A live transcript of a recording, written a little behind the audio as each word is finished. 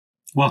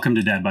Welcome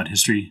to Dad Bod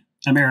History.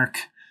 I'm Eric,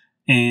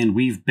 and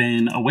we've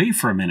been away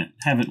for a minute,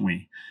 haven't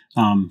we?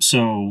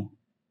 So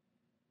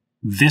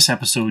this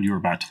episode you're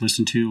about to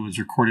listen to was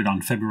recorded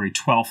on February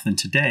 12th, and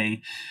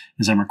today,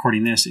 as I'm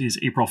recording this, is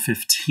April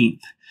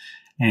 15th.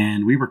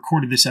 And we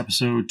recorded this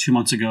episode 2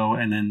 months ago,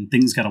 and then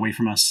things got away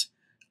from us.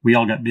 We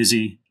all got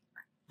busy.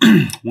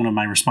 One of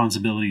my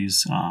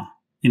responsibilities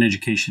in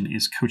education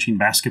is coaching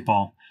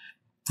basketball,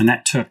 and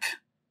that took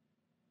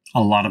a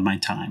lot of my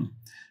time.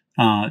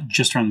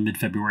 Just around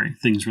mid-February,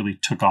 things really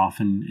took off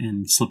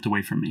and slipped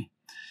away from me.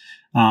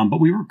 But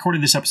we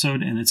recorded this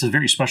episode, and it's a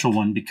very special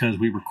one because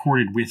we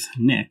recorded with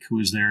Nick, who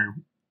was there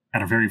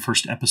at our very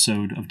first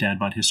episode of Dad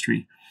Bod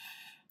History.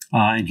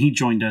 And he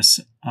joined us.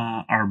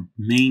 Our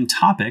main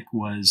topic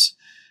was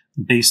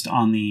based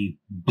on the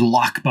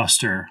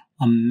blockbuster,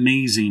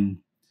 amazing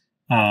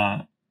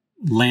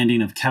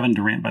landing of Kevin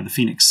Durant by the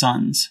Phoenix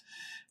Suns.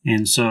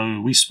 And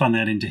so we spun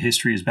that into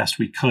history as best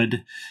we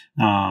could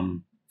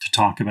to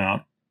talk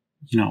about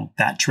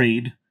that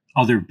trade,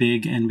 other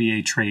big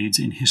NBA trades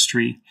in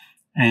history,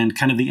 and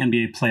kind of the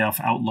NBA playoff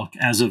outlook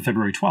as of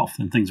February 12th.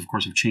 And things, of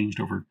course, have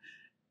changed over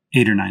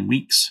 8 or 9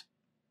 weeks.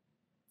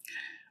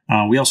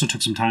 We also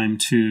took some time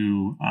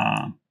to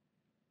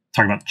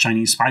talk about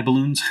Chinese spy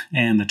balloons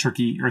and the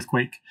Turkey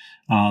earthquake,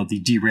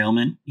 the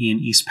derailment in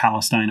East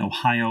Palestine,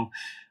 Ohio.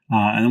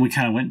 And then we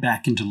kind of went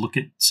back into look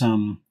at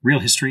some real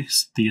history,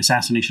 the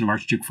assassination of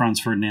Archduke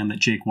Franz Ferdinand that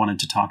Jake wanted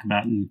to talk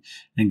about and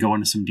go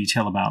into some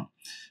detail about.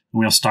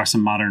 We also talked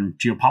some modern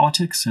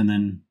geopolitics and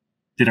then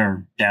did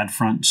our dad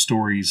front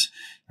stories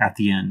at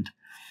the end.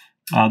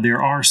 There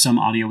are some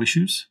audio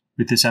issues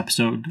with this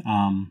episode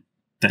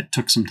that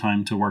took some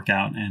time to work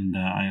out, and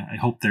I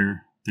hope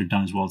they're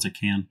done as well as they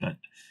can. But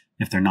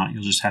if they're not,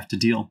 you'll just have to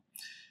deal.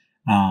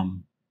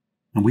 And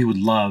we would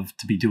love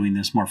to be doing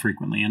this more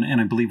frequently, and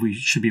I believe we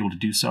should be able to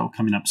do so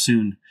coming up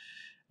soon.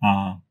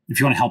 If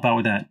you want to help out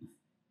with that,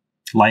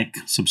 like,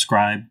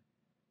 subscribe,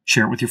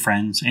 share it with your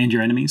friends and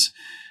your enemies.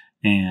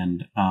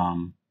 And,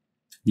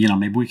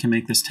 maybe we can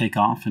make this take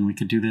off and we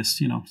could do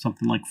this,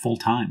 something like full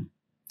time.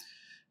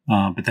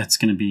 But that's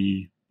going to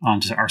be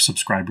on to our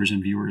subscribers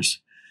and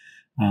viewers.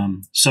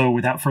 So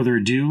without further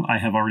ado, I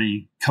have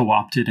already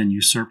co-opted and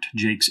usurped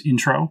Jake's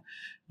intro.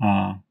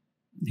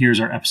 Here's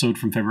our episode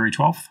from February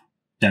 12th,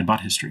 Dad Bod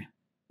History.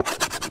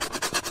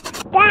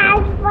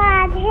 Dad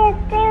Bod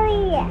History.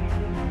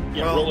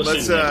 Yeah, well,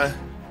 let's, no,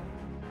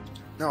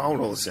 I'll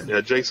roll us in. Yeah,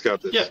 Jake's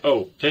got this. Yeah.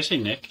 Oh, did I say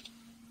Nick?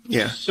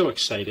 Yeah. So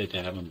excited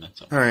to have him.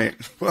 That's all. All right.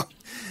 Well,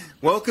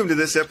 welcome to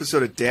this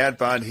episode of Dad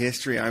Bod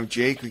History. I'm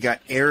Jake. We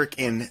got Eric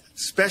and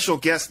special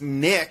guest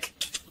Nick.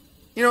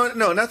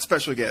 No, not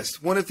special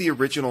guest. One of the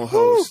original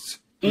hosts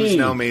who's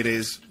now made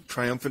his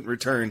triumphant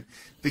return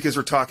because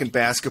we're talking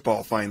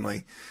basketball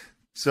finally.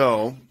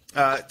 So,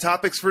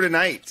 topics for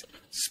tonight.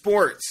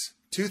 Sports.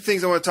 2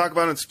 things I want to talk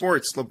about in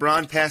sports.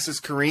 LeBron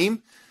passes Kareem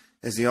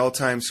as the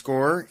all-time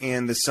scorer,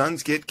 and the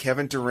Suns get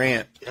Kevin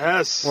Durant.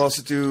 Yes. We'll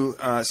also do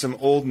some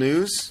old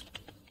news,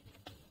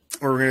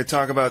 where we're going to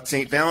talk about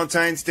St.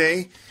 Valentine's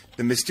Day,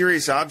 the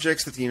mysterious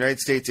objects that the United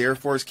States Air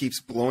Force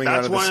keeps blowing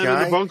out of the sky. That's why I'm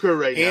in the bunker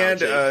right now, and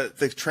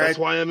that's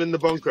why I'm in the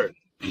bunker.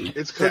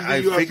 It's because of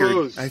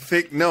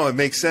UFOs. No, it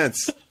makes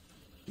sense.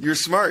 You're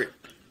smart.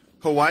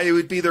 Hawaii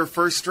would be their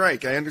first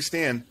strike. I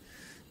understand.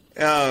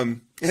 And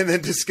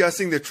then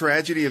discussing the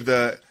tragedy of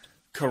the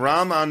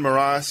Karam an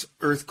Maras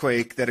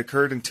earthquake that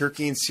occurred in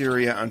Turkey and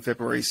Syria on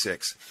February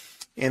 6th.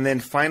 And then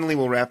finally,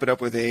 we'll wrap it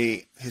up with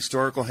a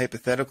historical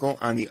hypothetical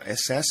on the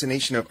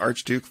assassination of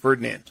Archduke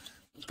Ferdinand.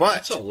 But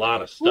that's a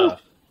lot of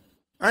stuff.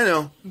 I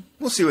know.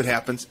 We'll see what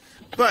happens.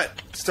 But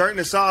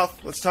starting us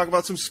off, let's talk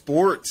about some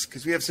sports,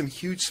 because we have some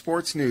huge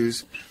sports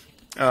news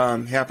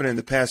happening in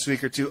the past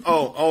week or two.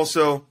 Oh,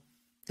 also,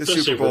 the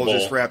Super Bowl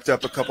just wrapped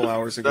up a couple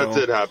hours ago. That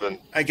did happen.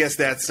 I guess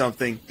that's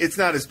something. It's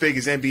not as big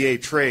as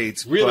NBA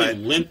trades. Really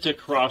limped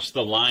across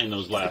the line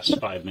those last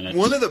 5 minutes.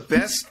 One of the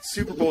best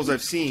Super Bowls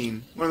I've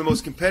seen, one of the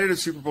most competitive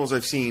Super Bowls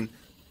I've seen,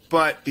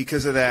 but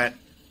because of that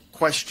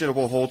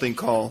questionable holding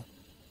call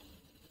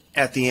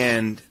at the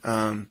end,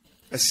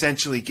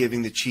 essentially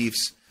giving the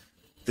Chiefs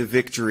the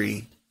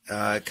victory,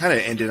 kind of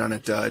ended on a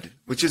dud,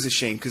 which is a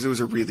shame because it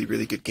was a really,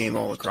 really good game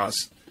all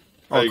across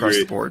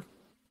the board.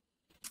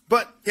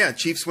 But, yeah,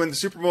 Chiefs win the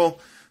Super Bowl.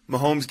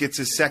 Mahomes gets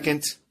his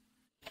second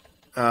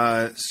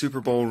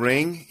Super Bowl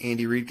ring.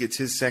 Andy Reid gets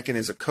his second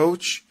as a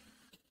coach.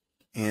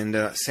 And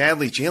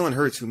sadly, Jalen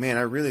Hurts, who, man,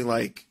 I really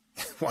like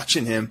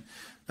watching him,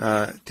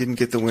 didn't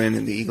get the win,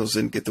 and the Eagles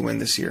didn't get the win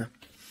this year.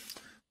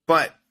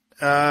 But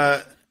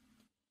I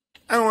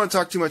don't want to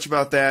talk too much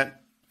about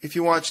that. If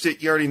you watched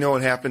it, you already know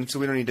what happened, so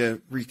we don't need to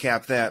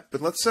recap that.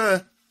 But let's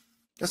talk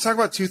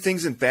about 2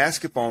 things in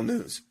basketball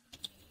news.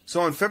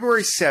 So on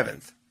February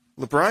 7th,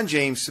 LeBron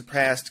James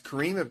surpassed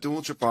Kareem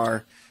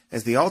Abdul-Jabbar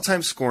as the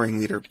all-time scoring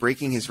leader,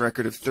 breaking his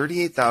record of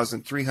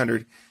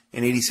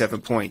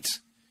 38,387 points.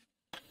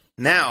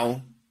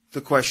 Now, the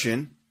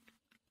question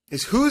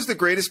is, who's the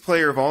greatest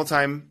player of all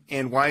time,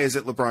 and why is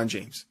it LeBron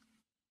James?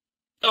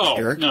 Oh,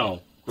 Eric?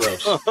 No.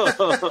 Gross.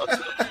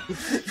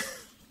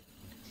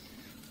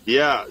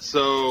 Yeah,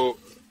 so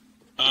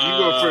You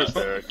go first,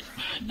 Eric.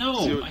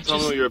 No, Tell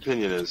me what your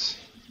opinion is.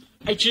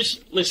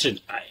 Listen.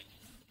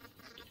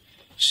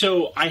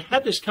 So I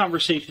had this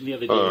conversation the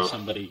other day with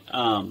somebody.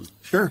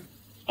 Sure.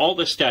 All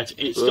the stats.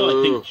 I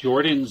think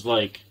Jordan's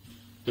like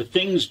the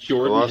things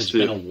Jordan has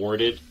been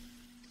awarded,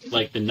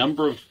 like the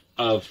number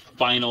of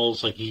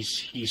finals. Like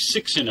he's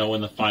 6-0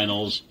 in the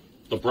finals.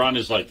 LeBron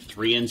is like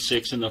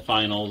 3-6 in the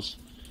finals.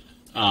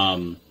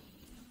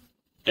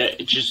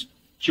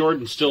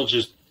 Jordan still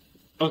just.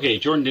 Okay,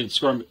 Jordan didn't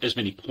score as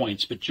many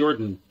points, but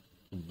Jordan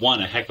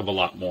won a heck of a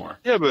lot more.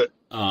 Yeah, but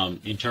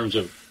in terms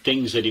of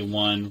things that he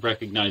won,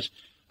 recognized.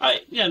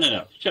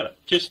 No, shut up.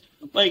 Just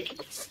like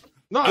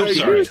no, I'm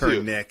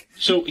sorry, Nick.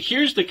 So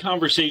here's the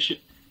conversation.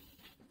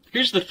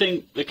 Here's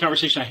the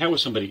conversation I had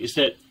with somebody is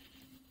that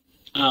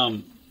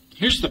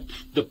here's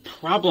the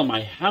problem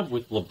I have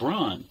with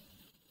LeBron.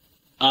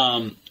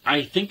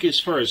 I think as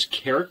far as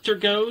character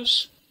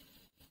goes,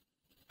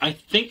 I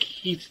think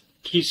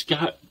he's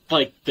got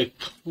like the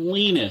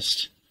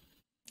cleanest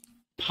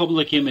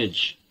public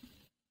image,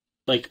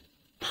 like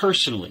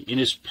personally in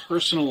his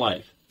personal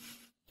life.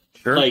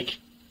 Sure. Like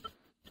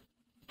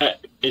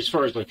as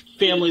far as like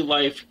family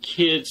life,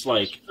 kids,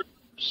 like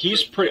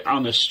he's pretty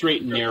on the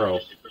straight and narrow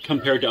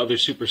compared to other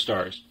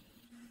superstars.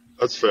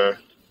 That's fair.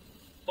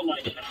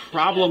 The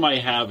problem I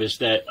have is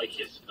that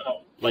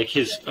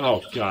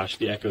oh gosh,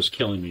 the echo's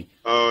killing me.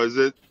 Oh, is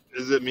it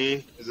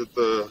me? Is it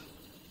the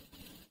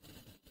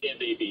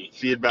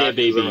feedback? Yeah,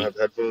 baby. I don't have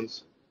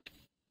headphones.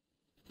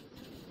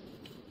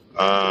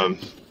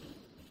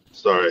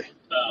 Sorry.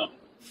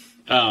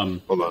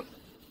 Hold on.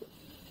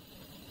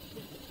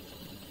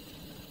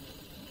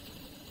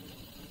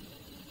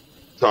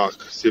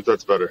 Talk. See if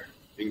that's better.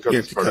 You can cut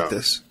this part out.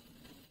 This.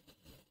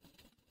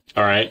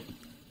 All right.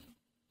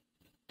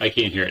 I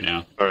can't hear it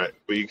now. All right,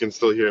 but you can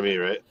still hear me,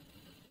 right?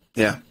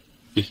 Yeah.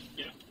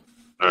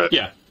 All right.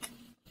 Yeah.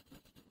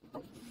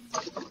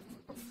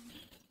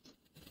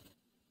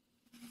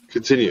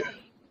 Continue.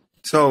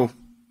 So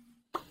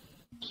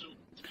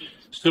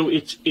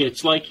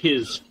it's like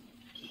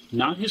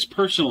not his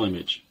personal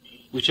image,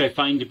 which I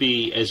find to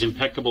be as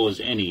impeccable as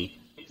any.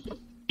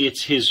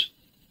 It's his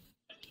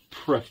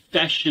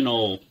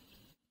professional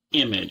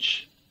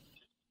image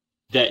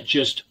that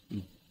just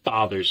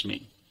bothers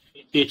me.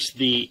 It's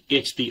the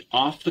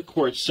off the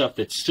court stuff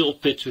that still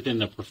fits within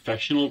the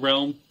professional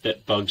realm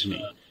that bugs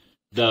me.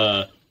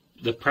 The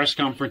press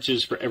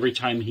conferences for every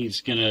time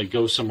he's gonna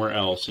go somewhere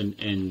else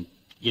and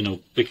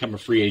become a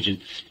free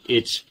agent.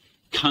 It's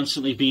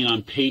constantly being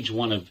on page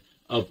one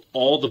of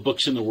all the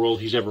books in the world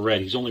he's ever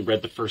read. He's only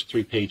read the first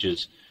 3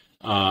 pages.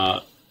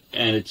 And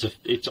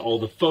it's all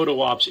the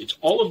photo ops. It's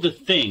all of the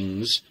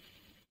things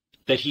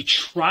that he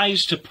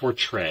tries to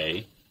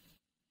portray,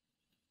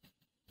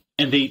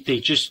 and they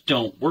just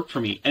don't work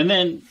for me. And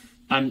then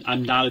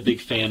I'm not a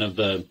big fan of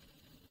the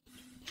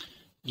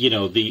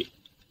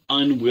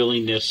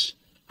unwillingness.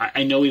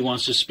 I know he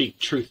wants to speak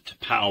truth to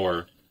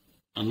power,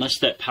 unless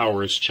that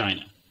power is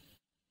China,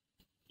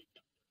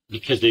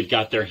 because they've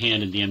got their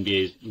hand in the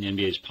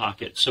NBA's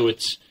pocket. So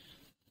it's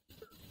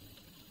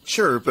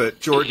sure, but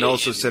Jordan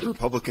also said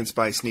Republicans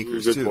buy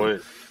sneakers Good too.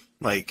 point.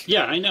 Like,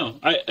 yeah, I know.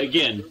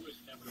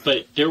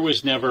 But there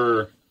was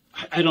never.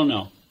 I don't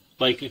know.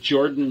 Like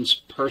Jordan's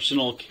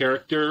personal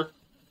character,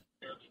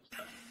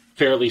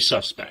 fairly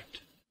suspect,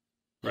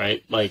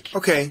 right? Like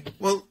okay,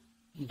 well,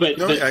 but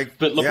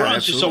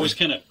LeBron's just always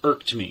kind of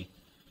irked me.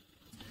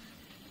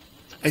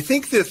 I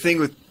think the thing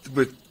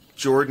with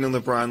Jordan and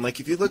LeBron, like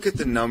if you look at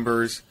the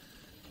numbers,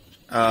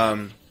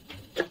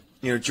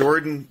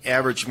 Jordan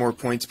averaged more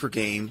points per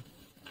game.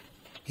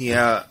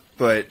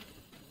 But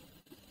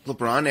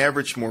LeBron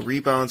averaged more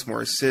rebounds,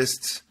 more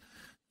assists.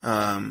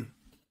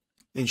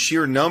 In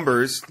sheer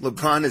numbers,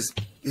 LeBron is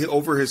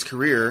over his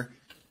career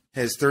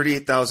has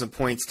 38,000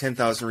 points,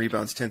 10,000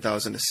 rebounds,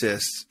 10,000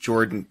 assists.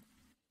 Jordan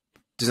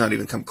does not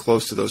even come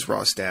close to those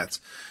raw stats.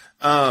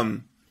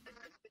 But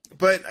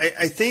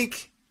I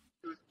think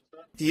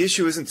the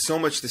issue isn't so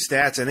much the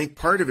stats. I think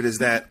part of it is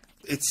that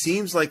it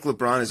seems like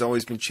LeBron has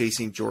always been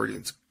chasing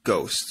Jordan's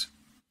ghost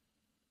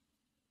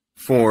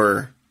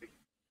for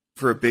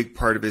a big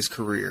part of his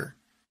career.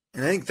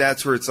 And I think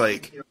that's where it's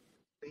like,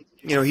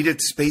 he did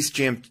Space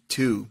Jam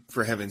 2,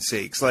 for heaven's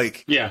sakes.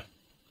 Like, yeah,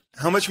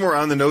 how much more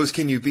on the nose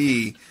can you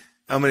be?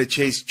 I'm going to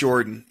chase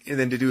Jordan and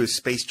then to do a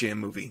Space Jam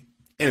movie.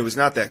 And it was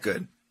not that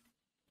good.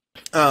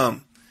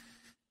 And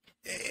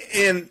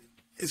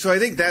so I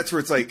think that's where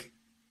it's like,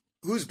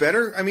 who's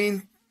better? I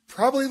mean,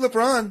 probably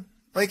LeBron.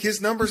 Like,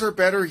 his numbers are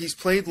better. He's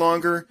played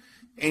longer,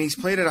 and he's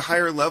played at a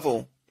higher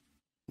level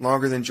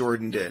longer than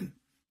Jordan did.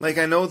 Like,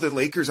 I know the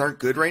Lakers aren't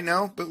good right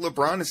now, but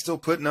LeBron is still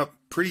putting up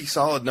pretty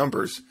solid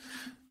numbers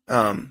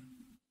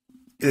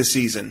this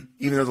season,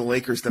 even though the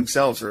Lakers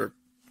themselves are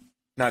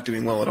not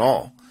doing well at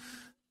all.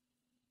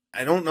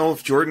 I don't know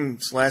if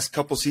Jordan's last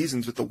couple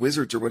seasons with the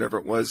Wizards or whatever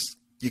it was,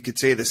 you could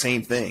say the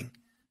same thing.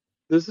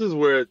 This is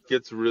where it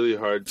gets really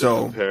hard to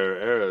compare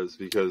eras,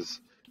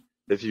 because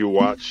if you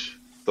watch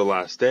The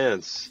Last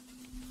Dance,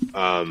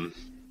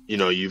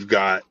 you've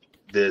got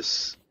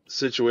this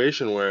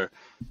situation where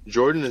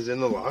Jordan is in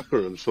the locker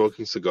room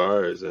smoking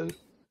cigars, and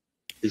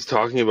he's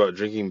talking about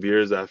drinking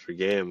beers after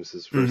games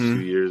his first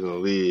 2 years in the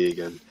league.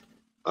 And,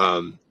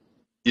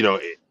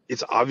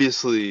 it's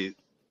obvious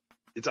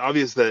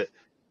that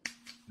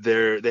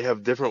they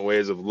have different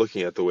ways of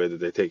looking at the way that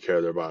they take care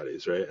of their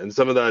bodies, right? And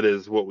some of that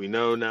is what we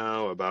know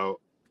now about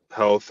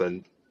health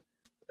and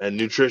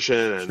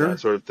nutrition and that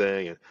sort of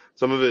thing. And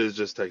some of it is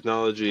just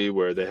technology,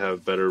 where they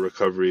have better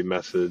recovery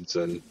methods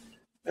and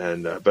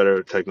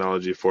better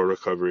technology for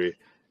recovery.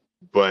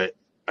 But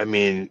I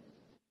mean,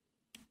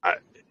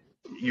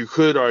 you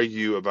could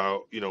argue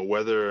about,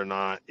 whether or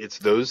not it's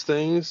those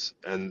things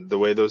and the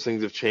way those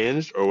things have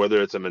changed, or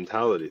whether it's a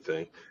mentality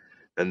thing,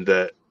 and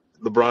that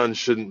LeBron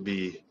shouldn't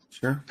be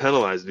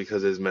penalized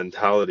because his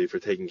mentality for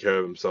taking care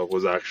of himself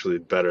was actually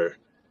better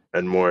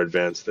and more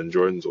advanced than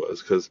Jordan's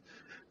was. Because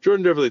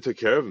Jordan definitely took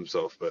care of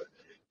himself, but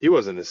he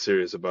wasn't as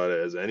serious about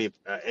it at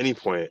any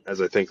point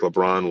as I think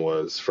LeBron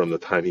was from the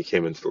time he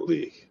came into the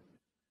league.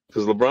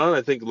 Because LeBron,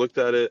 I think, looked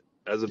at it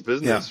as a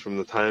business from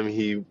the time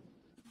he,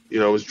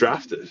 was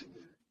drafted.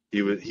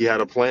 He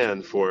had a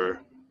plan for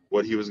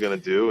what he was going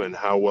to do and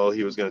how well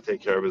he was going to take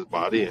care of his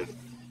body,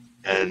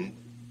 and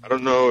I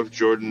don't know if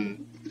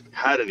Jordan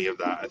had any of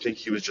that. I think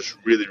he was just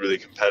really, really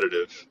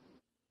competitive,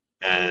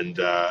 and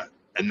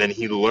then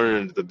he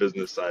learned the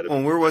business side of it.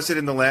 Well, where was it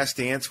in The Last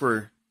Dance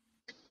in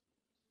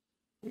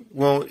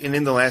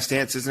The Last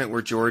Dance, isn't it,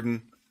 where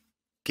Jordan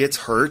gets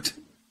hurt,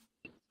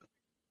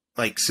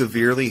 like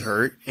severely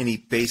hurt, and he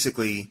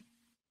basically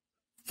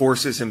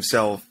forces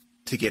himself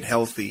to get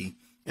healthy,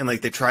 and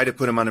like they try to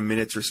put him on a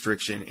minutes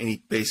restriction, and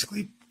he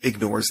basically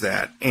ignores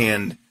that,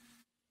 and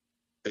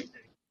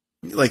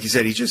like you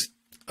said, he just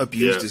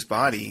abused his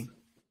body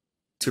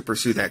to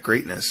pursue that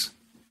greatness.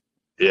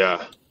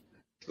 Yeah.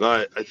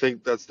 No, I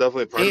think that's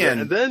definitely part of it.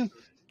 And then,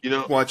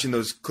 watching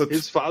those clips,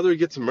 his father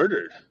gets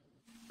murdered,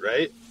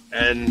 right?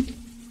 And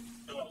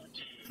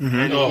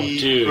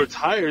he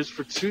retires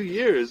for 2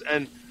 years.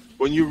 And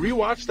when you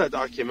rewatch that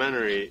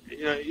documentary,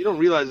 you don't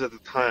realize at the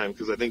time,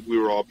 because I think we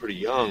were all pretty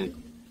young.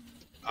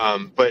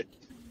 But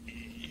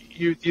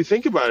you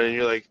think about it and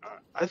you're like,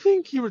 I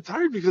think he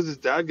retired because his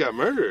dad got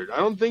murdered. I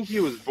don't think he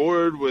was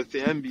bored with the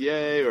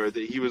NBA or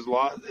that he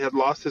had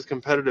lost his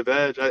competitive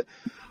edge.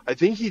 I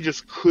think he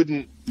just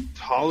couldn't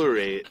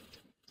tolerate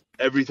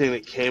everything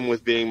that came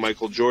with being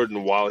Michael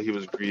Jordan while he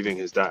was grieving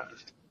his dad.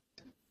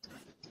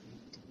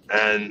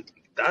 And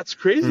that's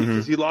crazy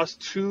because he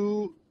lost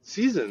 2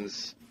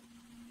 seasons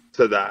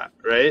to that,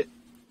 right?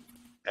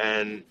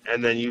 And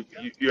then you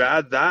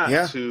add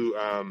that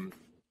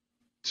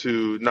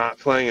to not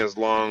playing as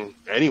long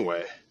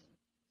anyway,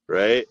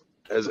 right?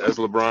 As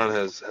LeBron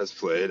has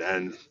played,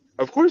 and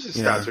of course his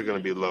stats are going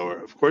to be lower.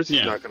 Of course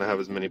he's not going to have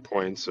as many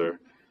points or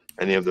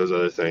any of those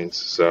other things.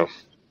 So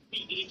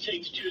he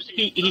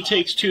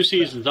takes 2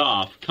 seasons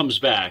off, comes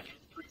back,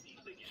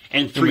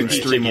 and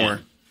 3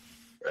 more.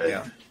 Right.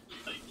 Yeah.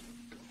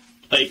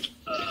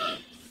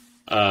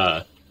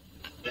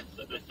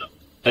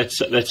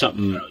 That's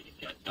something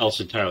else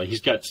entirely.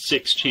 He's got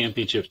 6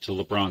 championships to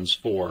LeBron's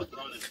 4.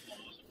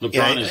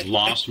 LeBron has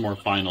lost more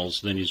finals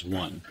than he's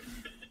won.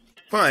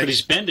 But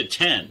he's been to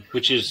 10,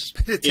 which is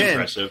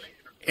impressive.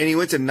 And he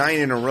went to 9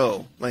 in a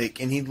row.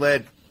 And he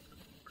led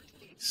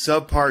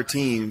subpar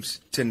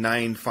teams to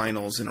 9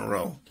 finals in a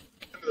row.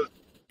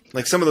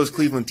 Some of those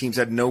Cleveland teams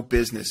had no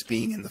business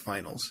being in the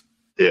finals.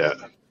 Yeah.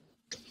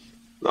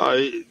 No,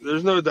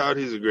 there's no doubt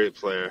he's a great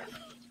player.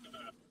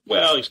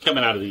 Well, he's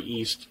coming out of the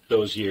East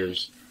those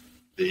years.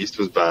 The East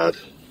was bad.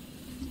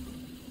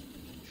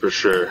 For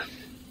sure.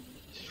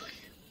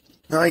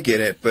 No, I get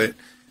it, but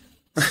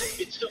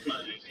it's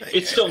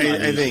still not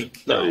easy. I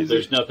think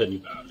there's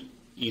nothing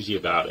easy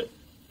about it.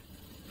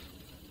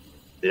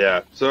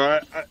 Yeah, so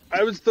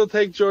I would still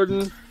take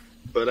Jordan,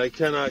 but I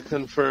cannot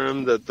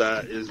confirm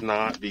that is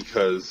not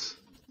because,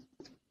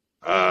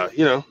 I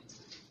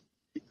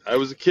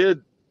was a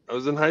kid. I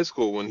was in high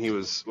school when he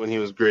was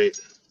great,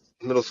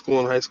 middle school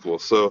and high school.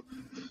 So,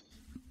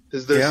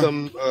 is there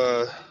some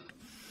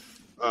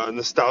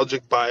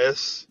nostalgic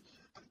bias?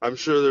 I'm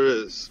sure there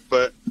is,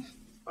 but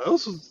I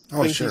also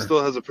think he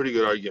still has a pretty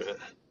good argument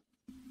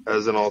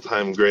as an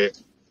all-time great.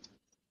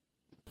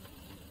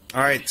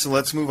 All right, so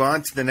let's move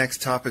on to the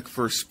next topic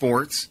for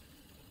sports.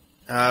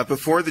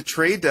 Before the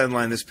trade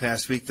deadline this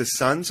past week, the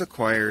Suns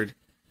acquired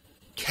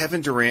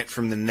Kevin Durant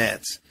from the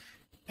Nets.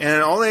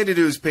 And all they had to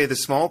do is pay the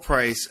small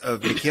price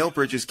of Mikal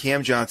Bridges,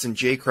 Cam Johnson,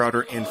 Jay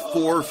Crowder, and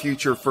 4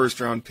 future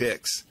first-round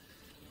picks.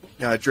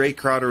 Jay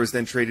Crowder was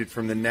then traded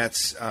from the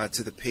Nets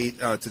to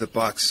the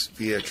Bucks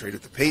via trade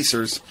with the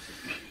Pacers.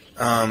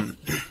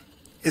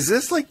 Is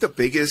this the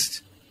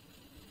biggest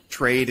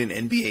trade in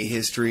NBA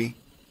history?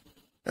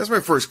 That's my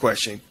first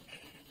question.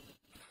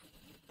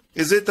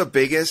 Is it the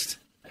biggest?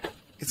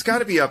 It's got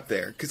to be up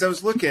there because I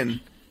was looking,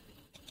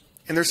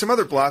 and there's some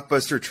other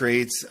blockbuster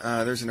trades.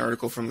 There's an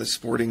article from the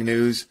Sporting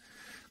News.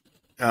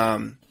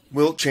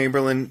 Wilt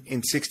Chamberlain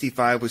in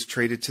 '65 was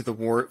traded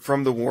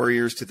from the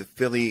Warriors to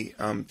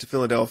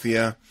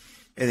Philadelphia,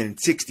 and then in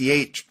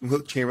 '68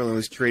 Wilt Chamberlain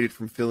was traded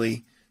from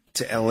Philly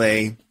to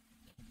LA.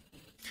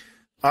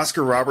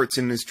 Oscar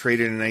Robertson was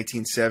traded in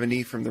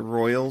 1970 from the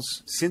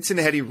Royals,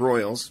 Cincinnati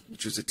Royals,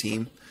 which was a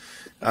team,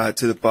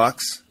 to the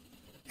Bucks.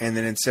 And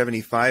then in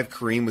 75,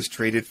 Kareem was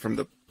traded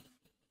from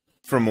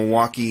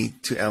Milwaukee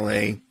to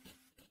LA.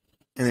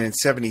 And then in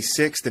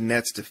 76, the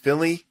Nets to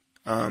Philly,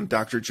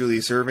 Dr.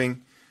 Julius Erving.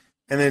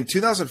 And then in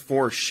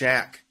 2004,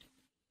 Shaq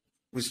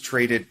was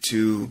traded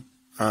to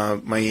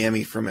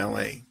Miami from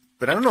LA.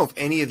 But I don't know if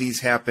any of these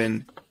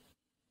happened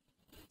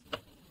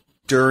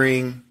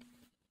during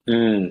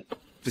the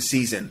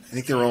season. I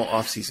think they were all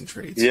off-season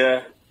trades.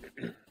 Yeah.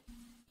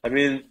 I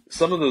mean,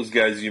 some of those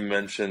guys you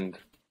mentioned.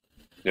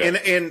 Yeah.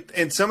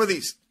 And some of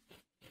these.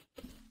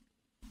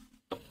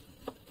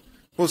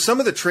 Well, some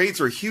of the trades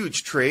were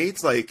huge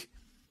trades, like,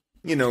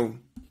 you know,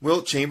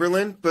 Wilt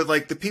Chamberlain, but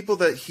like the people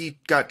that he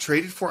got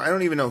traded for, I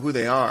don't even know who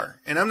they are.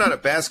 And I'm not a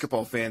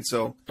basketball fan,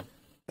 so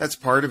that's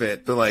part of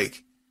it. But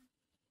like,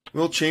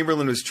 Wilt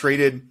Chamberlain was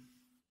traded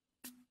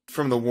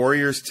from the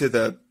Warriors to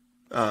the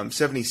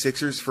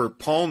 76ers for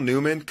Paul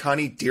Newman,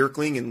 Connie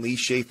Dierkling, and Lee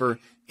Schaefer,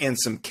 and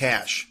some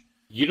cash.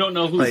 You don't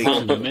know who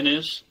Paul Newman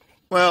is?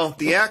 Well,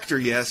 the actor,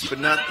 yes, but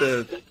not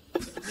the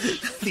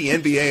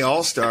NBA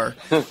All-Star.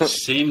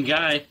 Same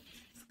guy.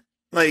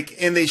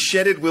 Like, and they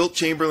shedded Wilt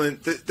Chamberlain.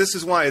 This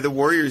is why the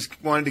Warriors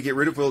wanted to get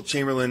rid of Wilt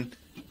Chamberlain,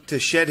 to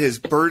shed his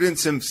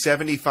burdensome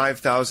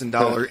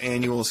 $75,000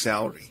 annual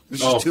salary,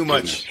 which is too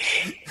much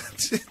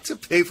to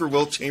pay for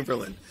Wilt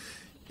Chamberlain.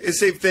 It's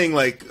the same thing.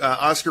 Like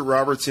Oscar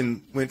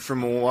Robertson went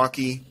from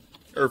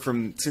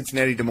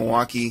Cincinnati to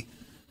Milwaukee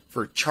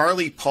for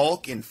Charlie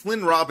Polk and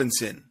Flynn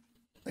Robinson.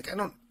 Like,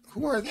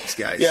 who are these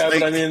guys? Yeah,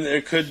 like, but I mean,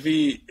 it could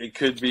be.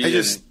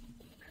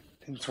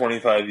 In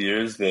 25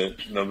 years that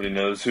nobody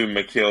knows who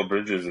Mikal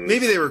Bridges is.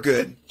 Maybe they were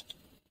good.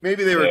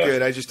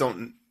 Good. I just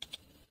don't.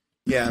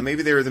 Yeah,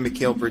 maybe they were the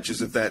Mikal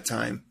Bridges of that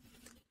time.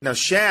 Now,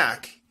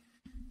 Shaq,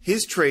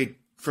 his trade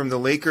from the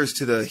Lakers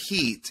to the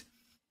Heat,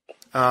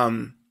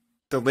 the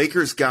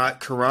Lakers got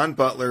Caron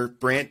Butler,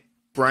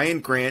 Brian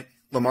Grant,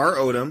 Lamar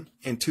Odom,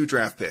 and 2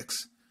 draft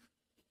picks.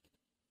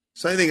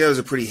 So I think that was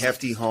a pretty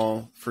hefty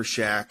haul for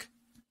Shaq,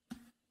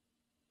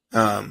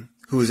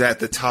 who was at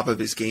the top of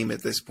his game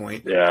at this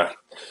point. Yeah.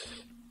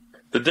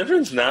 The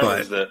difference now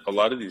is that a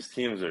lot of these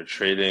teams are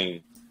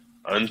trading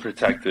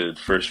unprotected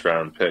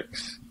first-round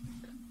picks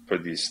for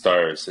these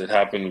stars. It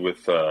happened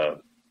with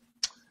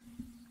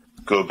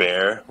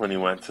Gobert when he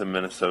went to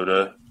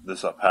Minnesota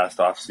this past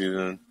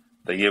offseason.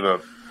 They gave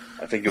up,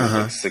 I think it was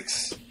like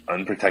 6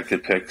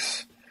 unprotected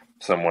picks,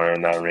 somewhere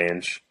in that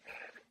range.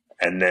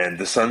 And then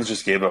the Suns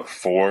just gave up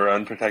 4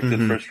 unprotected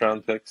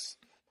first-round picks.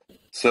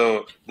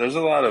 So there's a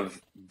lot of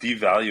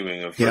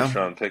devaluing of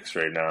first-round picks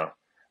right now.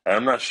 And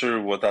I'm not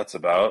sure what that's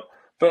about.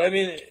 But, I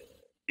mean,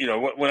 you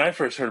know, when I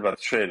first heard about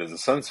the trade as a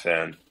Suns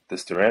fan,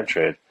 this Durant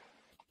trade,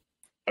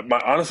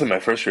 honestly,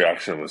 my first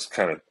reaction was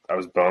I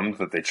was bummed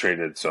that they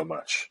traded so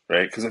much,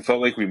 right? Because it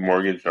felt like we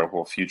mortgaged our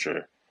whole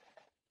future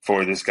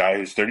for this guy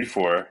who's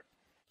 34.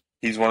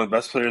 He's one of the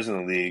best players in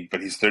the league,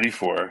 but he's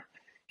 34.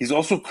 He's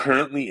also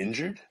currently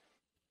injured.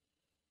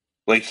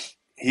 Like,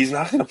 he's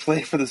not going to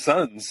play for the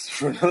Suns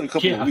for another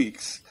couple of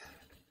weeks.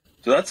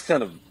 So that's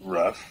kind of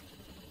rough.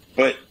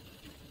 But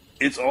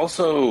it's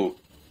also,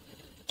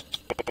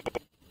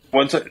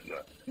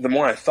 the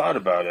more I thought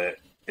about it,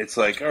 it's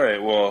like, all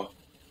right, well,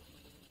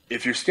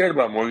 if you're scared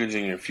about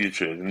mortgaging your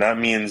future, then that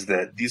means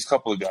that these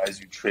couple of guys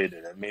you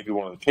traded, and maybe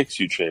one of the picks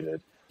you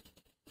traded,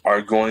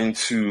 are going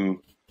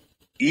to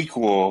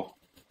equal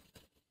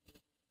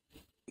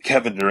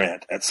Kevin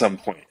Durant at some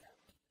point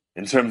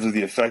in terms of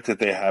the effect that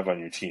they have on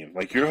your team.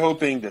 Like, you're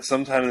hoping that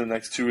sometime in the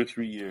next 2 or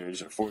 3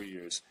 years or 4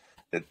 years,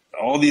 that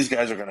all these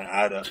guys are going to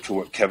add up to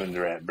what Kevin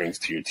Durant brings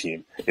to your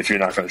team if you're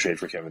not going to trade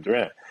for Kevin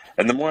Durant.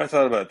 And the more I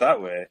thought about it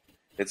that way,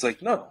 it's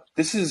like, no,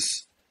 this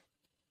is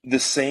the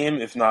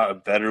same, if not a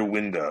better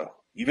window.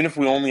 Even if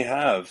we only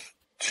have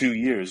 2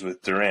 years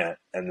with Durant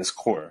and this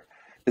core,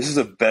 this is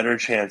a better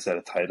chance at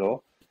a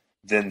title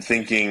than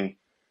thinking,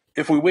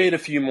 if we wait a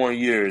few more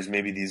years,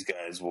 maybe these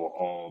guys will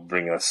all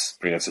bring us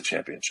a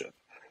championship.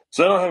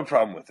 So I don't have a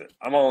problem with it.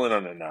 I'm all in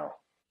on it now.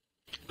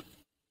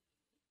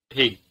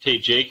 Hey,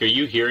 Jake, are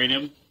you hearing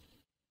him?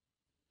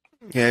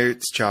 Yeah,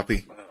 it's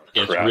choppy.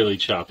 Yeah, it's really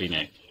choppy,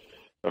 Nick.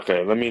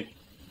 Okay, let me.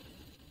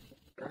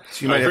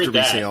 So you might have to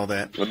re-say all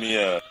that. Let me.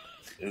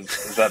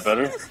 Is that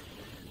better?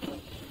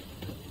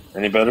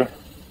 Any better?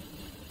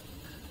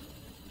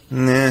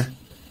 Nah.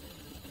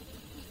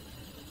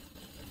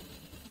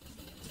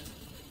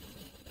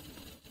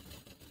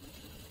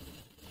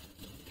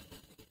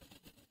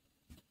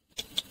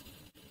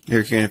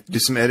 You're going to have to do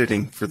some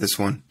editing for this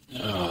one.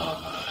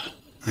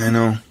 I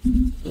know.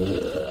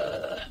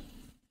 What's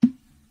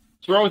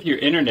wrong with your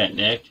internet,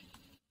 Nick?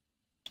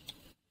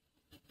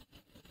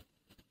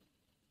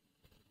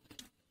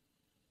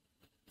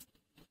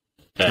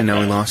 And now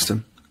we lost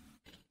him.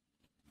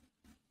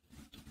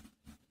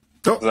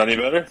 Oh. Is that any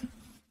better?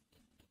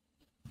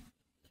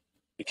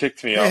 He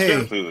kicked me off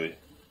completely.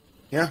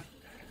 Yeah.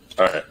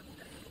 All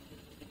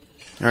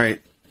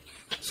right.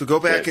 So go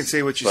back and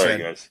say what you said.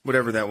 Guys.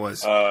 Whatever that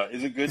was.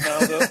 Is it good now,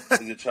 though?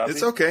 Is it choppy?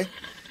 It's okay.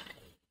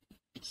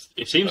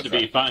 It seems to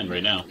be fine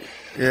right now.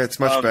 Yeah, it's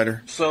much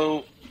better.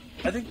 So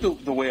I think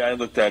the way I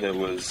looked at it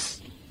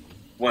was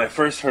when I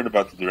first heard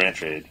about the Durant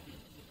trade,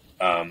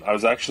 I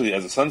was actually,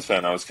 as a Suns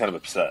fan, I was kind of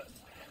upset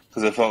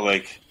because I felt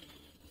like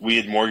we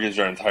had mortgaged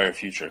our entire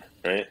future,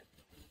 right?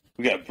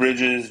 We got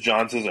Bridges,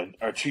 Johnson,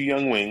 our two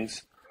young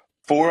wings,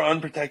 4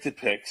 unprotected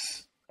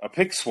picks, a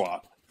pick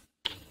swap.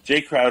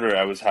 Jay Crowder,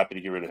 I was happy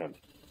to get rid of him.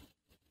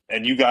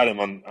 And you got him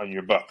on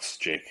your Bucks,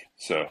 Jake.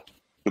 So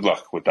good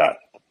luck with that.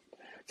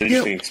 It's an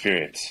interesting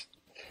experience.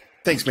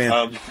 Thanks,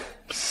 man.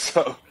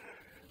 So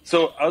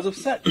I was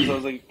upset because I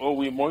was like, oh,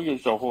 we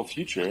mortgaged our whole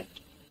future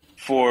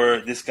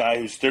for this guy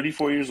who's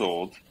 34 years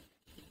old,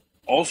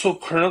 also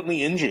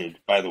currently injured,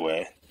 by the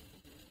way.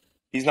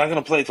 He's not going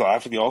to play until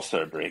after the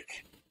All-Star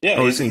break. Yeah,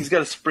 he's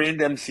got a sprained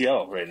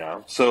MCL right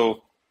now.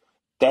 So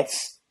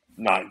that's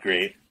not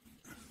great.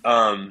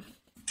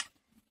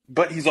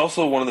 But he's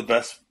also one of the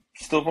best,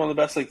 still one of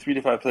the best, like 3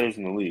 to 5 players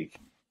in the league.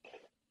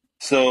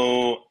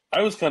 So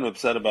I was kind of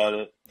upset about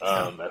it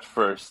at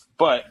first.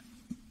 But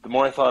the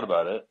more I thought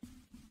about it,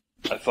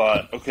 I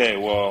thought, okay,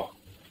 well,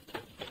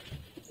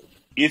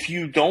 if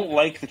you don't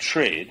like the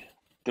trade,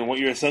 then what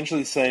you're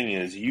essentially saying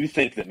is you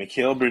think that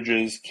Mikal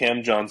Bridges,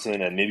 Cam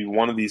Johnson, and maybe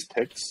one of these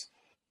picks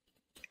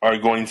are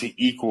going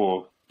to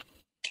equal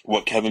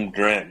what Kevin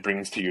Durant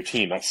brings to your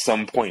team at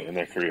some point in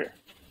their career,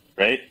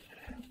 right?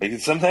 Like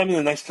sometime in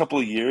the next couple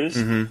of years,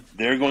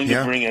 they're going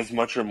to bring as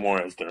much or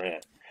more as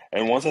Durant.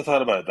 And once I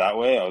thought about it that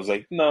way, I was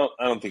like, no,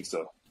 I don't think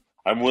so.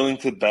 I'm willing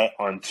to bet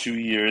on 2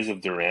 years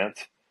of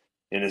Durant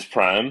in his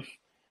prime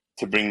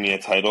to bring me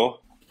a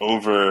title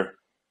over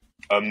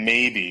a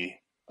maybe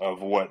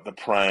of what the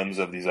primes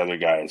of these other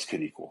guys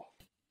could equal.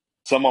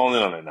 So I'm all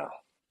in on it now.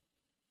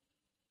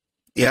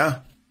 Yeah.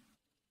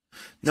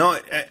 No,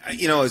 I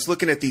was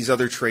looking at these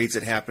other trades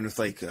that happened with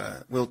like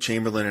Will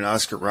Chamberlain and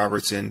Oscar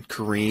Robertson,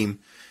 Kareem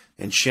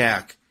and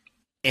Shaq.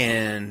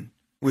 And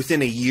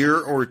within a year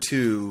or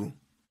two,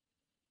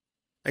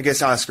 I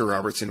guess Oscar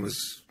Robertson it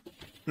was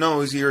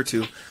a year or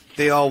two,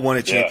 they all won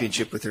a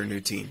championship with their new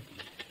team.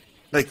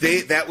 Like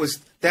that was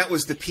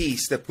the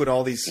piece that put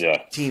all these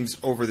teams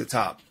over the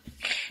top.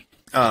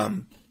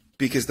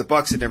 Because the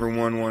Bucks had never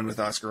won one with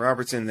Oscar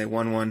Robertson. They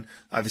won one.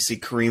 Obviously,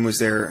 Kareem was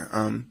there.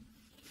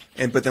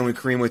 But then when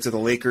Kareem went to the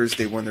Lakers,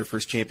 they won their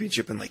first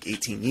championship in like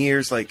 18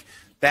 years. Like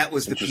that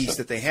was the piece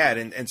that they had.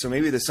 And so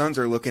maybe the Suns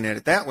are looking at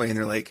it that way, and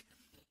they're like,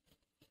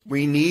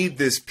 we need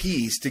this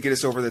piece to get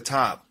us over the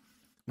top.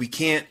 We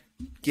can't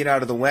get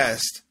out of the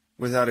West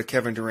without a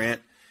Kevin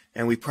Durant,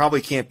 and we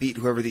probably can't beat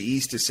whoever the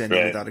East is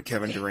sending without a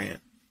Kevin Durant.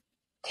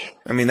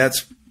 I mean,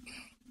 that's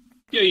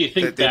you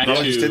think they back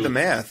probably to just did the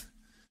math.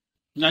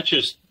 Not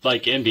just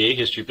like NBA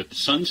history, but the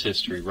Suns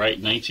history, right?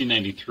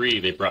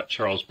 1993, they brought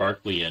Charles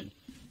Barkley in.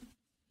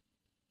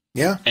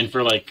 Yeah. And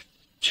for like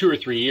 2 or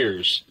 3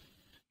 years,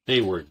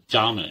 they were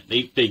dominant.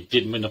 They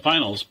didn't win the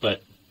finals,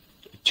 but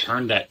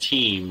turned that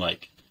team,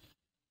 like,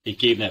 it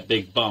gave them that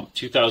big bump.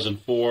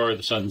 2004,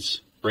 the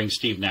Suns bring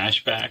Steve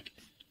Nash back.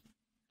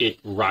 It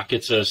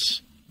rockets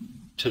us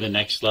to the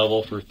next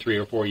level for 3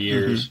 or 4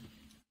 years.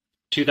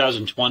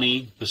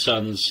 2020, the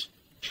Suns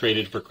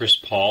traded for Chris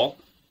Paul.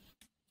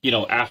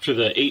 After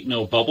the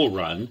 8-0 bubble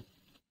run,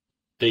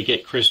 they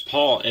get Chris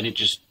Paul, and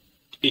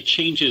it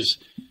changes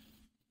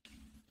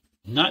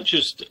not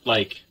just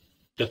like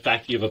the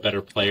fact that you have a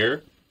better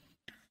player,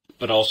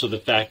 but also the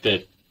fact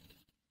that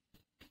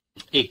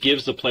it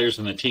gives the players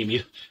on the team.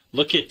 You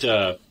look at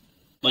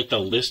like the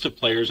list of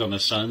players on the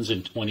Suns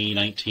in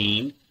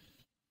 2019.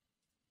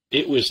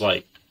 It was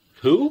like,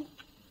 who?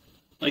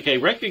 Like, I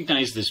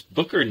recognize this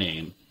Booker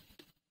name.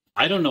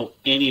 I don't know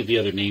any of the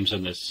other names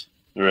on this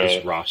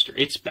roster.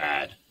 It's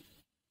bad.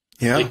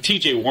 Yeah. Like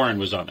T.J. Warren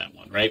was on that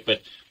one, right?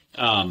 But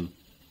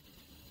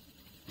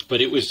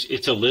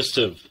it's a list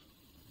of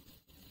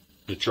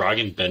the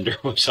Dragan Bender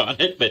was on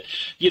it. But,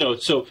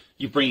 so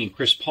you bring in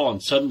Chris Paul,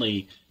 and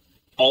suddenly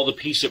all the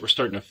pieces that were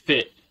starting to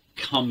fit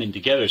come in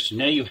together. So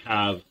now you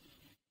have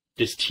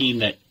this team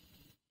that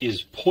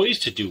is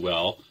poised to do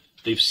well.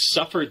 They've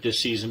suffered this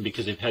season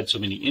because they've had so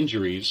many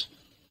injuries.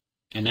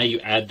 And now you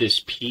add this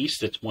piece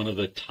that's one of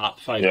the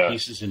top 5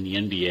 pieces in the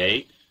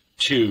NBA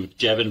to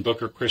Devin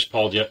Booker, Chris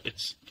Paul.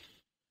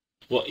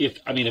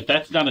 If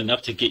that's not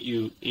enough to get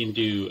you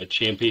into a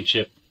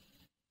championship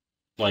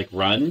like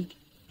run,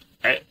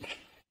 I'm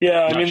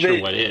not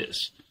sure what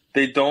is.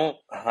 They don't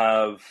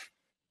have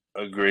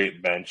a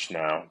great bench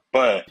now,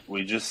 but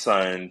we just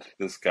signed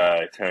this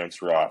guy,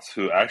 Terrence Ross,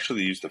 who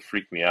actually used to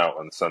freak me out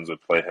when the Suns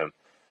would play him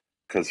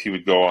because he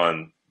would go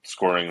on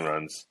scoring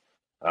runs.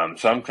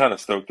 So I'm kind of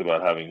stoked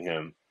about having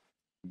him.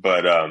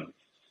 But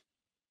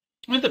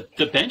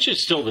the bench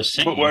is still the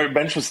same. But our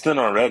bench was thin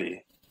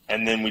already,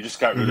 and then we just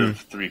got rid of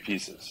 3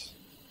 pieces.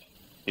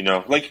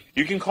 Like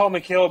you can call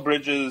Mikal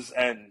Bridges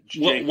and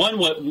Jake. One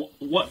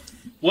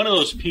of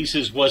those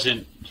pieces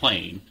wasn't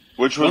playing.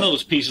 One of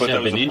those pieces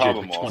have been injured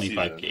for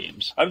 25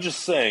 games. I'm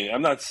just saying.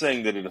 I'm not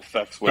saying that it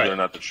affects whether or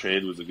not the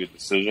trade was a good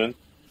decision,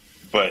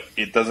 but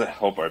it doesn't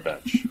help our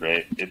bench,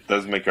 right? It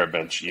does make our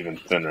bench even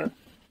thinner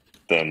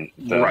than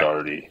it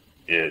already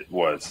it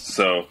was.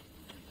 So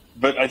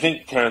But I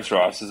think Terrence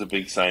Ross is a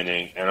big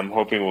signing, and I'm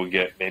hoping we'll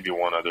get maybe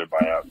one other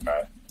buyout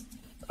guy.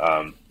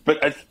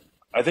 But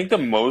I think the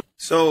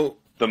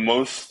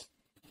most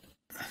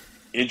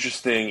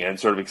interesting and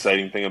sort of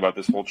exciting thing about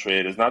this whole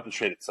trade is not the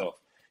trade itself.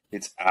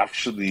 It's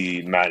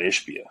actually Matt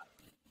Ishbia.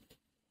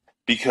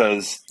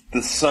 Because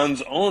the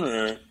Suns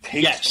owner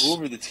takes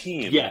over the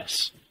team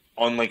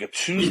on like a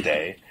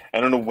Tuesday,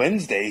 and on a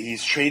Wednesday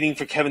he's trading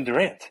for Kevin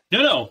Durant.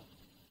 No.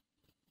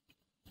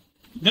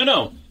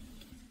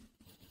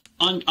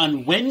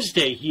 On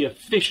Wednesday he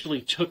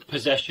officially took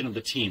possession of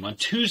the team. On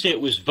Tuesday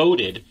it was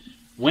voted.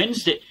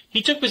 Wednesday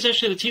he took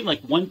possession of the team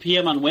like 1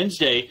 p.m. on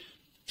Wednesday.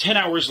 10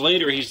 hours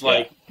later he's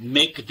like,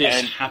 make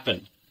this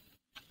happen.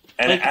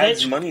 And like, it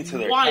adds money to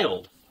their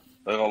wild. Cap.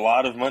 Like a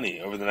lot of money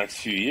over the next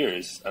few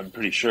years, I'm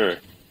pretty sure.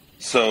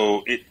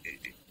 So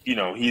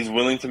he's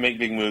willing to make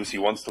big moves. He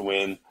wants to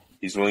win.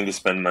 He's willing to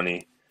spend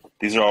money.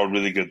 These are all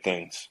really good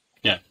things.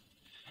 Yeah,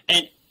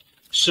 and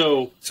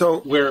so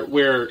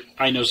where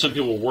I know some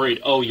people were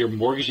worried. Oh, you're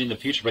mortgaging the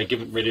future by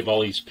getting rid of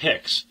all these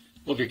picks.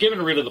 Well, if you're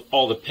getting rid of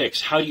all the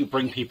picks, how do you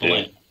bring people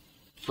in?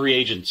 Free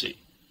agency.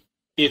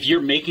 If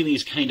you're making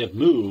these kind of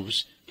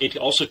moves, it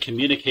also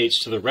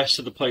communicates to the rest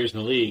of the players in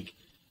the league.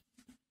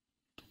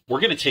 We're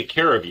going to take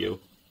care of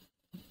you.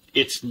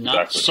 It's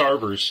not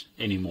Sarvers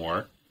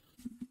anymore.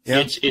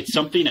 Yeah. It's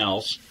something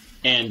else.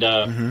 And,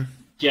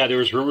 there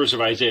was rumors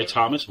of Isaiah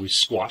Thomas. We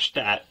squashed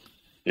that.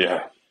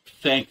 Yeah.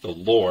 Thank the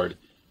Lord.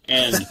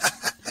 And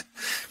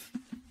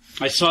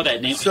I saw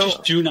that name. I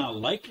just do not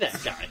like that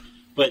guy.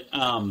 But,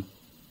 it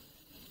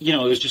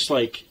was just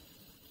like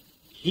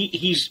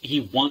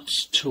he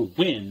wants to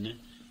win,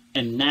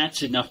 and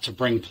that's enough to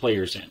bring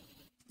players in.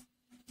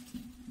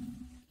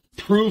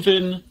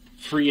 Proven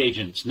free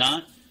agents,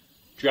 not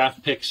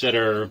draft picks that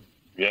are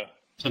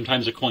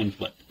sometimes a coin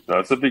flip. No,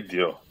 it's a big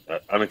deal.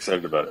 I'm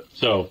excited about it.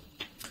 So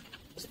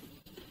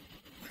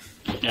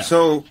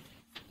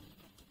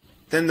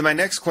then my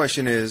next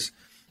question is,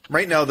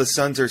 right now the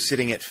Suns are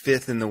sitting at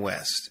 5th in the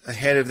West.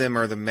 Ahead of them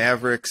are the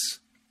Mavericks,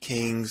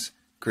 Kings,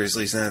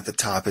 Grizzlies, and at the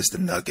top is the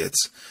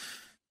Nuggets.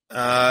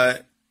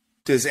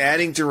 Does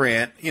adding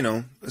Durant,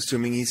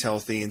 assuming he's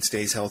healthy and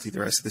stays healthy the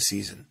rest of the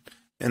season,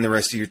 and the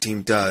rest of your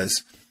team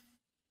does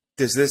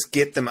this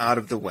get them out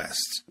of the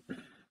West?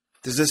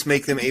 Does this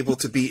make them able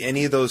to beat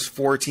any of those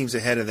 4 teams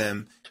ahead of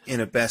them in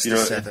a best of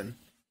 7?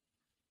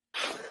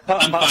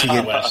 I'm fine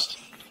in the West.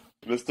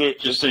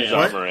 Mr.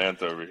 John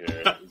Morant over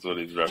here is what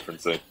he's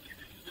referencing.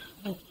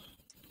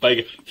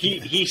 Like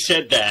he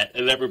said that,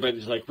 and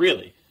everybody's like,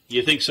 "Really?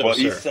 You think so?" Well,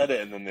 sir? He said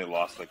it, and then they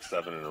lost like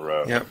 7 in a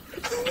row. Yep.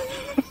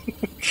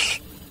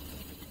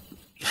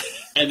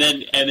 and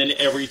then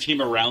every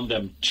team around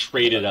them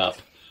traded up.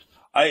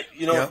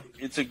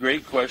 It's a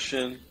great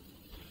question.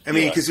 I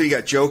mean, because we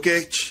got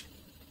Jokic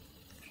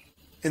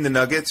in the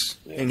Nuggets,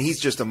 and he's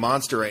just a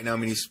monster right now. I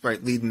mean, he's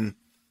leading.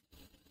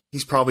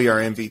 He's probably our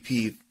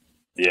MVP.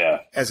 Yeah,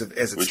 as it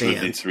which stands,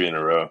 would be 3 in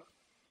a row.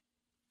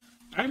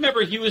 I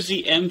remember he was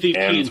the MVP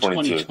in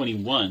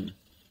 2021,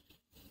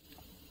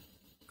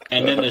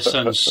 and then the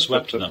Suns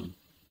swept them.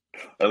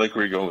 I like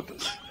where you're going with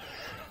this.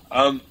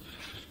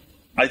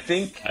 I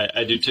think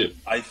I do too.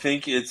 I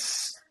think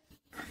it's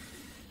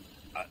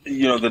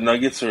the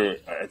Nuggets are,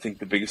 I think,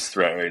 the biggest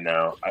threat right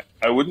now.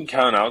 I wouldn't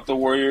count out the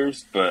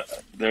Warriors,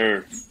 but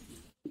they're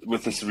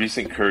with this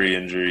recent Curry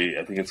injury.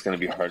 I think it's going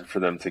to be hard for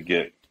them to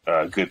get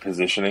good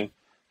positioning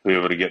to be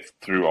able to get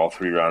through all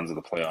 3 rounds of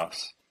the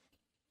playoffs.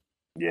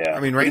 Yeah, I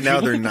mean, right now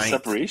they're ninth. The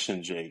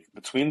separation, Jake,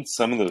 between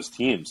some of those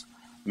teams.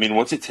 I mean,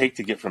 what's it take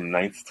to get from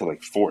 9th to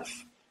like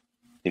 4th?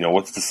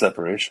 What's the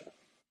separation?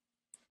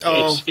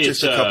 It's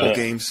just a couple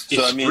games.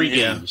 It's 3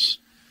 games.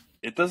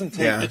 It doesn't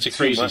take it's a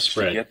crazy much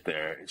spread to get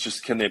there. It's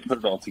just, can they put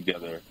it all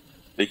together?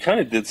 They kind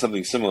of did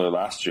something similar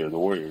last year, the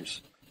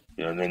Warriors,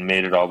 and then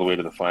made it all the way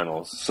to the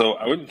finals. So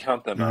I wouldn't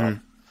count them out.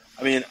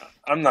 I mean,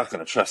 I'm not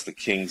going to trust the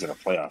Kings in a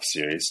playoff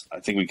series.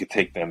 I think we could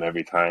take them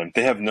every time.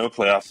 They have no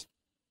playoffs.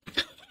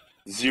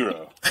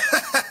 0.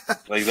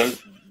 Like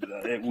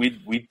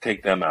we'd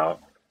take them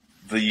out.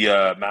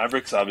 The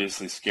Mavericks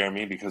obviously scare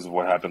me because of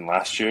what happened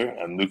last year,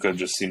 and Luka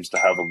just seems to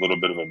have a little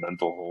bit of a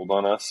mental hold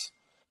on us.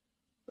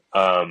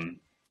 And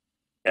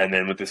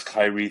then with this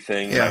Kyrie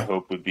thing, my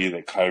hope would be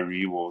that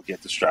Kyrie will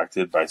get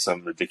distracted by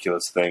some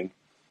ridiculous thing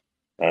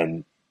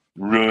and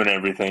ruin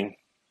everything.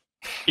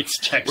 It's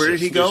Texas. Where did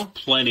he go? There's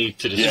plenty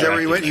to distract. Is that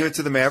where he went? He went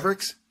to the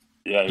Mavericks?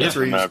 Yeah, he went to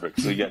the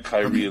Mavericks. So you got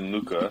Kyrie and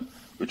Luka,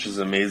 which is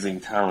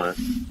amazing talent.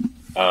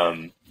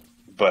 I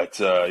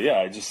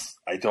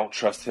don't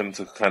trust him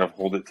to kind of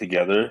hold it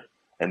together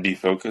and be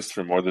focused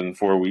for more than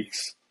 4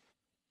 weeks.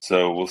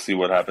 So we'll see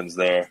what happens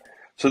there.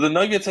 So the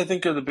Nuggets, I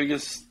think, are the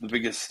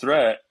biggest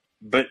threat.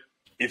 But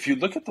if you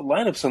look at the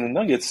lineups on the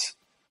Nuggets,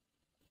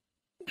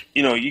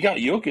 you got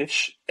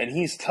Jokic, and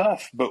he's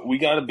tough, but we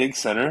got a big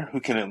center who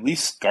can at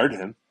least guard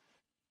him,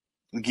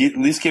 at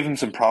least give him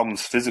some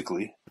problems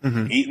physically.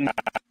 8 in the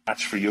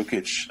match for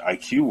Jokic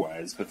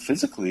IQ-wise, but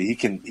physically he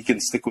can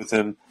stick with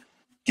him,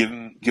 give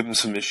him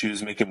some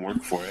issues, make him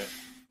work for it.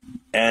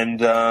 And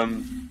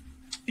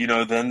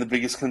then the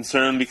biggest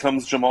concern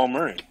becomes Jamal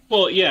Murray.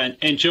 Well, yeah,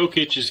 and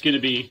Jokic is going to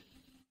be,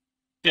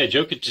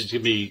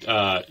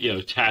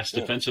 tasked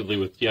defensively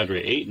with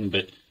DeAndre Ayton,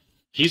 but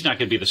he's not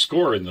going to be the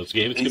scorer in those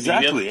games. It's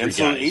Exactly, and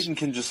so Ayton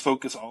can just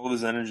focus all of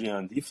his energy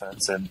on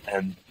defense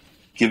and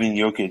giving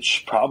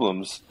Jokic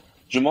problems.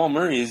 Jamal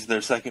Murray is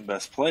their second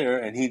best player,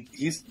 and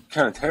he's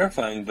kind of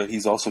terrifying, but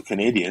he's also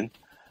Canadian.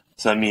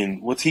 So, I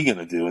mean, what's he going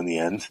to do in the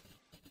end?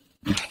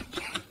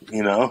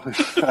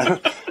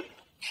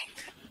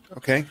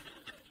 Okay.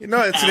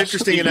 It's an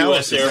interesting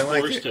analysis. Air I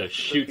like Force it. to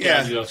shoot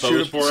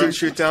down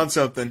shoot down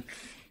something.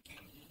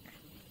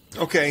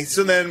 Okay,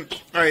 so then,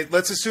 all right,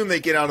 let's assume they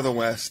get out of the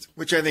West,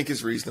 which I think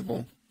is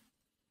reasonable.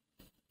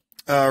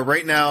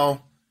 Right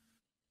now,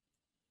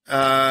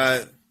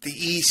 the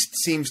East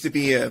seems to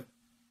be a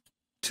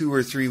 2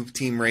 or 3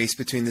 team race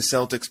between the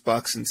Celtics,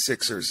 Bucks, and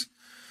Sixers.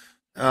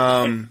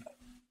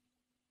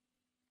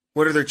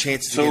 What are their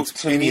chances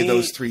against any of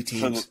those 3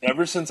 teams?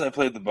 Ever since I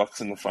played the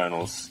Bucks in the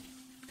finals,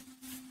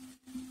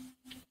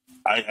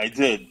 I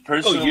did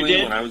personally. You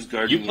did? When I was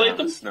guarding. You played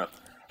them? No.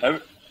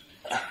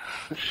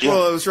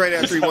 Well, it was right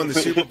after he won the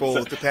Super Bowl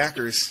with the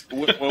Packers.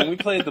 When we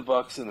played the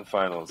Bucks in the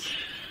finals,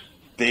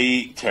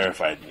 they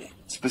terrified me.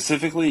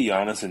 Specifically,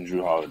 Giannis and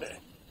Drew Holiday.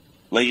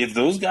 Like, if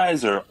those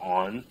guys are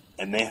on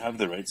and they have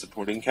the right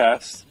supporting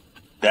cast,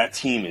 that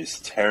team is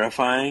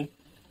terrifying.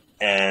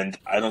 And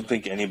I don't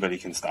think anybody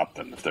can stop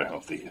them if they're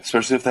healthy,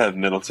 especially if they have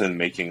Middleton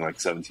making like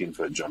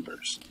 17-foot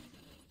jumpers.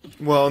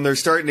 Well, and they're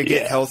starting to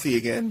get healthy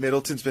again.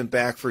 Middleton's been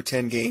back for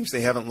 10 games.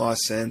 They haven't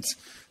lost since.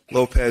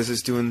 Lopez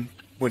is doing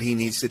what he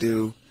needs to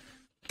do.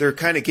 They're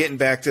kind of getting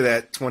back to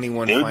that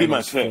 21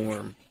 finals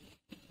form.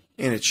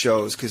 And it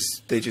shows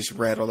because they just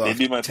rattled off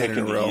 10 in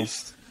a row.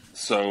 East,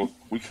 so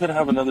we could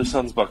have another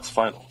Suns-Bucks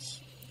finals.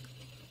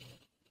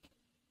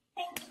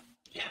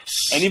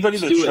 Anybody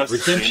that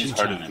trusts James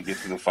Harden to get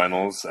to the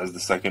finals as the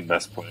second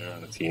best player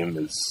on the team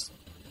is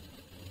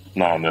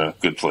not in a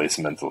good place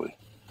mentally.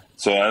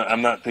 So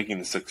I'm not picking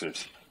the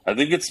Sixers. I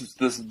think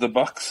it's the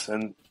Bucks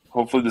and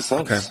hopefully the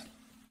Suns. Okay.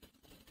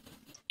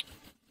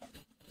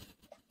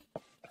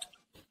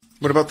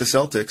 What about the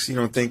Celtics? You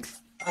don't think?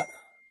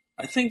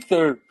 I think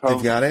they've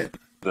got it.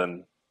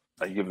 Then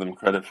I give them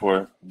credit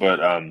for,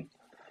 but I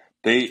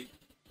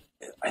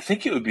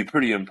think it would be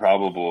pretty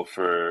improbable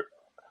for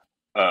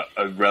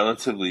a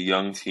relatively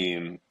young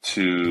team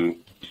to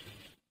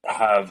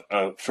have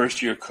a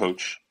first-year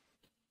coach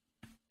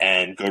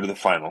and go to the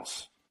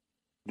finals,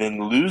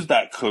 then lose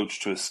that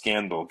coach to a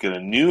scandal, get a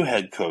new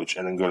head coach,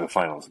 and then go to the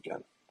finals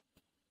again.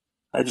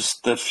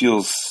 That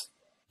feels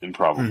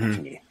improbable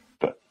to me,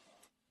 but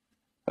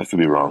I could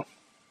be wrong.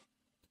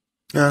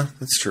 Yeah,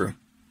 that's true.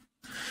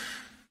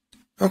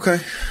 Okay.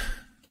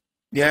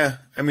 Yeah,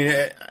 I mean,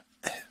 I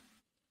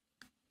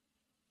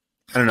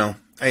don't know.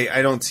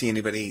 I don't see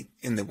anybody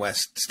in the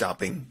West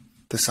stopping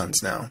the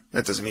Suns now.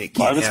 That doesn't mean it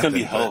can't happen. It's going to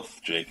be health,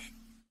 Jake.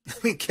 I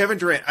mean, Kevin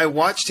Durant, I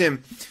watched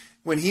him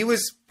when the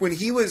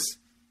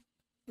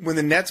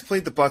Nets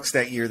played the Bucks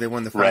that year. They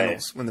won the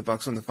finals, when the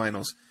Bucks won the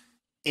finals.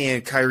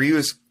 And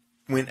Kyrie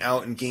went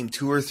out in game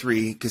 2 or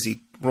 3 because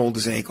he rolled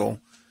his ankle.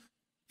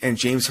 And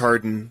James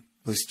Harden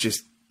was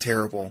just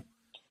terrible.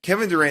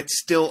 Kevin Durant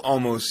still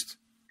almost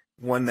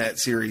won that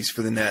series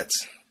for the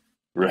Nets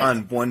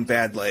on one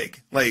bad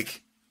leg.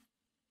 Like,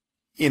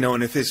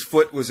 and if his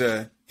foot was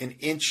an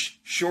inch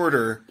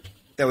shorter,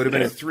 that would have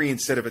been a 3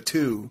 instead of a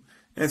 2.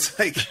 And it's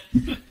like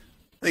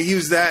he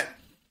was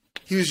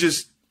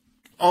just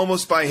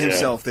almost by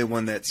himself. They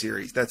won that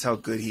series. That's how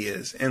good he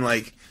is. And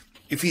like,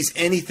 if he's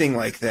anything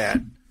like that,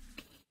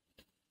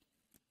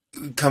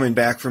 coming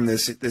back from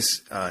this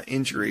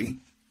injury,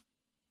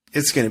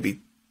 it's going to be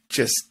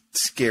just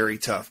scary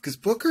tough. Because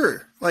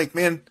Booker's a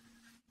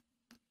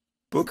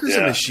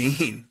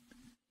machine.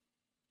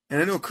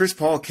 And I know Chris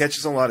Paul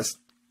catches a lot of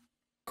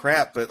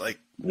crap, but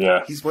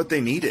he's what they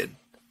needed.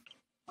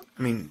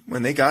 I mean,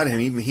 when they got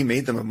him, he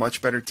made them a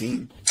much better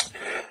team.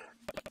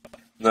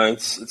 No,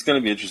 it's going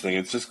to be interesting.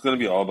 It's just going to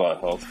be all about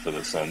health for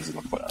the Suns in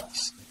the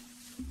playoffs.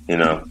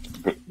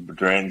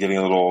 Durant getting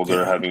a little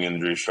older, having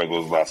injury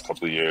struggles the last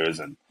couple of years,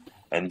 and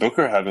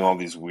Booker having all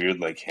these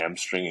weird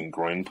hamstring and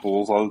groin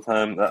pulls all the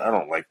time. I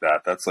don't like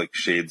that. That's like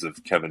shades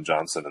of Kevin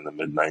Johnson in the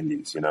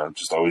mid-'90s,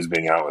 just always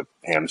being out with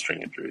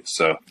hamstring injuries.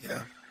 So,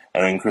 yeah.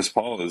 And then Chris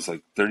Paul is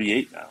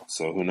 38 now,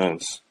 so who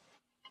knows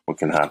what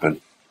can happen.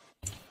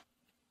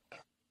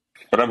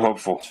 But I'm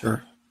hopeful.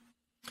 Sure.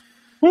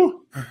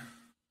 Woo!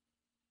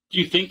 Do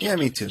you think? Yeah,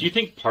 me too. Do you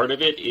think part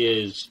of it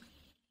is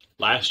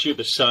last year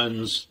the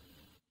Suns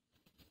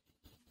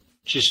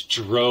just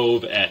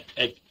drove at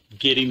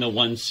getting the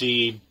 1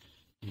 seed,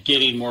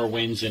 getting more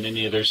wins than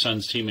any other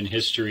Suns team in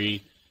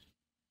history?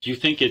 Do you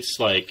think it's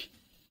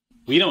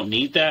we don't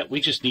need that? We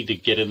just need to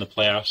get in the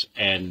playoffs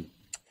and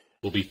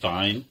we'll be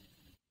fine?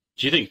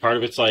 Do you think part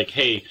of it's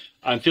hey,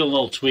 I'm feeling a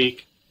little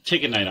tweak,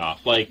 take a night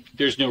off?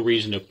 There's no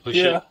reason to push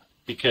it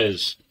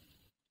because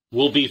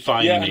we'll be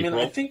fine in April.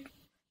 I think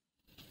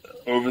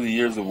over the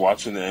years of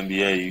watching the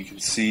NBA, you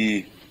can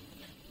see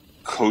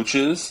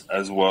coaches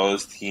as well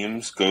as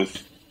teams go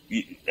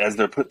as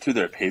they're put through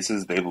their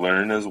paces, they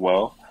learn as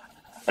well.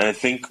 And I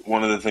think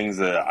one of the things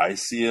that I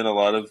see in a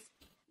lot of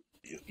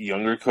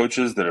younger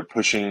coaches that are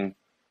pushing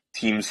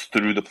teams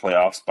through the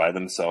playoffs by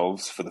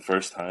themselves for the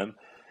first time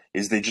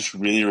is they just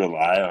really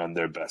rely on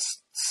their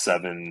best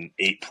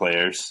 7-8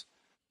 players,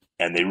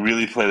 and they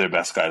really play their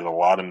best guys a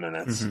lot of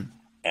minutes,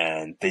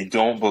 and they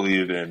don't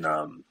believe in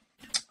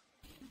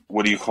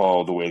what do you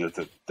call the way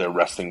that they're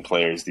resting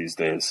players these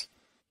days?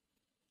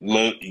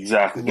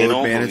 Exactly. They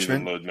don't believe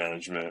in load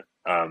management.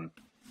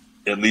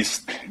 At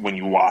least when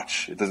you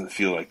watch, it doesn't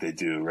feel like they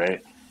do,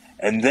 right?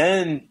 And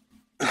then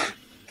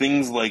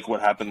things like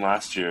what happened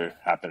last year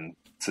happen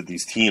to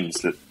these teams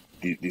that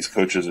these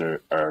coaches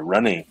are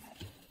running,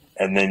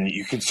 and then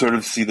you can sort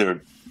of see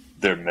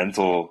their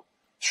mental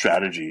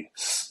strategy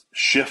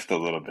shift a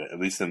little bit, at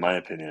least in my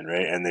opinion,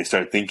 right? And they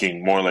start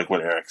thinking more like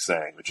what Eric's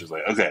saying, which is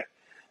like, okay,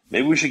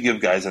 maybe we should give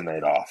guys a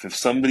night off. If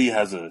somebody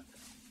has a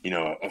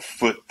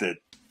foot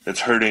that's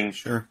hurting,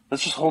 sure,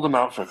 let's just hold them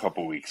out for a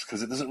couple weeks,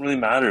 because it doesn't really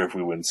matter if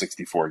we win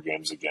 64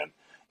 games again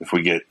if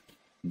we get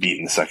beat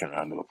in the second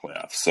round of the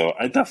playoffs. So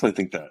I definitely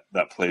think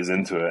that plays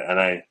into it, and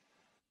I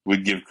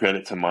would give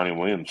credit to Monty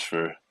Williams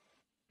for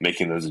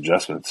making those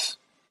adjustments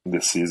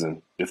this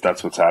season, if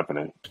that's what's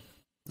happening.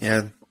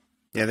 Yeah,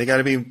 they got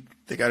to be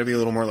a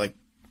little more like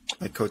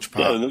Coach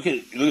Pop. Yeah, look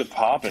at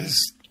Pop, and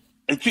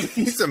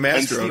he's a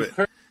master of it.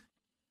 Kerr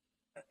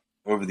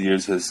over the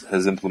years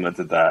has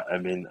implemented that. I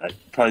mean, it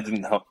probably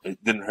didn't help.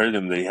 It didn't hurt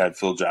him that he had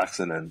Phil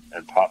Jackson and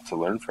Pop to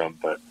learn from,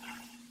 but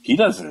he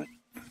doesn't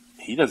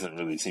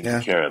really seem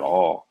to care at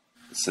all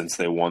since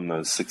they won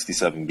those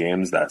 67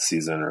 games that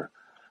season. Or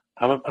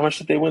how much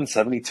did they win?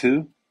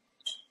 72?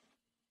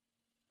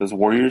 Those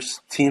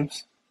Warriors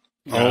teams?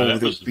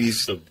 That was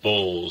the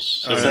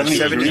Bulls.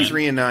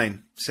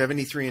 73-9.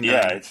 73-9.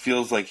 Yeah, it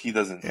feels like he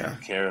doesn't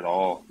care at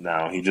all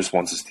now. He just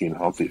wants his team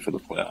healthy for the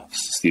playoffs,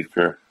 Steve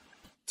Kerr.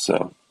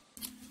 So,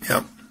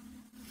 yep.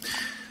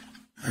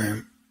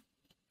 All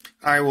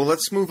right. Well,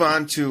 let's move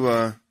on to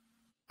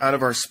out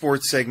of our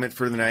sports segment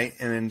for the night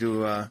and then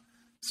do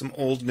some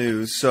old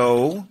news.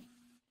 So,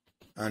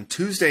 on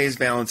Tuesday is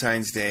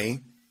Valentine's Day,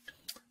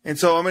 and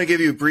so I'm going to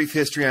give you a brief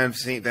history on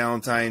St.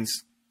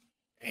 Valentine's,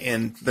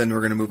 and then we're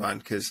going to move on,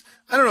 because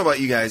I don't know about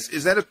you guys.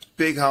 Is that a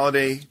big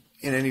holiday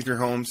in any of your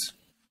homes?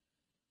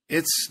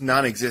 It's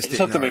non-existent. I just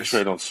have to make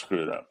sure I don't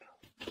screw it up.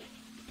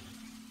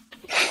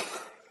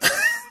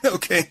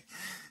 Okay.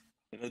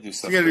 You got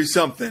to do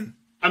something.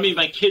 I mean,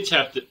 my kids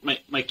have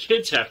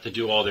to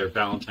do all their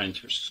Valentine's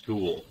for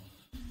school,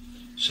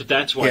 so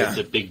that's why it's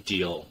a big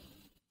deal.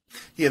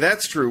 Yeah,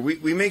 that's true.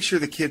 We make sure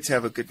the kids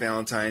have a good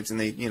Valentine's, and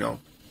they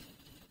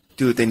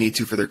do what they need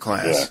to for their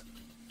class.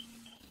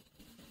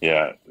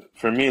 Yeah.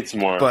 For me, it's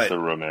more the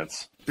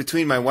romance.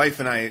 Between my wife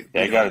and I,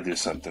 I got to do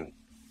something.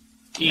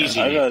 Easy.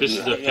 This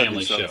is a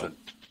family show.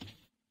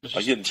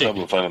 I get in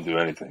trouble if I don't do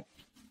anything.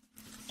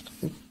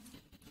 Okay.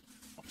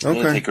 I'm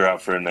gonna take her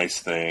out for a nice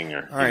thing,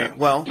 or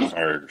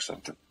card or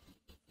something.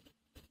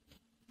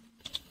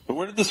 But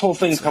where did this whole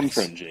thing come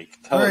from,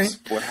 Jake? Tell us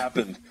what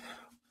happened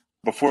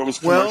before it was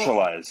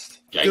commercialized.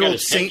 Good old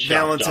Saint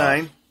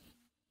Valentine.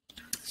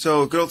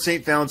 So, good old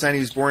Saint Valentine. He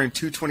was born in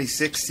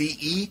 226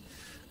 CE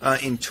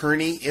in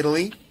Terni,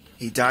 Italy.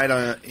 He died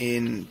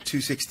in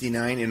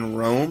 269 in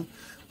Rome,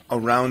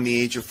 around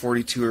the age of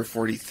 42 or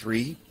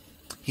 43.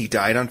 He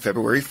died on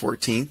February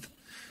 14th.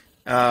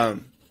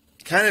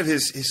 Kind of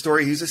his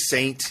story, he's a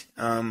saint.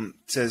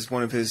 Says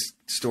one of his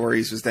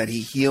stories was that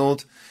he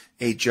healed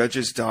a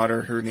judge's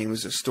daughter. Her name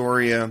was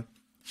Astoria.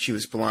 She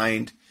was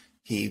blind.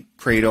 He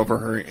prayed over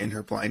her, and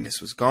her blindness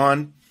was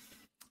gone.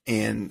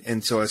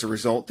 And so as a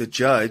result, the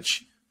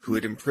judge, who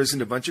had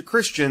imprisoned a bunch of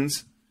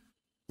Christians,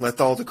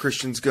 let all the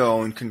Christians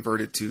go and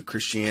converted to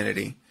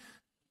Christianity.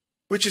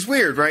 Which is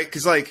weird, right?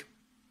 Because,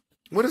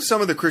 what if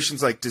some of the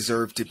Christians,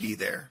 deserved to be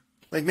there?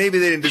 Maybe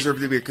they didn't deserve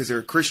to be there because they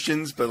were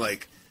Christians, but,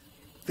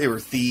 they were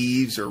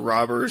thieves or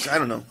robbers. I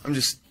don't know. I'm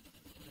just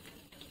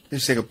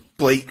saying a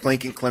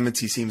blanket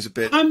clemency seems a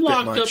bit I'm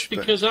locked much, up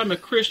because I'm a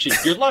Christian.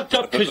 You're locked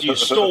up because you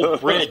stole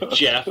bread,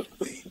 Jeff.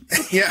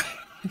 Yeah,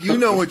 you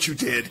know what you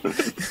did.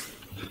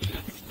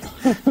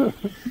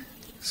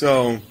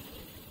 So,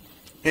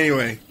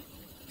 anyway.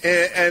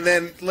 And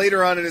then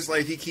later on in his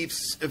life, he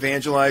keeps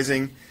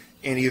evangelizing,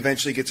 and he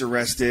eventually gets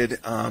arrested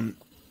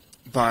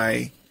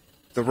by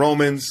the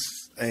Romans,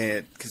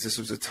 because this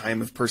was a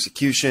time of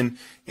persecution,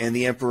 and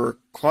the Emperor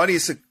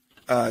Claudius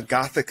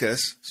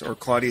Gothicus, or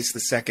Claudius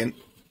II,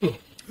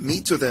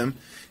 meets with him,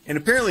 and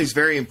apparently he's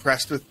very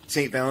impressed with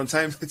St.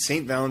 Valentine, but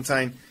St.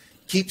 Valentine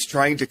keeps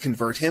trying to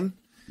convert him,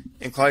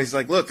 and Claudius is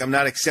like, look, I'm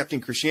not accepting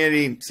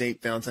Christianity, and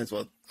St. Valentine's,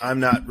 well, I'm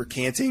not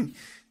recanting,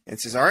 and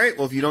says, all right,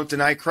 well, if you don't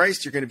deny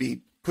Christ, you're going to be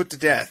put to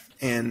death,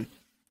 and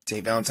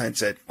St. Valentine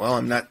said, well,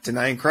 I'm not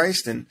denying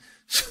Christ, and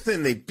so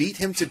then they beat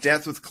him to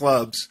death with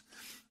clubs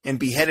and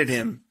beheaded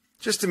him,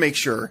 just to make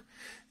sure,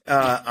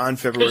 on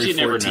February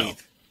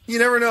 14th. You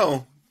never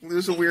know. It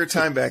was a weird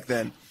time back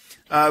then.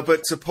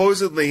 But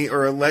supposedly,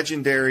 or a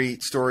legendary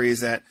story is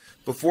that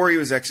before he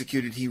was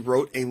executed, he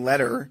wrote a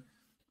letter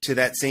to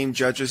that same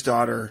judge's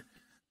daughter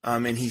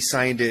and he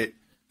signed it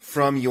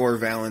from your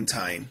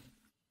Valentine.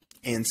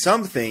 And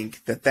some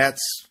think that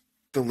that's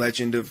the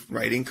legend of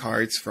writing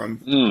cards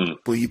from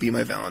Will You Be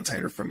My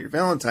Valentine or From Your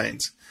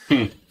Valentines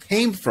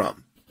came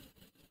from.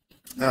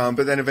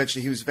 But then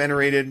eventually he was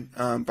venerated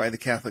by the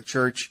Catholic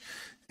Church,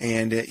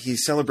 and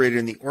he's celebrated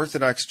in the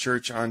Orthodox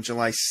Church on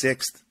July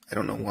 6th. I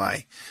don't know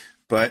why,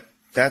 but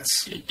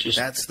that's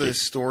the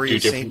story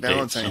of St.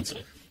 Valentine's.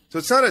 So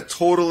it's not a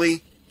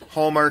totally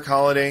Hallmark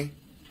holiday.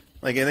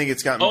 Like, I think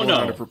it's gotten blown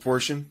out of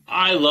proportion.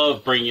 I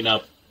love bringing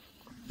up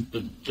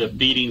the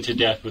beating to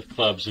death with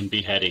clubs and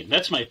beheading.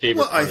 That's my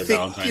favorite part of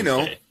Valentine's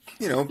Day.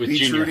 Be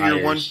true to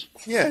your one.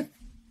 Yeah,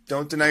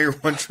 don't deny your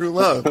one true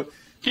love.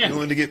 You're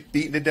willing to get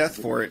beaten to death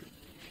for it.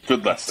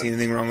 Good lesson. See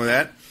anything wrong with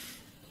that?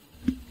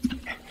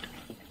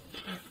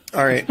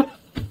 All right.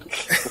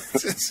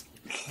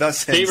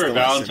 Favorite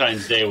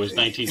Valentine's Day was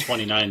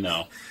 1929,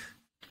 though.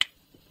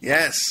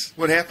 Yes.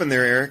 What happened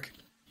there, Eric?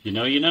 You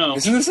know.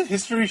 Isn't this a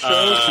history show?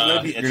 Should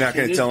I be educated? You're not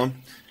going to tell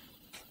him?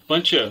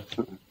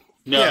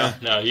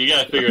 No, you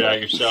got to figure it out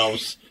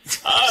yourselves.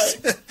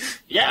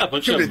 A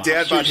bunch of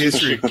Dad Bod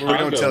History, where we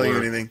don't tell you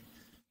anything.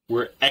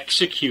 Were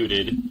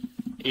executed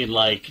in,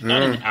 like,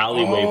 not an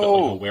alleyway, but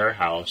like a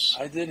warehouse.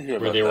 I did hear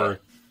where they were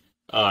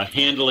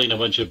handling a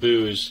bunch of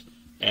booze,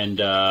 and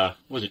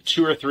was it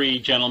 2 or 3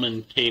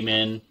 gentlemen came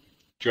in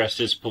dressed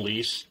as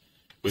police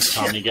with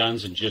Tommy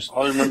guns and just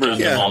all I remember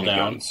gunned them all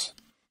down. Guns.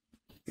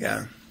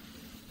 Yeah.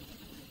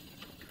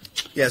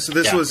 Yeah, so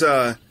this was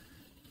Al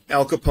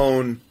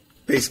Capone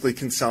basically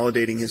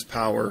consolidating his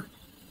power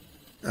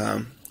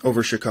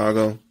over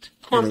Chicago.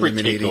 Corporate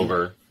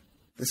takeover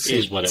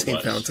is what it was.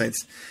 St.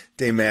 Valentine's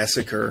Day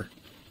Massacre.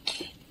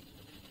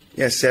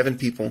 Yeah, 7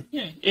 people.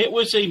 Yeah, it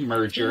was a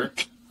merger.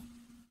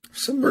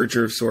 Some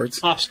merger of sorts.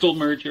 Hostile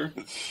merger.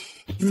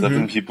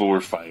 7 people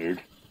were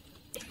fired.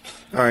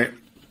 All right.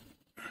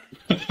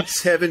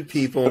 7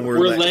 people were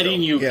We're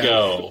letting you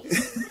go.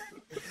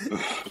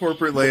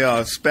 Corporate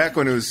layoffs. Back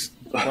when it was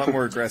a lot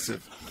more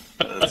aggressive.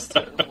 That's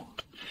terrible.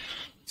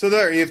 So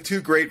there, you have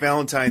 2 great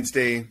Valentine's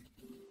Day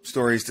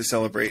stories to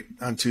celebrate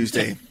on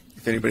Tuesday.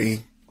 If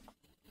anybody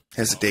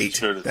has a date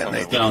that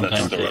night.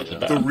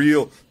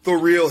 The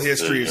real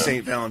history of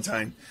St.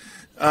 Valentine.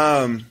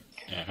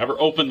 Ever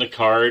open the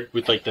card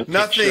with like the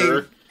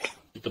picture?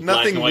 With the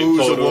nothing black and moves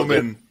white a photo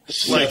woman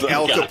like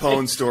Al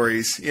Capone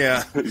stories.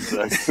 Yeah.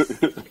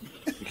 Exactly.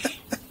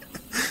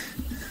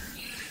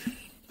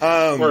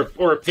 Or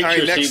a picture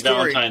right, of St.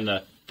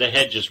 Valentine, the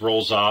head just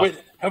rolls off. Wait,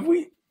 have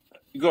we...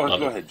 Go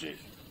ahead, Jay.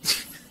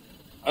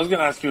 I was going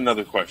to ask you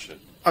another question.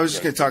 I was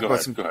just going to talk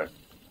about some... Go ahead.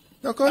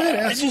 No, go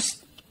ahead.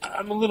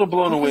 I'm a little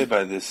blown away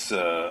by this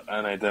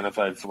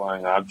unidentified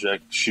flying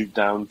object shoot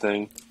down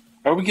thing.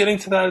 Are we getting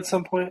to that at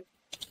some point?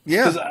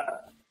 Yeah.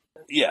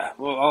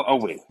 Well, I'll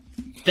wait.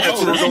 That's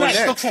what we're going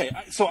next. Okay,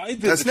 so I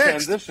did the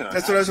transition.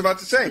 That's what I was about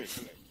to say.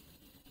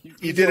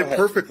 You did it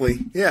perfectly.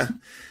 Yeah.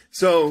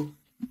 So,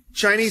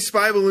 Chinese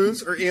spy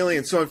balloons or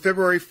aliens. So on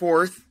February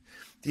 4th,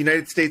 the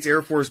United States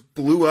Air Force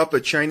blew up a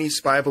Chinese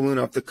spy balloon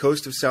off the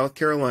coast of South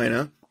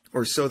Carolina,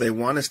 or so they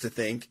want us to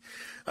think,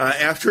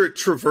 after it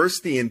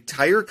traversed the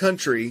entire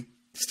country,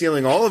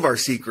 stealing all of our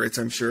secrets,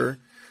 I'm sure.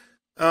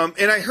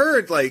 And I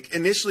heard, like,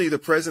 initially the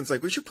president's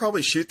like, we should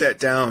probably shoot that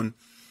down.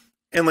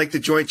 And, like, the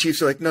Joint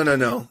Chiefs are like,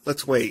 no,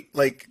 let's wait.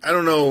 Like, I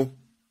don't know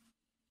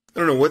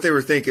what they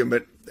were thinking,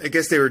 but I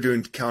guess they were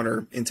doing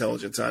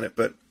counterintelligence on it.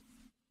 But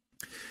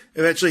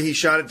eventually he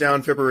shot it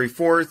down February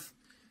 4th.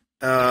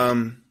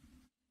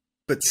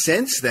 But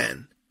since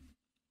then,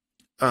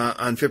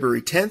 on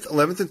February 10th,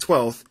 11th, and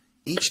 12th,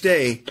 each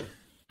day,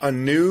 a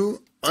new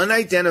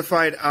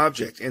unidentified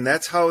object, and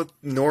that's how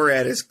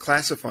NORAD is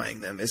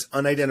classifying them, as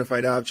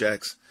unidentified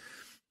objects,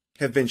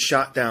 have been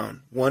shot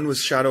down. One was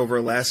shot over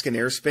Alaskan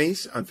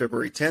airspace on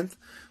February 10th.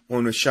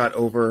 One was shot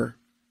over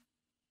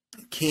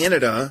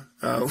Canada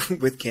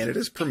with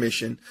Canada's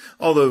permission,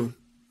 although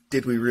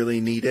did we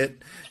really need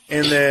it?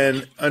 And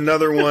then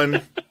another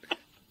one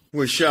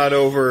was shot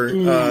over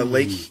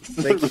Lake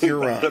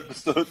Huron.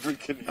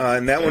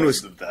 And that one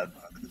was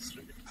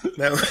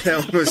that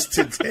one was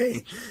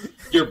today.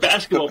 Your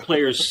basketball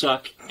players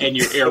suck, and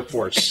your Air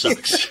Force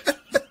sucks.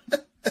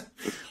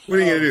 What are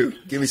you going to do?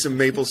 Give me some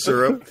maple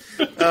syrup?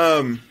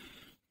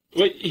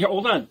 Wait, here,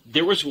 hold on.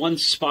 There was one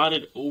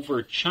spotted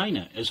over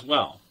China as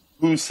well.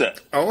 Who said?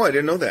 Oh, I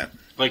didn't know that.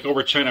 Like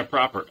over China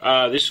proper.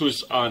 This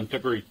was on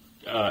February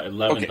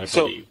 11th, I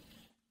believe.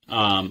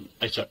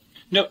 I saw.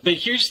 No, but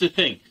here's the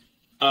thing.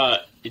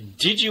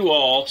 Did you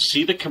all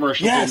see the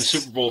commercial in the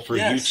Super Bowl for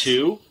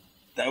U2?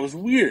 That was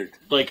weird.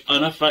 Like,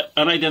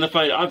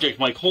 unidentified object.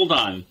 I'm like, hold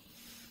on.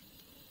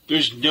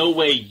 There's no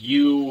way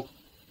you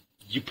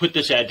put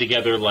this ad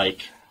together,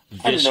 like,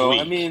 this week.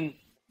 I mean,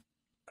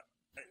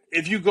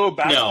 if you go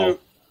back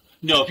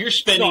No, if you're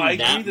spending I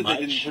that agree that much...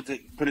 they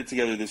didn't put it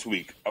together this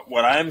week.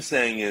 What I'm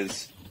saying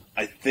is,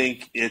 I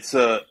think it's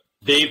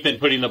They've been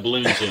putting the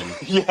balloons in.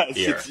 Yes,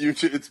 here. it's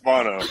YouTube. It's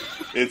Bono.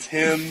 It's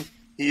him.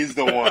 He's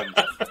the one.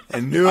 I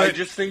knew it. I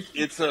just think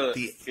it's an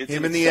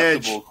him and the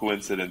edge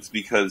coincidence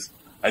because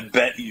I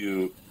bet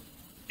you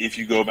if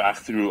you go back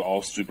through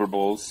all Super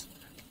Bowls,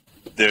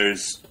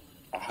 there's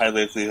a high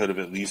likelihood of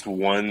at least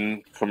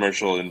one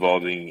commercial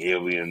involving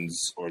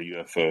aliens or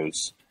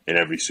UFOs in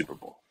every Super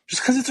Bowl.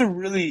 Just because it's a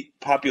really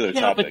popular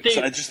topic.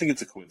 So I just think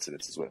it's a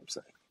coincidence is what I'm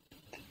saying.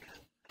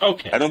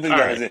 Okay. I don't think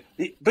that has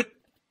it. But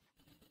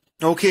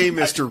okay,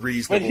 Mr.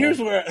 Reasonable. But here's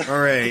where... All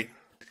right.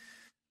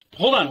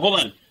 Hold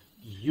on.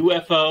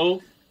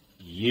 UFO,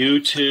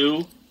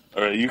 U2.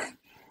 All right,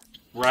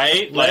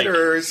 right?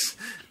 Letters.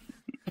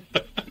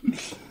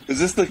 Is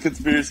this the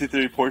conspiracy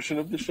theory portion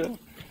of the show?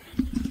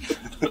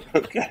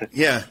 Okay.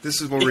 Yeah,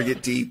 this is where we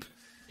get deep.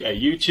 Yeah,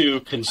 you two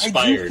conspired.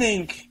 I do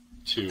think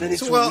that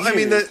it's weird. I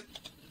mean,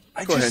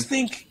 I just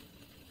think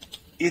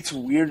it's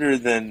weirder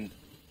than...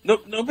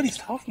 nobody's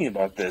talking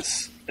about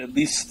this, at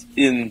least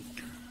in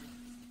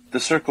the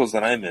circles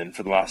that I'm in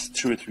for the last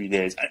 2 or 3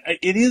 days.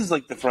 It is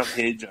like the front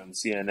page on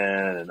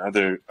CNN and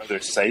other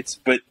sites,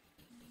 but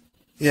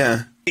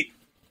yeah,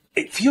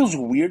 it feels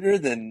weirder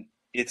than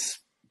it's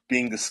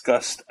being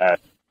discussed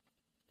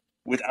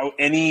without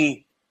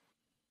any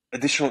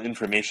additional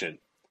information.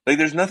 Like,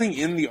 there's nothing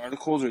in the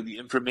articles or the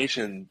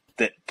information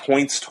that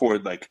points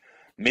toward, like,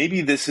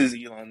 maybe this is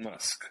Elon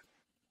Musk,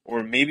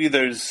 or maybe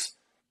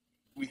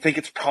we think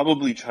it's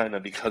probably China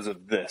because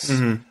of this.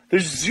 Mm-hmm.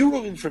 There's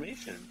zero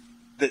information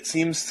that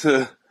seems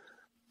to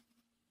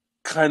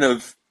kind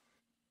of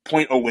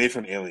point away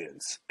from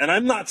aliens. And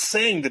I'm not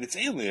saying that it's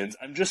aliens.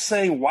 I'm just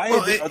saying why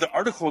are the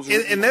articles...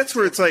 And that's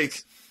where it's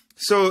like...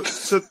 So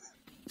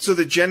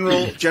the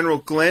General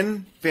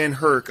Glenn Van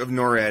Herk of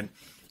NORAD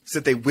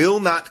said they will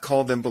not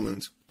call them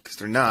balloons, because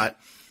they're not,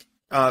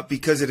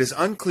 because it is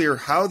unclear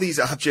how these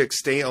objects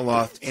stay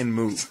aloft and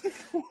move.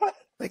 What?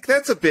 Like,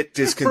 that's a bit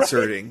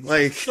disconcerting.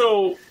 Right. Like,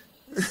 so,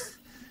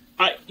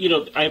 I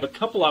have a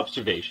couple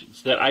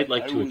observations that I'd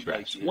like to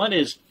address. One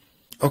is,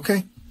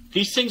 okay,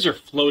 these things are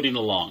floating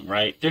along,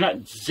 right? They're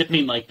not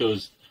zipping like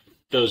those.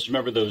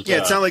 Remember those? Yeah,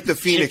 it's not like the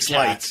Phoenix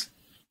Lights.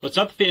 Well, it's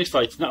not the Phoenix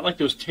Lights. It's not like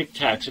those Tic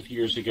Tacs of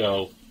years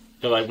ago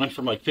that like went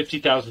from like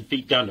 50,000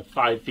 feet down to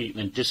 5 feet and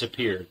then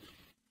disappeared.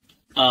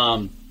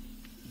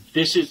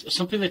 This is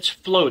something that's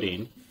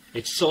floating.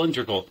 It's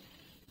cylindrical.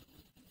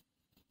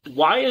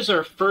 Why is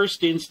our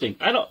first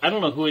instinct? I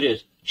don't know who it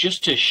is.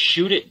 Just to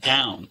shoot it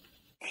down.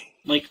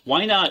 Like,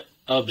 why not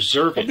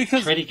observe it?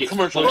 Because try to get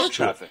commercial close to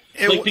traffic.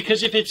 it. Like,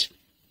 because if it's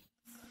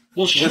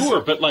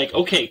sure, but like,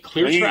 okay,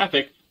 clear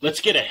traffic. Let's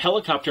get a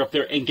helicopter up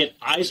there and get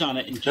eyes on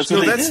it. And just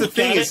that's the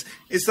thing.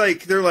 It's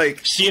like they're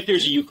like, see if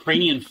there's a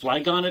Ukrainian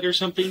flag on it or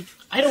something.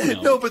 I don't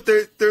know. No, but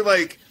they're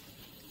like,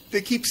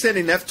 they keep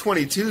sending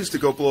F-22s to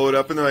go blow it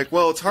up, and they're like,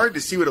 well, it's hard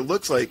to see what it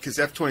looks like because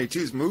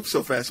F-22s move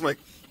so fast. I'm like,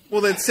 well,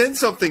 then send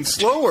something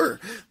slower.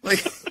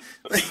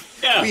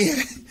 Yeah.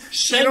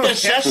 Send a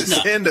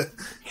Cessna.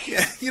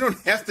 You don't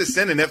have to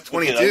send an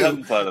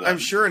F-22. Okay, I'm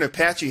sure an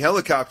Apache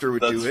helicopter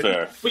would do it.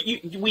 Fair. But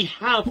we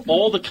have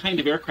all the kind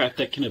of aircraft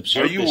that can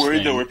observe. Are you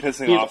worried that we're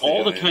pissing off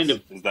all aliens? The kind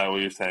of? Is that what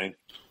you're saying?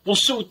 Well,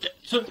 so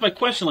my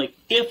question, like,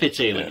 if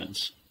it's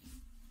aliens,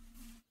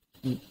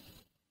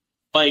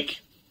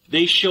 like,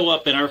 they show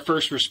up and our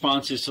first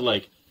response is to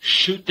like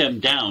shoot them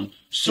down.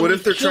 So what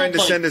if they're trying to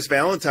send us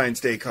Valentine's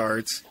Day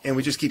cards and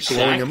we just keep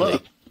blowing them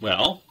up?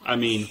 Well, I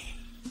mean,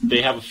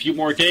 they have a few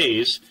more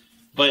days,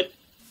 but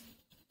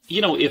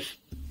if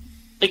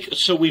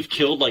so we've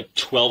killed like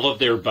 12 of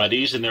their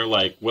buddies and they're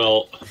like,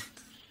 well,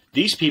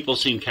 these people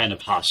seem kind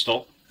of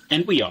hostile,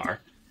 and we are.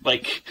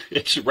 Like,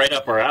 it's right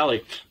up our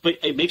alley. But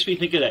it makes me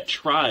think of that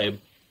tribe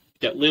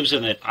that lives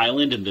on that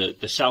island in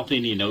the South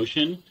Indian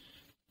Ocean.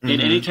 And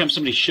anytime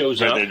somebody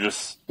shows up,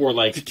 or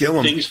like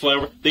things fly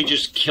over, they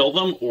just kill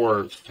them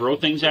or throw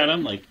things at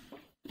them. Like,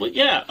 but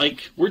yeah,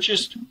 like we're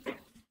just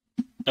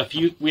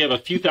we have a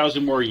few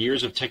thousand more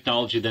years of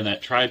technology than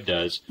that tribe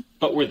does,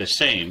 but we're the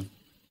same.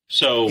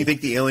 So you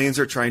think the aliens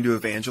are trying to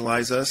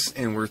evangelize us,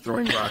 and we're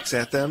throwing rocks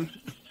at them?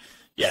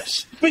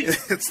 Yes,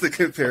 that's the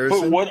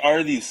comparison. But what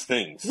are these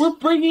things? We're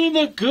bringing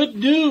the good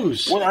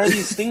news. What are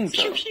these things?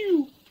 Pew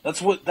pew.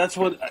 That's what.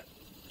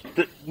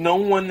 No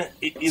one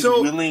is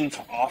willing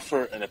to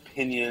offer an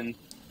opinion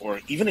or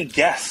even a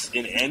guess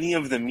in any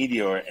of the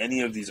media or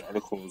any of these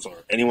articles or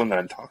anyone that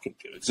I'm talking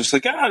to. It's just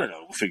like, I don't know,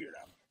 we'll figure it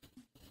out.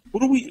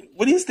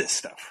 What is this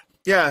stuff?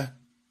 Yeah.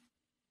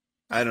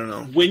 I don't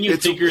know. When you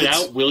figure it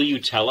out, will you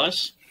tell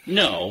us?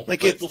 No.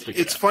 Like,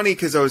 it's funny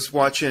because I was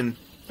watching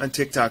on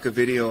TikTok a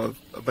video of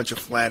a bunch of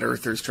flat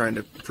earthers trying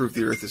to prove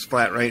the earth is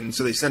flat, right? And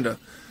so they send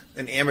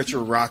an amateur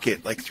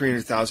rocket like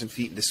 300,000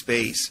 feet into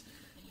space.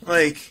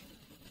 Like,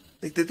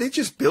 did they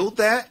just build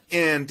that?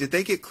 And did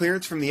they get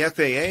clearance from the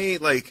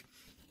FAA? Like,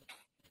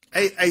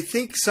 I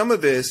think some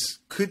of this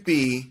could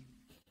be,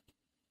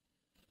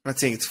 I'm not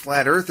saying it's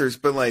flat earthers,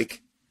 but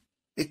like,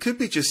 it could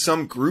be just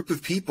some group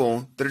of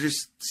people that are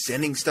just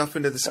sending stuff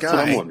into the sky. That's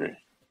what I'm wondering.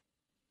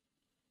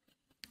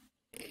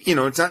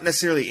 It's not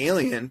necessarily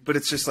alien, but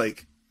it's just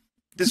like,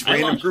 this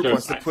random group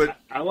wants to put...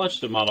 I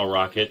launched a model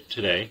rocket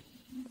today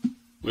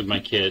with my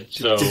kid,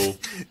 so...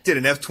 Did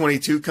an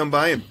F-22 come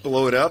by and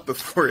blow it up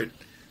before it...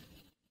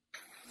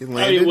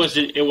 It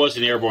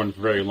wasn't airborne for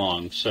very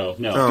long, so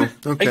no. Oh,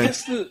 okay. I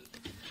guess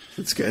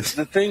That's good.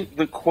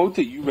 The quote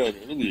that you read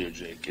earlier,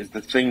 Jake, is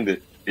the thing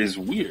that is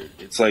weird.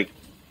 It's like,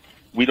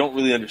 we don't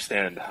really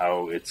understand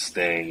how it's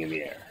staying in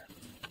the air.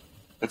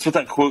 That's what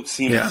that quote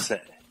seemed to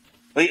say.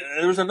 Like,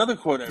 there was another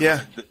quote I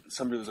read that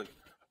somebody was like,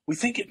 we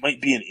think it might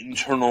be an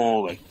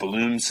internal, like,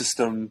 balloon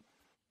system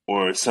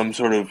or some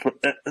sort of...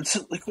 And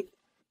so, like,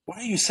 why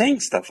are you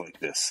saying stuff like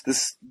this?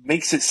 This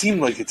makes it seem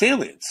like it's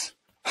aliens.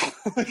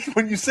 Like,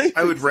 when you say...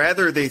 I would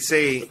rather they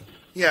say...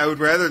 Yeah, I would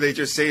rather they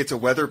just say it's a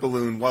weather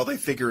balloon while they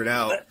figure it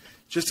out,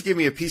 just to give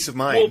me a peace of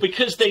mind. Well,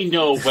 because they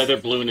know weather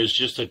balloon is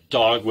just a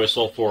dog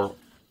whistle for,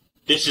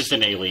 this is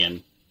an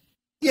alien.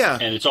 Yeah,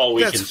 and it's all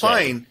we can say. That's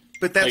fine,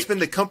 but that's been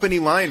the company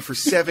line for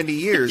 70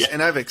 years,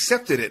 and I've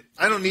accepted it.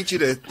 I don't need you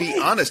to be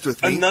honest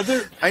with me.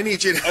 I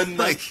need you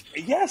to,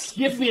 Yes.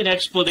 Give me an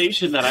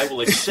explanation that I will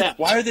accept.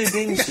 Why are they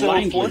being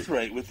so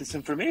forthright with this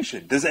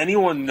information? Does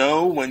anyone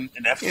know when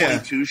an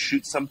F-22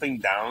 shoots something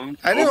down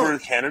over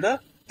Canada?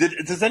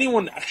 Does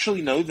anyone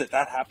actually know that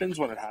happens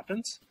when it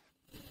happens?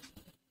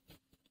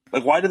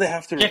 Like, why do they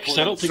have to report? Because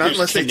I don't think not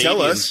unless they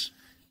tell us.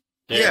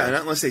 There. Yeah,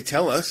 not unless they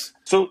tell us.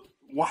 So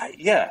why?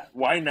 Yeah,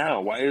 why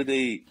now? Why are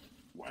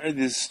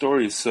these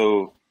stories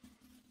so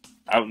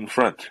out in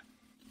front?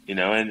 You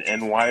know,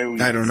 and why are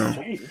we? I don't know.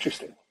 Very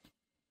interesting.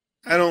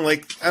 I don't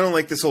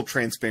like this whole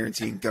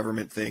transparency in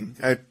government thing.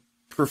 I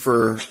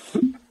prefer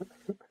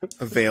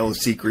a veil of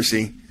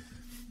secrecy.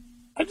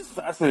 I'm just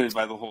fascinated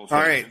by the whole thing.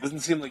 All right. It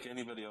doesn't seem like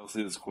anybody else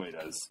is quite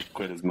as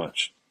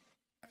much.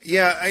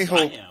 Yeah, I hope.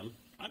 I am.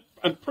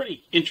 I'm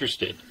pretty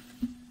interested,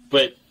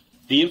 but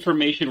the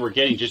information we're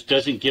getting just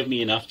doesn't give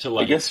me enough to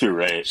I guess you're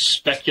right.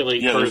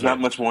 Speculate. Yeah, further. there's not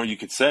much more you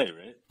could say,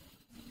 right?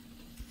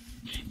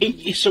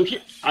 So here,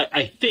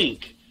 I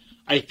think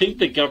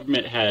the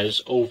government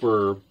has,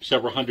 over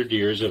several hundred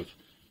years of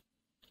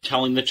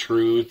telling the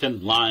truth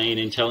and lying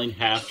and telling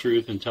half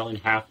truth and telling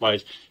half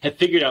lies, have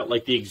figured out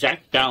like the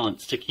exact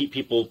balance to keep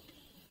people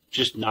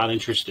just not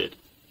interested.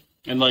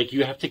 And like,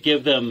 you have to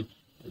give them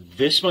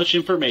this much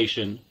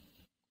information,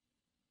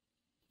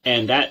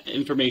 and that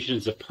information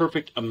is the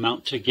perfect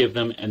amount to give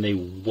them, and they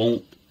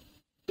won't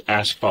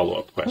ask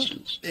follow-up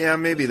questions. Yeah,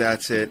 maybe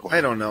that's it.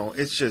 I don't know.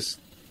 It's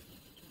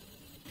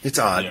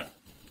odd. Yeah.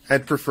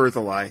 I'd prefer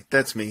the lie.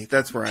 That's me.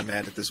 That's where I'm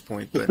at this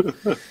point. But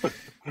all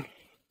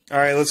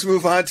right, let's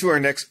move on to our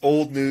next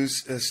old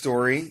news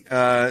story.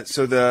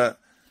 So the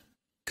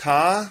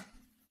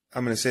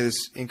I'm going to say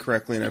this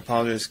incorrectly, and I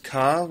apologize.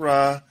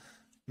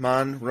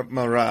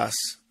 Kahramanmaraş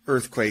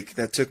earthquake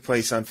that took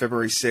place on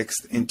February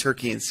 6th in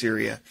Turkey and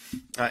Syria.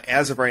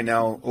 As of right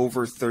now,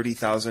 over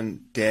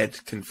 30,000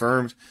 dead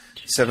confirmed,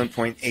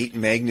 7.8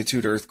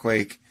 magnitude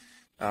earthquake.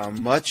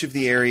 Much of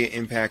the area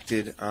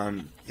impacted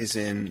is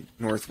in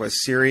northwest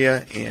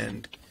Syria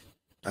and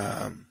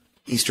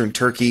eastern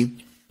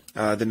Turkey.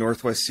 The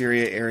northwest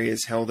Syria area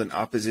is held in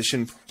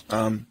opposition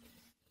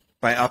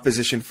by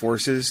opposition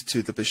forces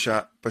to the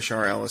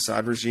Bashar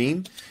al-Assad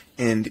regime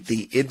and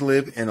the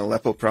Idlib and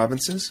Aleppo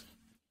provinces.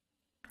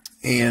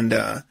 And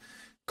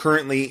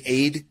currently,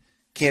 aid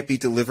can't be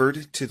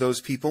delivered to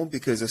those people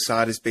because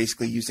Assad is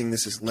basically using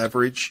this as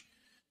leverage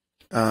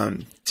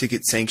to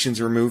get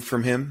sanctions removed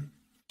from him.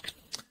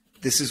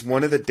 This is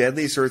one of the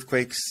deadliest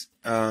earthquakes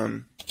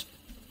in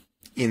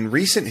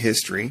recent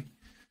history,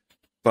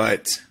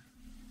 but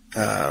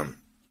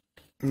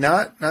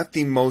not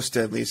the most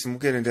deadliest, and we'll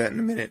get into that in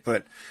a minute.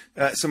 But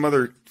some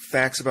other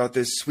facts about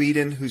this: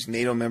 Sweden, whose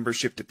NATO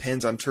membership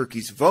depends on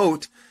Turkey's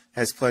vote,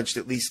 has pledged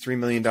at least $3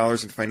 million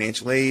in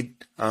financial aid,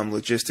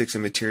 logistics,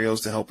 and materials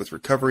to help with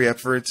recovery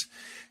efforts.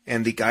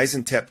 And the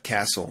Gaziantep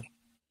castle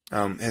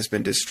has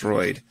been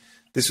destroyed.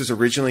 This was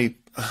originally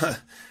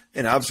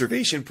an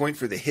observation point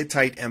for the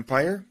Hittite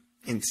Empire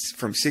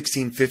from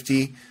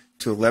 1650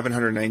 to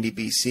 1190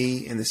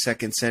 BC in the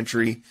 2nd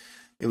century.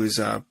 It was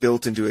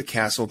built into a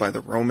castle by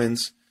the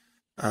Romans,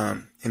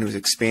 and it was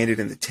expanded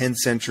in the 10th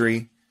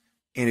century.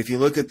 And if you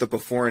look at the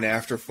before and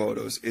after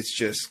photos, it's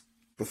just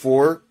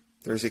before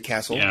there's a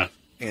castle,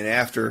 and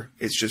after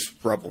it's just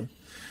rubble.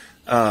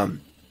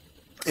 And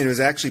it was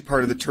actually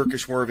part of the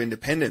Turkish War of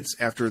Independence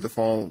after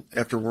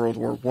World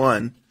War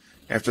I,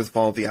 after the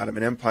fall of the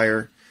Ottoman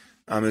Empire.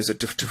 It was a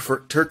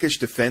Turkish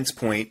defense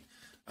point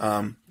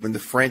when the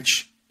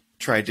French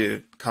tried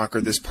to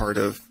conquer this part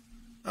of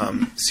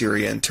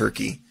Syria and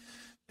Turkey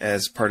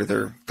as part of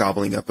their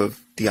gobbling up of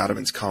the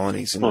Ottomans'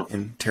 colonies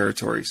and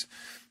territories.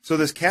 So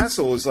this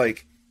castle is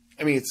like,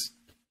 I mean, it's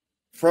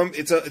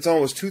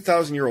almost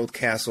 2,000-year-old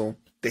castle.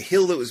 The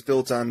hill that was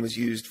built on was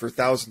used for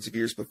thousands of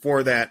years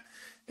before that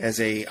as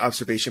a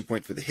observation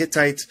point for the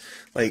Hittites.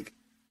 Like,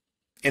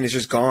 and it's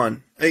just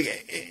gone.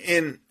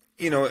 And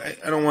you know,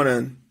 I don't want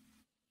to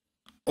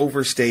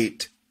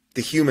overstate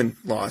the human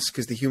loss,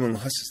 because the human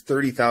loss is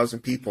 30,000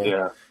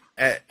 people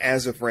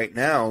as of right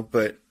now.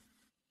 But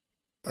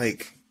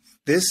like,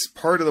 this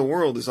part of the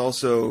world is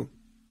also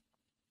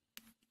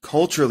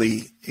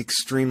culturally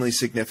extremely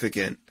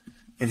significant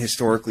and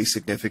historically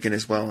significant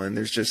as well. And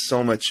there's just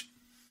so much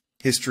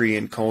history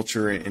and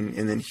culture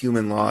and then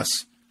human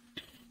loss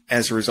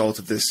as a result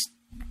of this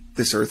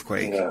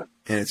earthquake. Yeah.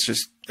 And it's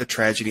just a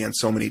tragedy on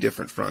so many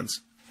different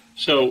fronts.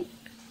 So,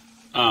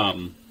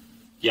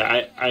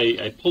 yeah,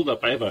 I pulled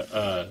up. I have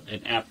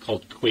an app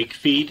called Quake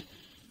Feed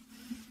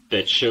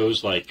that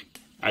shows like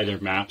either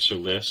maps or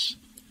lists.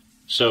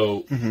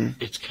 So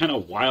it's kind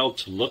of wild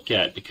to look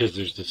at because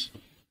there's this.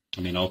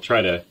 I mean, I'll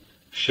try to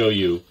show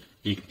you.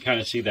 You can kind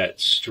of see that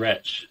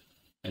stretch.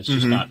 It's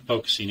just not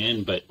focusing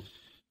in, but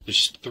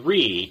there's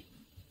 3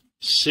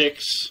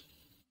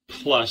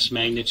 6+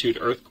 magnitude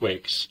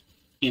earthquakes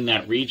in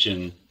that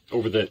region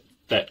over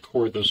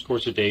those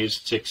course of days,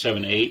 6,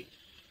 7, 8,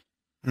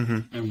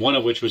 and one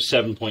of which was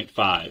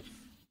 7.5,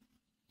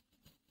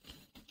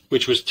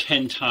 which was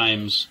 10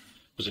 times,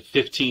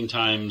 15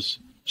 times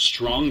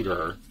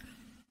stronger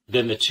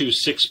than the 2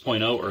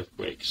 6.0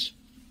 earthquakes.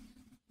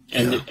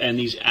 And and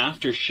these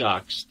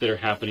aftershocks that are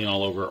happening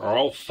all over are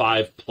all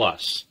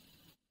 5+.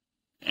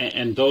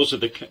 And those are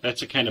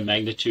that's the kind of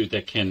magnitude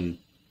that can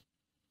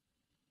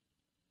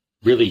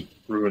really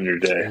ruin your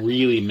day,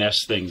 really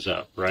mess things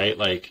up, right?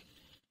 Like,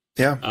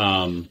 yeah.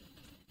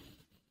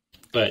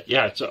 But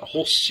yeah, it's a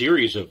whole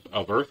series of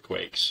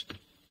earthquakes.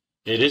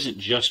 It isn't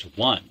just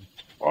one.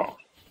 Wow.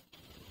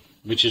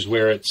 Which is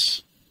where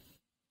it's,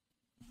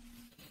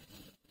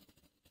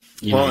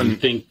 you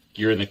think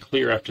you're in the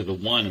clear after the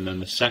one, and then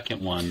the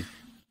second one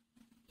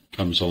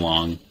comes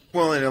along.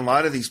 Well, in a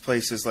lot of these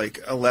places, like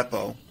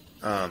Aleppo,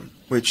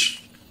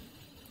 which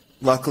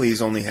luckily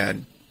has only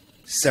had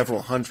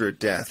several hundred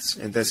deaths,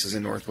 and this is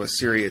in northwest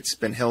Syria. It's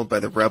been held by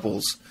the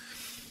rebels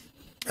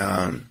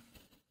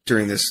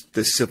during this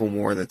civil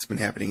war that's been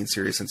happening in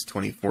Syria since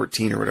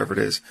 2014 or whatever it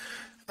is.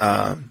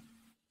 But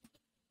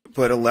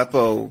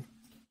Aleppo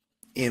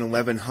in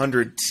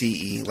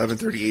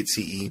 1138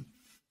 CE,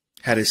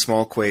 had a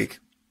small quake.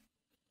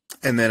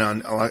 And then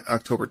on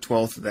October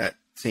 12th of that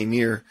same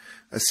year,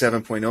 a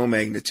 7.0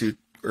 magnitude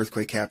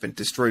earthquake happened,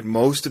 destroyed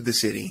most of the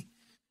city,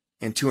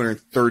 and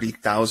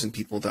 230,000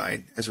 people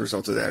died as a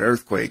result of that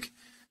earthquake.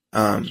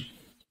 And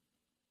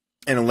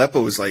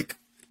Aleppo was like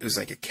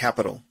a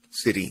capital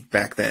city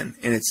back then,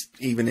 and it's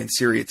even in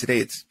Syria today.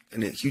 It's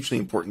a hugely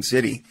important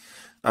city.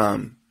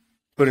 But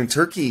in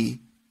Turkey,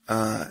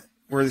 where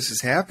this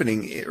is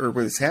happening, or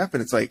where this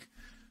happened, it's like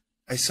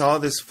I saw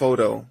this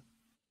photo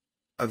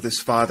of this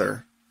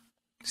father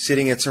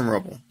sitting at some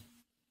rubble,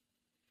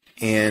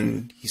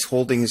 and he's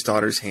holding his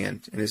daughter's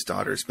hand, and his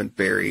daughter's been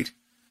buried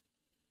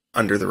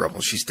under the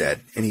rubble. She's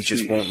dead, and he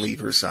just won't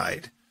leave her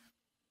side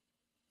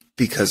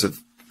he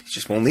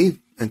just won't leave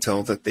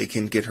until that they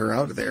can get her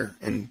out of there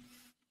and,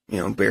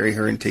 bury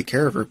her and take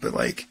care of her. But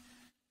like,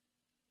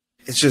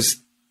 it's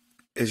just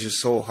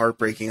so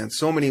heartbreaking on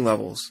so many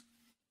levels.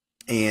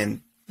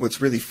 And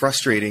what's really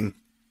frustrating,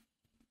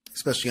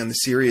 especially on the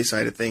Syria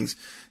side of things,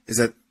 is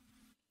that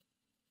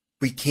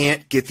we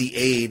can't get the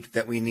aid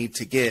that we need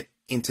to get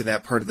into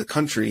that part of the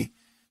country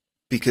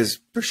because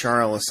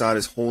Bashar al-Assad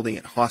is holding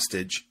it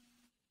hostage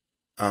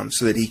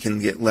so that he can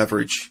get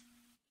leverage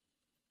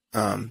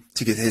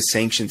to get his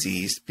sanctions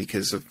eased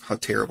because of how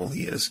terrible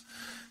he is.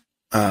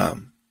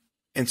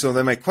 And so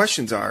then my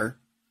questions are,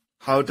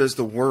 how does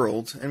the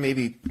world, and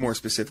maybe more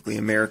specifically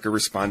America,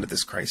 respond to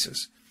this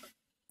crisis?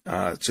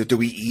 So do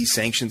we ease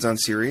sanctions on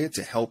Syria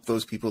to help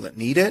those people that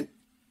need it?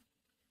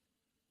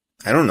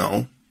 I don't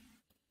know.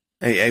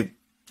 I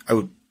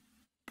would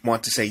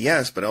want to say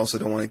yes, but I also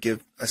don't want to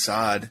give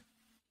Assad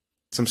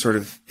some sort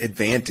of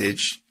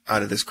advantage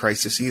out of this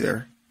crisis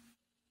either.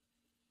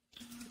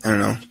 I don't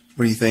know.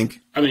 What do you think?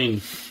 I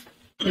mean,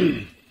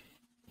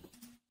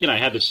 I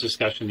had this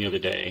discussion the other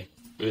day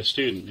with a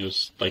student. It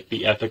was like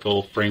the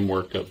ethical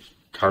framework of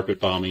carpet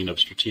bombing, of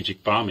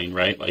strategic bombing,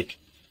 right? Like,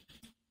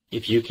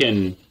 if you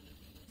can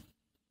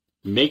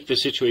make the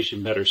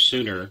situation better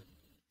sooner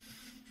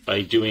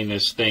by doing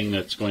this thing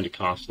that's going to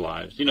cost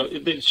lives.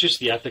 It's just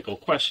the ethical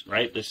question,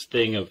 right? This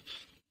thing of,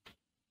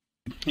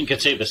 you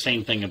could say the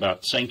same thing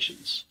about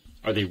sanctions.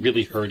 Are they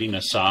really hurting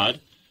Assad?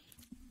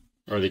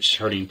 Or are they just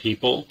hurting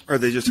people? Or are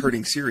they just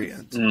hurting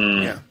Syria?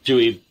 Yeah. Do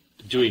we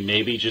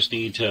maybe just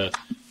need to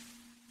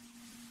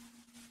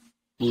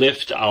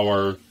lift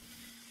our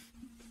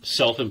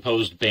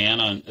self-imposed ban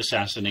on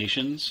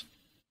assassinations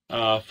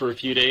for a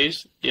few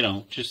days? I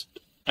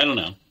don't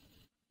know.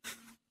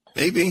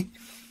 Maybe.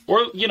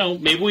 Or,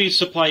 maybe we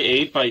supply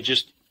aid by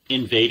just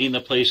invading the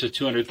place with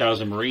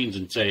 200,000 Marines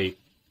and say,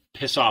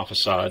 piss off,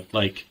 Assad.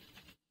 Like,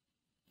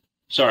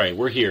 sorry,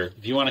 we're here.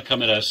 If you want to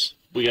come at us,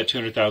 we got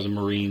 200,000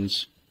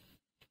 Marines.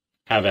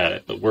 Have at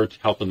it. But we're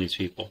helping these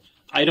people.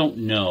 I don't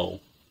know.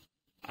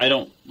 I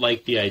don't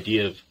like the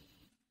idea of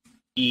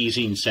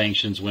easing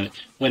sanctions when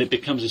it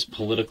becomes this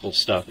political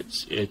stuff.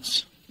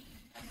 It's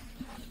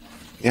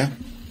yeah.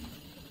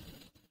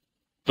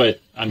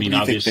 But, I mean,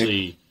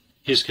 obviously,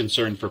 his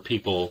concern for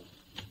people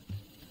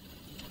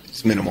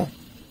is minimal.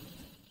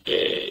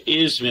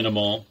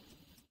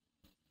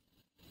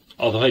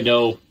 Although I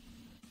know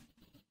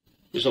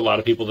there's a lot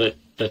of people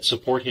that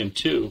support him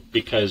too,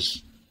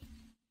 because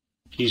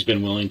he's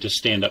been willing to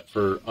stand up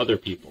for other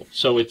people.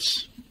 So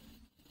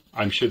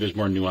I'm sure there's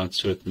more nuance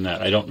to it than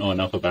that. I don't know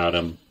enough about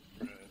him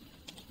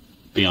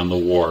beyond the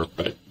war,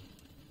 but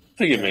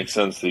think it makes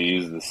sense to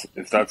use this.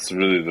 If that's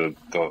really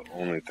the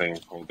only thing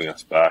holding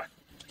us back,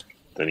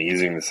 then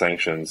easing the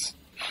sanctions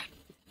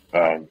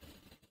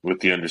with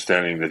the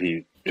understanding that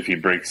if he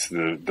breaks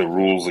the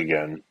rules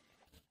again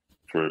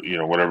for,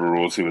 whatever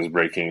rules he was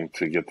breaking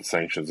to get the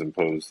sanctions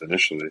imposed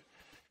initially,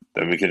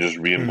 then we can just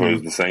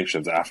reimpose the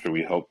sanctions after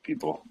we help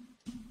people.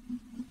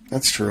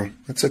 That's true.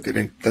 That's a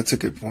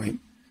good point.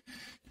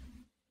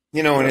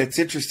 And it's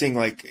interesting,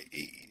 like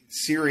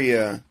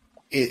Syria,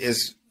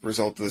 as a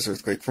result of this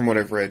earthquake, from what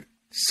I've read,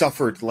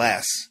 suffered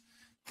less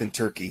than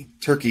Turkey.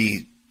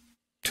 Turkey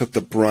took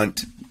the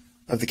brunt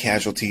of the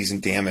casualties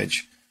and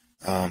damage,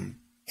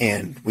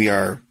 and we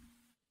are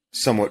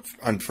somewhat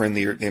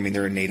unfriendlier. I mean,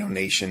 they're a NATO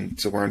nation,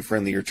 so we're on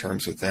friendlier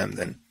terms with them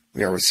than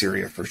we are with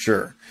Syria for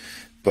sure.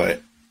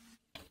 But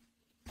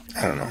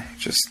I don't know,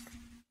 just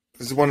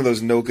this is one of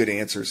those no good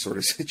answers sort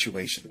of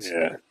situations.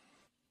 Yeah.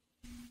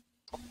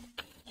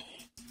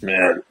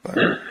 Man. But,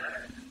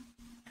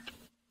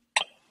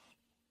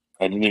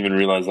 I didn't even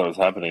realize that was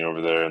happening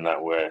over there in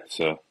that way.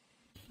 So,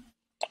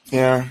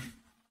 yeah.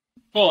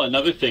 Well,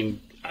 another thing,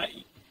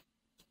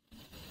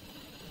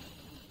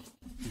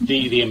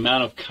 the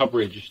amount of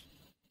coverage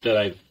that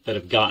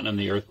I've gotten on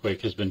the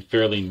earthquake has been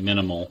fairly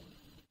minimal.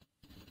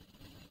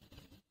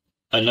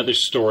 Another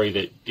story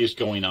that is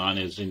going on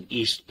is in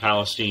East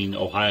Palestine,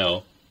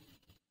 Ohio,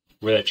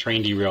 where that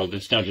train derailed.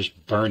 It's now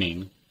just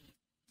burning,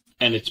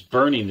 and it's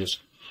burning this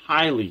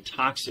highly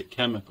toxic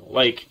chemical.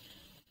 Like,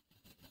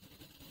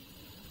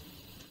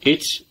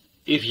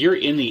 if you're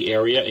in the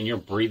area and you're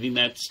breathing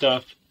that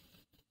stuff,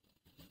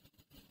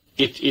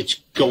 it's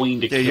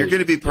going to kill you. You're going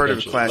to be part of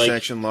a class Like,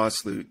 action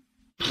lawsuit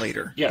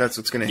later. Yeah, that's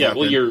what's going to happen.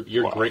 Well,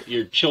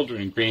 your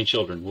children and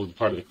grandchildren will be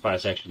part of the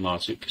class action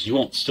lawsuit because you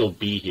won't still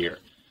be here.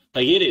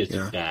 Like, it is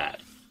bad,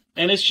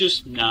 and it's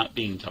just not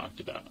being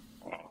talked about.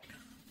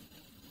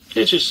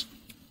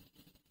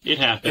 It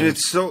happens. And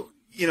it's so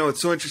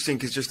interesting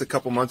because just a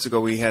couple months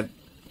ago we had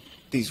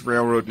these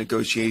railroad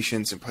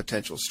negotiations and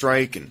potential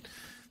strike, and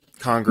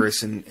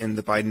Congress and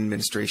the Biden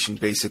administration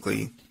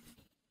basically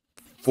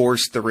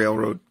forced the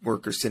railroad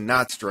workers to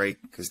not strike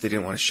because they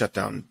didn't want to shut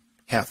down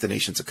half the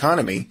nation's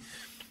economy.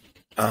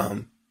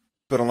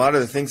 But a lot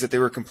of the things that they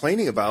were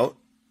complaining about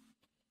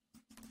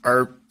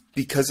are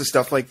because of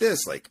stuff like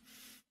this, like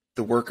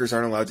the workers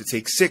aren't allowed to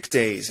take sick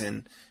days,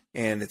 and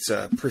it's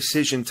a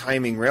precision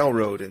timing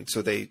railroad, and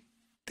so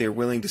they're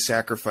willing to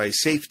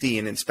sacrifice safety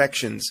and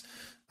inspections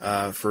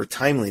for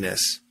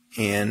timeliness.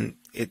 And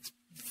it's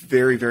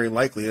very, very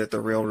likely that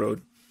the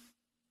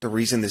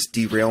reason this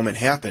derailment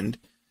happened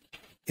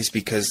is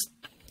because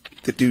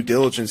the due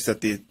diligence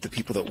that the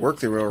people that work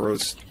the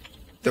railroads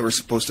that were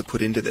supposed to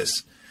put into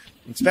this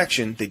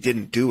inspection, they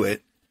didn't do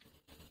it.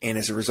 And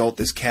as a result,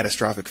 this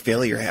catastrophic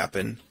failure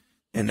happened.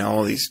 And now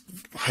all these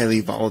highly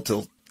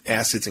volatile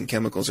acids and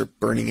chemicals are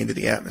burning into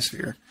the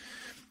atmosphere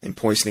and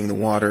poisoning the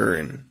water.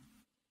 And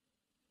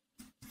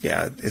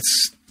yeah,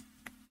 it's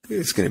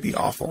going to be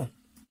awful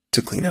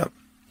to clean up.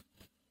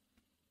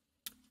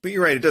 But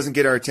you're right, it doesn't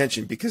get our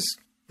attention because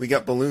we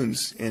got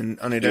balloons and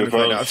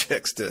unidentified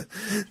objects to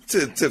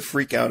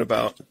freak out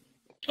about.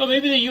 Oh,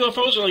 maybe the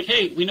UFOs are like,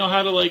 hey, we know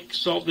how to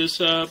solve this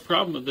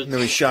problem of the and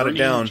then we shot it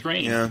down.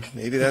 Train. Yeah,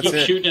 maybe that's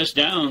keep shooting us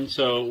down,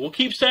 so we'll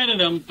keep sending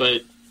them,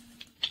 but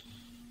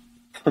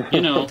all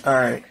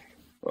right.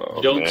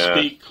 Don't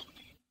speak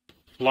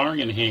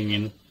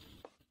Flargenhingen.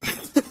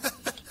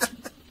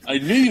 I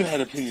knew you had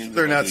opinions.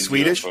 They're not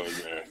Swedish.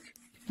 UFOs, Eric.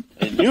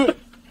 I knew it.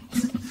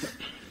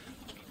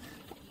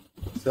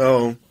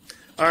 So,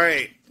 all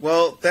right.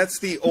 Well, that's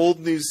the old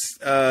news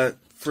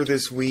for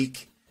this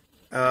week.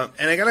 And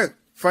I got a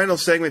final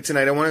segment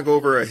tonight. I want to go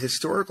over a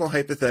historical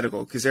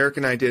hypothetical because Eric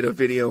and I did a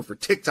video for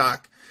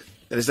TikTok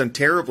that has done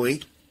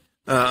terribly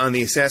on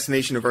the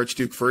assassination of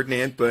Archduke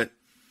Ferdinand, but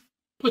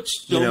put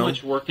so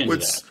much work into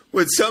that.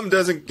 When something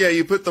doesn't,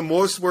 you put the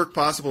most work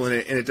possible in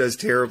it, and it does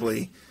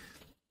terribly.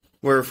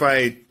 Where if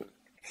I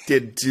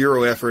did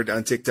zero effort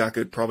on TikTok,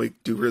 it'd probably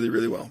do really,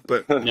 really well.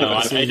 But no,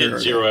 I did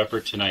zero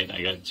effort tonight, and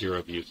I got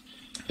 0 views.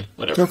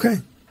 Whatever. Okay.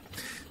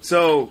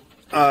 So,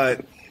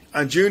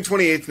 on June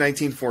 28th,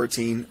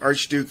 1914,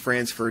 Archduke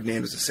Franz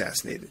Ferdinand was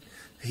assassinated.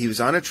 He was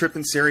on a trip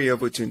in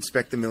Sarajevo to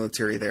inspect the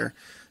military there.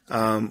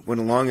 When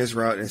along his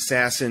route, an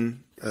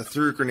assassin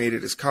threw a grenade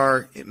at his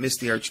car. It missed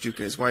the Archduke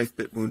and his wife,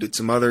 but wounded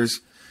some others.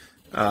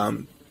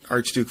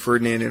 Archduke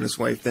Ferdinand and his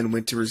wife then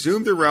went to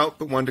resume their route,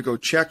 but wanted to go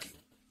check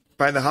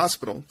by the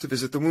hospital to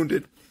visit the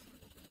wounded.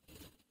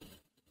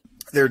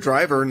 Their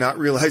driver, not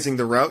realizing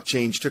the route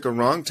change, took a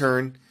wrong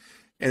turn,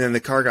 and then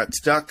the car got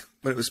stuck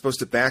when it was supposed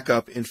to back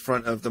up in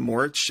front of the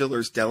Moritz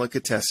Schiller's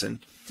Delicatessen,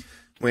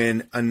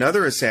 when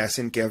another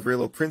assassin,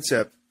 Gavrilo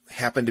Princip,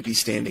 happened to be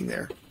standing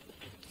there.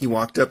 He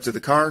walked up to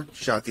the car,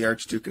 shot the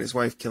Archduke and his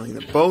wife, killing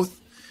them both.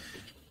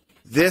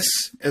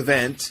 This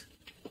event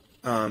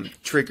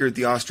triggered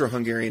the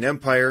Austro-Hungarian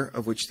Empire,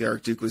 of which the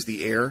Archduke was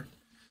the heir,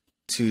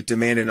 to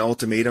demand an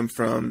ultimatum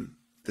from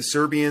the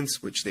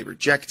Serbians, which they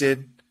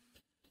rejected.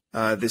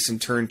 This in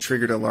turn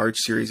triggered a large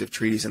series of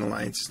treaties and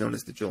alliances known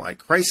as the July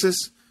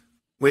Crisis,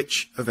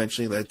 which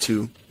eventually led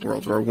to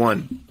World War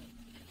I.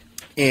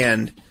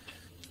 And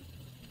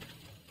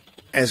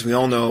as we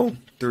all know,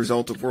 the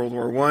result of World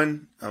War I,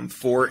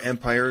 4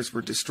 empires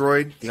were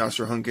destroyed. The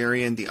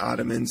Austro-Hungarian, the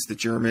Ottomans, the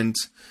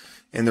Germans,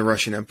 and the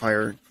Russian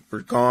Empire were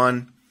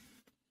gone.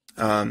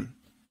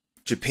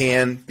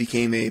 Japan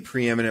became a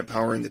preeminent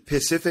power in the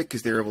Pacific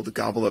because they were able to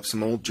gobble up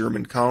some old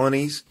German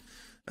colonies.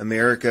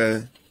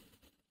 America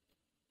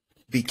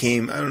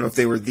became, I don't know if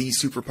they were the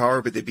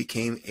superpower, but they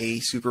became a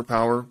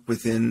superpower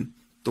within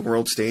the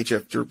world stage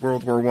after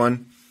World War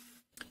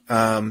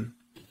I.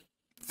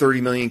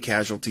 30 million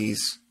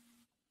casualties,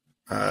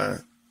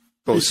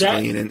 both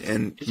civilian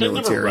and is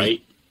military. That number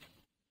right?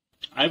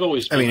 I've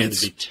always been it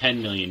to be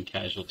 10 million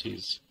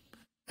casualties.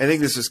 I think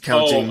this is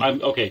counting.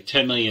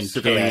 10 million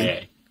civilian.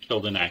 KIA,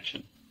 killed in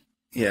action.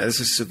 Yeah, this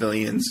is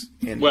civilians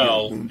and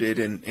wounded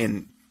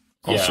and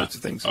all sorts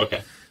of things.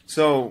 Okay.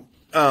 So,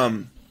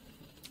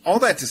 all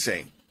that to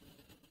say,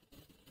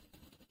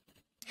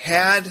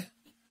 had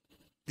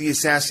the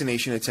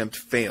assassination attempt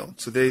failed,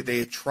 so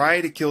they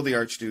try to kill the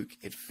Archduke,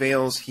 it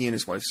fails, he and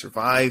his wife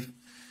survive,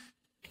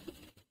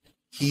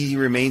 he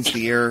remains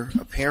the heir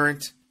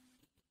apparent,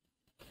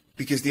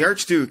 because the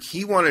Archduke,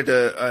 he wanted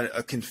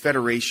a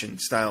confederation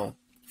style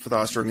for the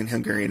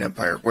Austro-Hungarian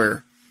Empire,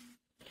 where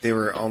they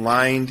were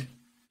aligned,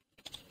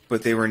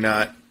 but they were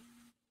not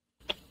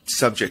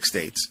subject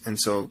states. And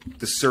so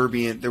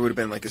there would have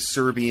been like a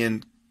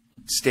Serbian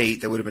state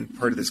that would have been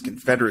part of this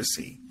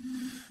confederacy,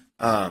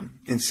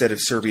 instead of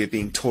Serbia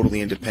being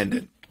totally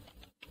independent.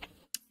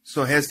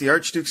 So has the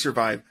Archduke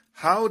survived?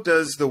 How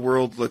does the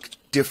world look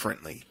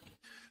differently?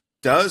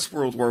 Does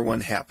World War I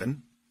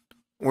happen?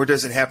 Or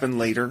does it happen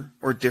later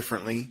or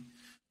differently?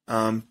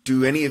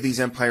 Do any of these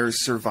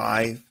empires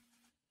survive?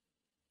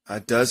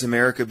 Does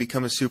America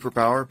become a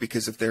superpower?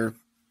 Because if they're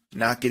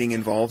not getting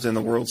involved in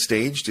the world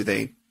stage, do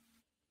they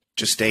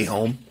just stay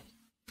home?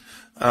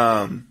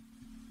 What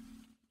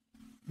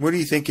are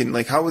you thinking?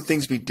 Like, how would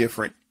things be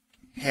different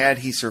had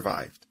he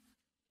survived?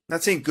 I'm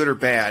not saying good or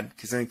bad,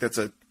 because I think that's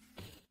a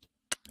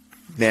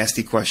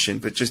nasty question,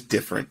 but just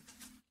different.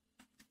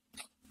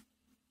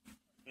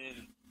 I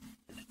mean,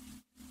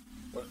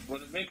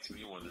 what it makes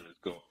me wonder is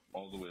go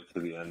all the way to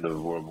the end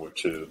of World War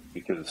II,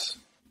 because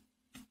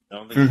I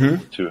don't think World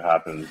War II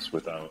happens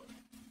without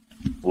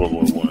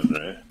World War I,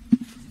 right?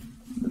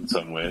 In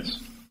some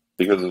ways,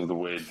 because of the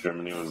way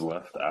Germany was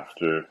left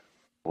after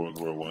World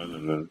War I,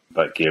 and then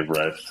that gave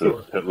rise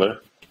to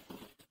Hitler.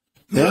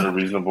 Is that a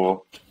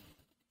reasonable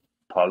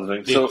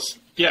positing?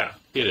 Yeah,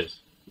 it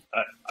is.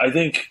 I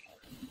think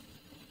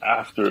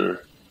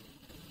after,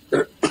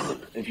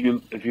 if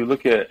you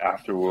look at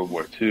after World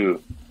War II,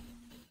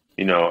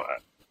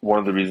 one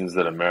of the reasons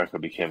that America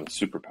became a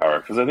superpower,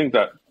 because I think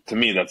that, to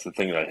me, that's the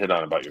thing that I hit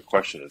on about your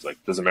question, is like,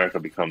 does America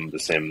become the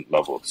same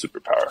level of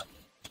superpower?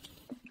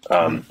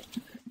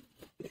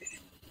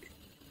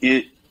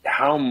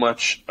 How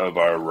much of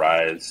our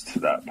rise to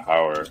that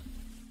power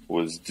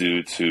was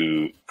due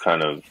to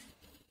kind of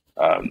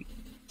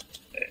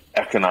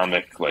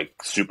economic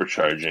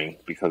supercharging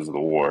because of the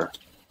war?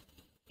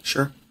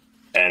 Sure.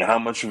 And how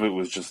much of it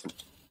was just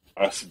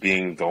us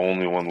being the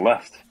only one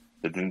left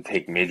that didn't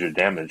take major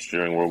damage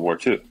during World War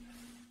II?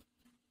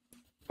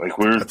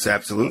 That's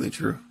absolutely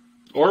true.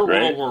 Or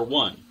World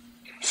War I.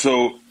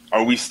 So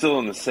are we still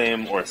in the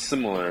same or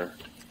similar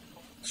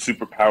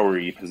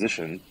superpower-y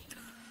position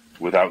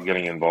without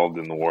getting involved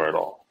in the war at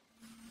all?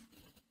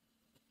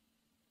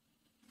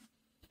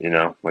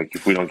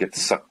 If we don't get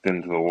sucked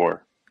into the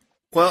war.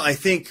 Well, I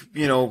think,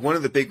 one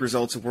of the big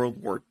results of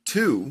World War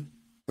II,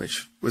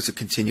 which was a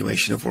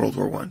continuation of World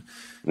War I,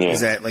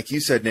 is that, like you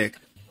said, Nick,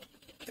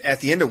 at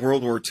the end of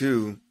World War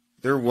II,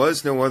 there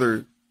was no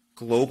other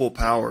global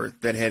power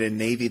that had a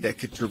navy that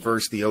could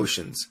traverse the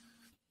oceans.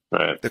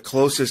 Right. The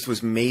closest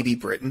was maybe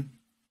Britain,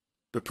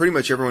 but pretty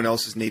much everyone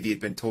else's navy had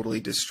been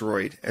totally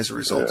destroyed as a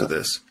result of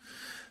this.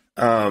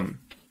 And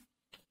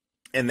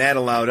that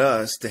allowed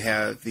us to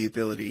have the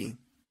ability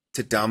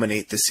to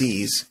dominate the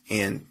seas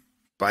and,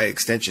 by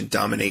extension,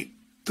 dominate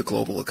the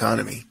global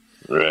economy.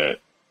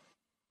 Right.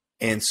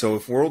 And so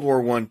if World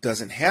War I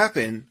doesn't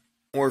happen,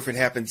 or if it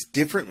happens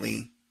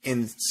differently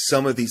and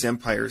some of these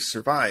empires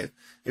survive,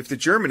 if the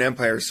German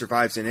Empire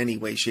survives in any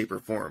way, shape, or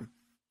form,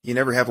 you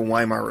never have a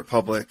Weimar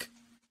Republic,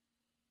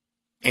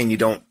 and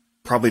you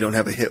probably don't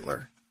have a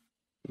Hitler.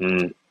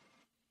 Mm.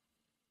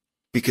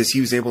 Because he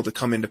was able to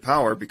come into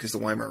power because the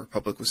Weimar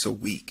Republic was so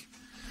weak.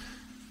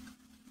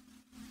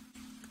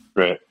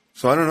 Right.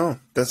 So I don't know.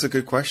 That's a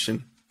good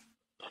question.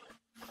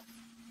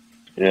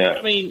 Yeah.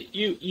 I mean,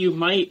 you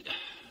might...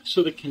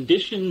 So the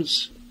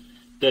conditions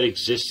that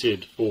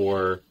existed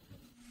for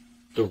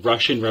the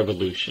Russian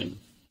Revolution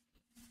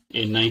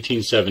in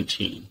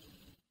 1917,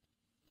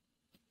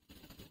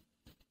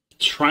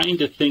 trying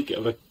to think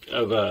of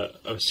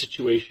a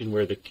situation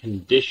where the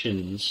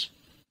conditions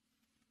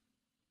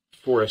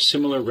for a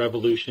similar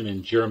revolution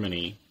in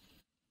Germany,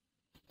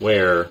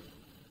 where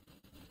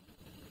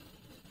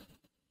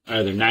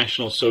either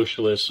National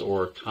Socialists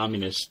or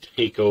Communists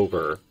take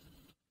over,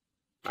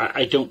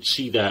 I don't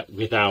see that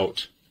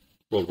without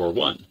World War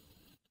I.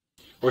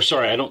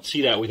 I don't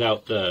see that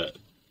without the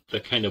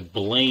kind of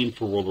blame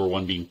for World War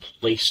I being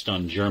placed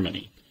on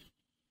Germany,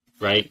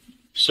 right?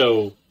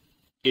 So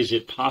is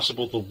it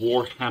possible the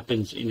war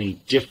happens in a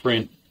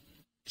different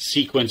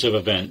sequence of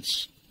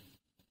events,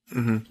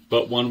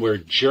 but one where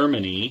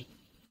Germany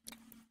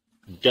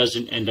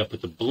doesn't end up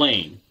with the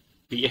blame?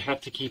 But you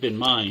have to keep in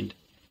mind,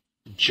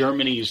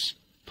 Germany's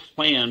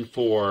plan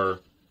for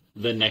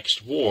the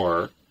next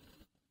war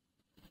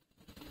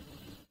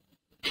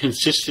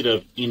consisted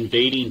of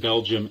invading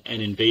Belgium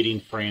and invading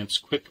France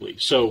quickly.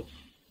 So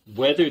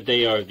whether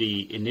they are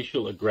the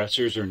initial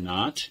aggressors or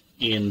not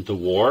in the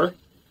war,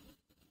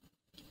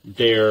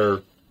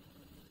 their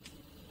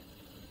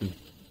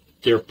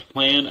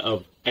plan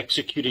of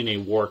executing a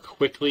war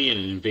quickly and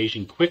an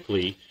invasion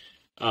quickly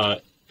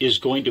is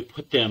going to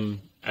put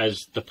them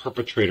as the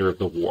perpetrator of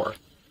the war,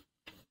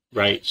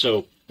 right?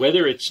 So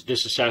whether it's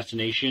this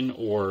assassination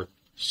or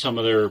some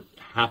other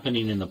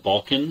happening in the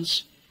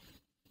Balkans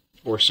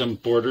or some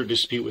border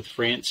dispute with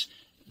France,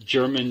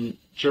 Germany's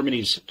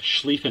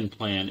Schlieffen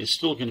plan is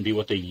still going to be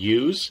what they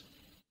use,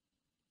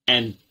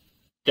 and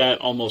that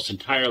almost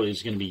entirely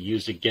is going to be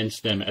used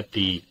against them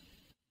in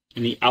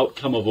the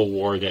outcome of a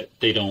war that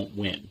they don't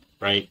win,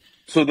 right?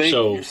 So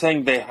you're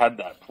saying they had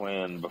that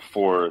plan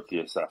before the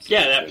assassination?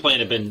 Yeah, that plan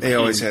had been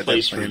in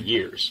place for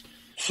years.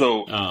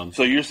 So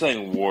you're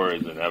saying war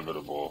is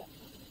inevitable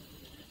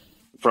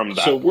from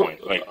that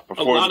point? Like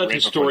before, a lot of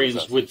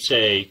historians would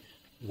say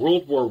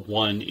World War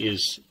I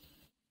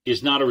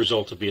is not a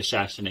result of the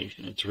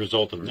assassination. It's a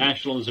result of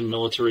nationalism,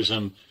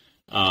 militarism,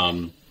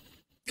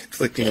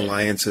 conflicting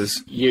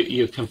alliances.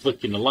 You have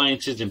conflicting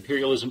alliances,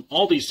 imperialism.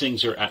 All these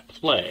things are at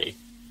play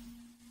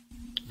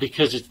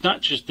because it's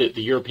not just that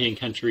the European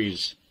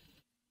countries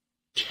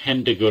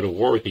tend to go to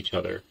war with each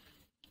other.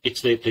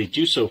 It's that they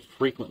do so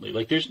frequently.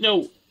 Like there's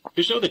no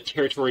other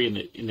territory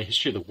in the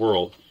history of the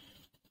world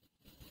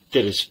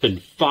that has been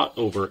fought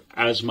over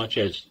as much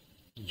as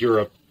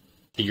Europe,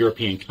 the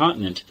European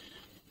continent,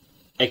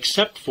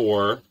 except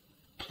for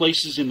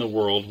places in the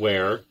world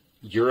where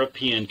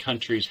European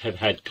countries have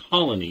had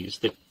colonies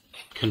that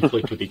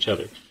conflict with each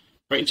other,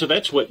 right? And so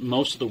that's what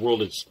most of the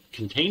world is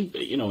contained.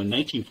 In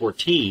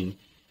 1914,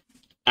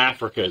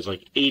 Africa is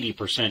like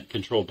 80%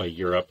 controlled by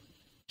Europe.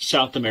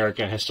 South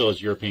America still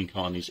has European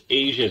colonies.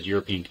 Asia has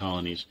European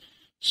colonies.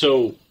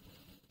 So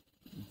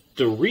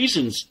the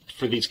reasons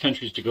for these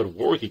countries to go to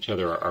war with each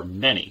other are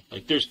many.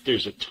 Like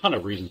there's a ton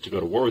of reasons to go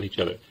to war with each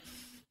other.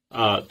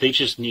 They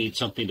just need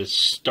something to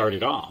start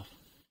it off.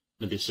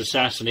 Now, this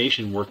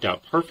assassination worked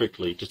out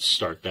perfectly to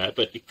start that,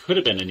 but it could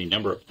have been any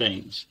number of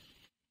things.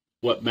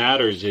 What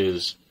matters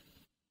is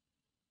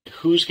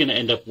who's going to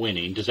end up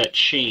winning. Does that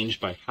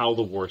change by how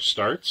the war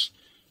starts?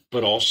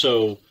 But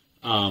also,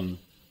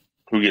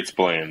 who gets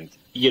blamed?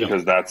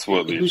 Because that's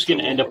what leads who's going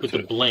to end up War with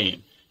II. the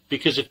blame.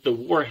 Because if the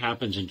war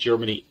happens and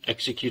Germany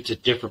executes a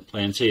different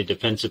plan, say a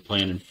defensive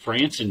plan, and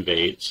France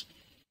invades,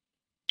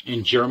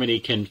 and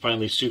Germany can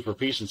finally sue for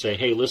peace and say,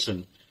 hey,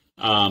 listen,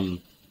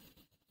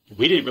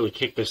 we didn't really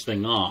kick this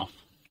thing off.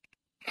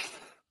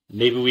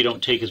 Maybe we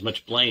don't take as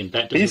much blame.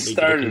 That doesn't lead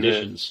to the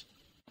conditions.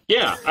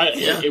 Yeah,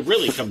 it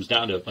really comes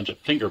down to a bunch of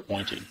finger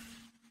pointing.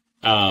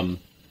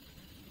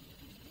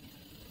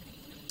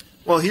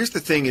 Well, here's the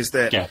thing is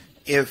that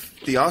if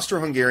the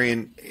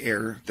Austro-Hungarian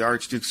heir, the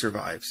Archduke,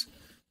 survives,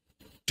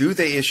 do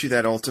they issue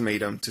that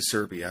ultimatum to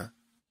Serbia?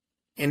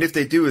 And if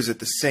they do, is it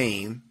the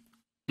same?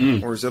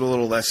 Or is it a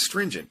little less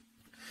stringent?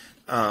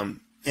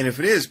 And if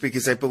it is,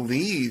 because I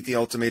believe the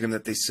ultimatum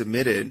that they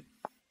submitted,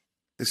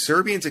 the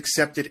Serbians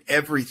accepted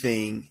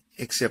everything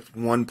except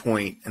one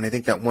point. And I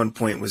think that one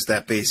point was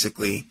that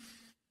basically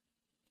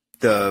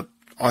the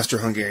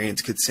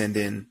Austro-Hungarians could send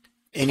in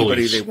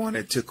anybody they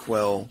wanted to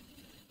quell,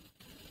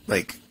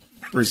 like,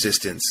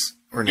 resistance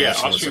or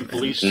nationalism. Austrian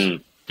police,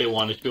 they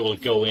wanted to be able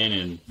to go in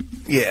and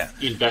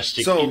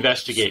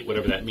investigate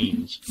whatever that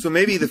means. So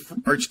maybe the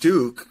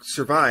Archduke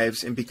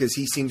survives, and because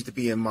he seems to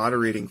be a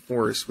moderating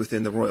force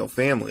within the royal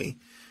family,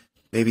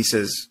 maybe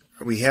says,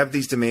 we have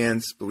these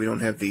demands, but we don't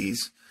have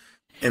these.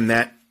 And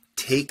that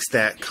takes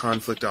that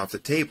conflict off the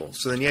table.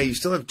 So then, you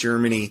still have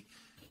Germany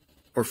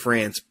or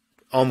France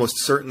almost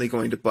certainly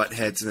going to butt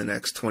heads in the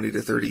next 20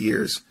 to 30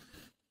 years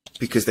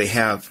because they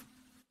have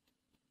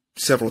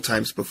several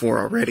times before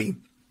already.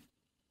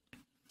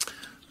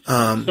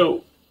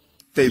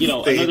 They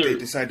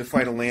decide to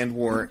fight a land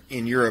war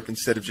in Europe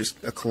instead of just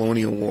a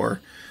colonial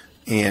war.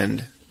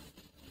 But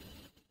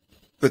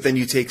then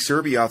you take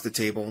Serbia off the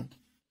table.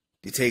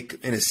 You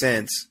take, in a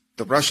sense,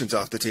 the Russians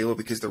off the table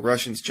because the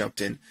Russians jumped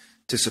in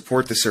to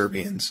support the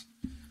Serbians.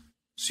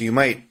 So you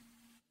might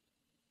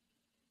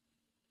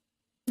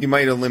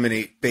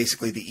eliminate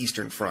basically the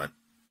Eastern Front.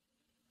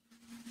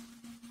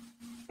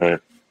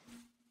 Right.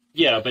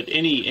 Yeah, but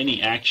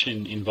any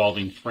action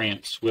involving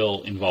France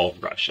will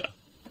involve Russia,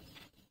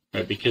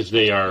 right? Because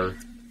they are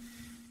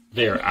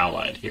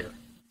allied here.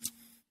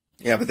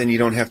 Yeah, but then you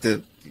don't have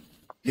the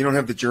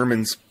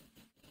Germans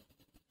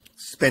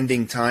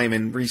spending time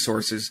and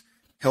resources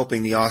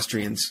helping the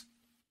Austrians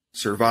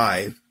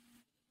survive.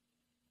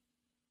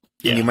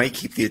 Yeah. And you might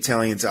keep the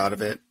Italians out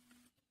of it.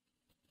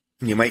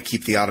 And you might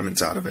keep the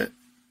Ottomans out of it.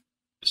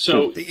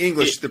 So the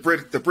English, the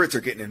Brits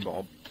are getting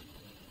involved.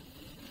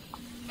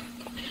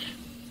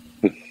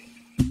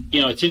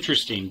 You know, it's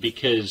interesting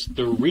because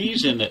the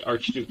reason that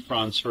Archduke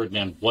Franz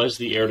Ferdinand was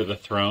the heir to the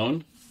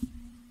throne,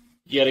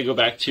 you got to go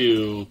back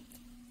to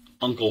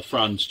Uncle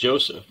Franz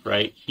Joseph,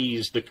 right?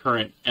 He's the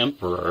current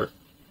emperor.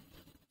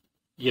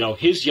 You know,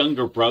 his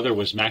younger brother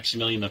was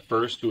Maximilian I,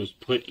 who was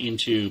put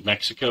into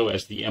Mexico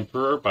as the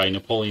emperor by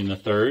Napoleon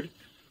III.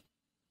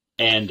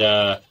 And,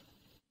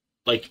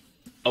 like,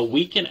 a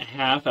week and a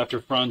half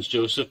after Franz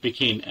Joseph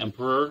became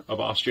emperor of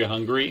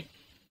Austria-Hungary,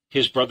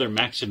 his brother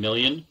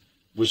Maximilian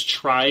was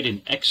tried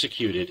and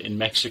executed in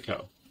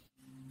Mexico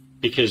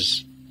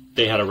because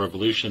they had a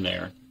revolution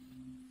there.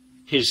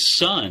 His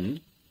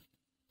son,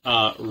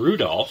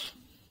 Rudolf,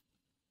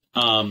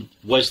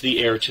 was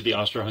the heir to the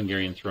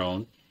Austro-Hungarian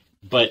throne.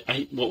 But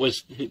what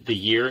was the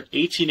year?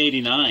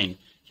 1889.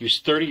 He was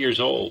 30 years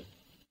old.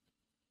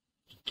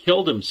 He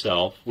killed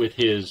himself with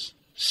his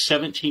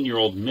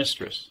 17-year-old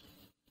mistress.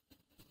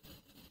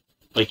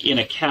 Like in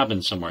a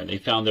cabin somewhere. They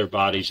found their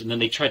bodies, and then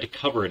they tried to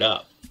cover it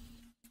up.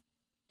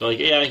 They're like,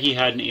 yeah, he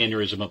had an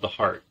aneurysm of the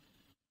heart.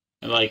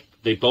 And like,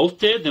 they both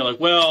did. And they're like,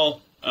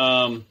 well,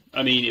 I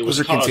mean, it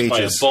was caused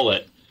contagious by a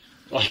bullet.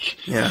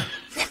 Like, yeah.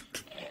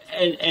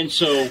 And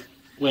so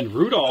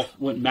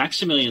when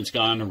Maximilian's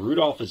gone and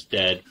Rudolf is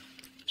dead,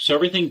 so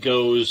everything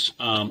goes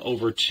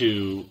over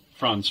to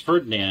Franz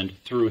Ferdinand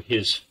through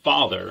his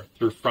father,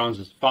 through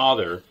Franz's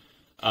father.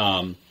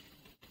 And,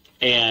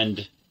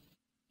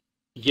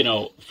 you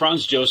know,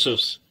 Franz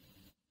Joseph's,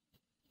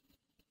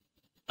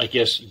 I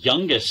guess,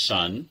 youngest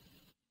son,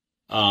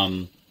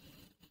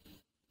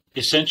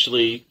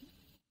 essentially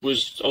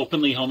was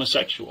openly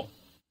homosexual.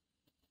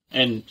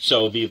 And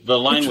so the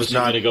line was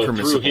going to go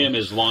through him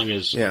as long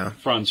as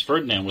Franz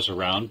Ferdinand was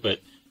around, but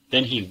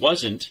then he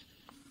wasn't.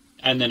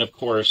 And then, of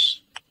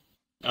course,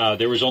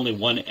 there was only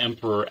one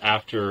emperor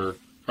after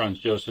Franz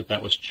Joseph,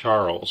 that was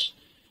Charles,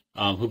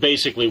 who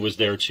basically was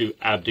there to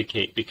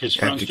abdicate because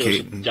Franz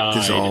Joseph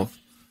died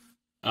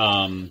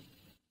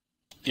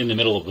in the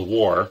middle of the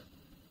war.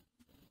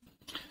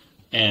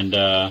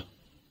 And,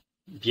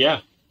 yeah,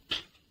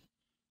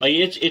 like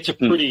it's a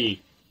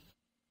pretty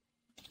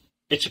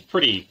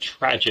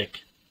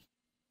tragic.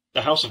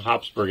 The House of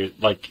Habsburg,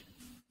 like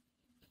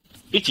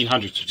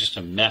 1800s was just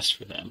a mess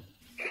for them.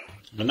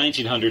 The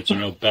 1900s are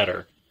no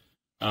better.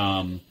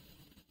 And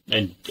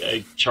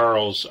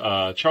Charles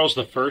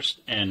the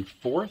First and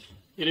Fourth,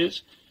 it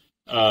is.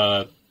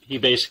 He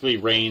basically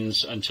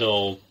reigns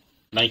until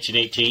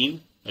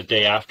 1918, a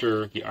day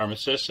after the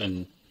armistice,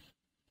 and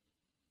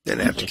then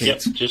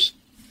abdicates. Yep, just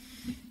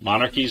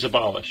monarchy's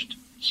abolished.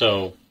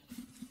 So,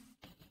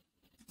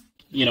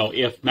 you know,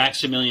 if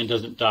Maximilian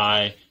doesn't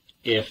die,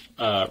 if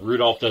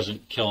Rudolf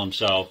doesn't kill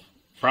himself,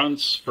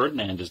 Franz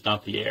Ferdinand is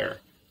not the heir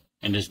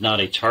and is not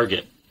a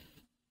target.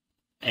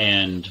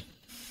 And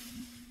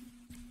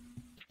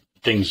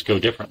things go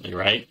differently,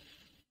 right?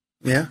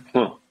 Yeah.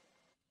 Huh.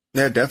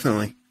 Yeah,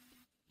 definitely.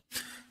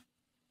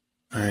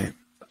 All right.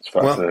 That's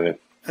fascinating. Well,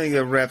 I think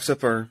that wraps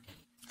up our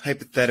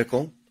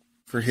hypothetical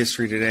for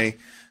history today.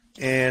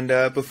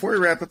 And before we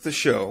wrap up the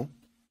show,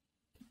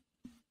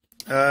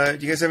 do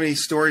you guys have any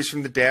stories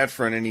from the dad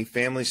front? Any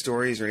family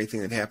stories or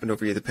anything that happened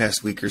over you the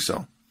past week or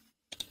so?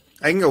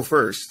 I can go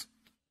first.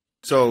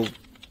 So,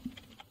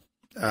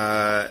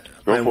 my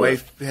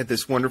wife had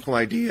this wonderful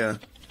idea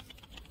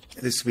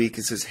this week.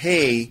 It says,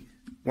 hey,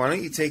 why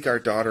don't you take our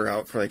daughter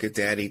out for like a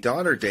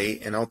daddy-daughter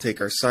date, and I'll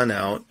take our son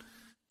out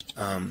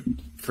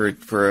for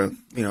a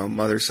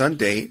mother-son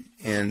date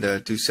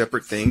and do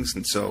separate things.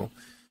 And so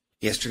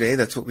yesterday,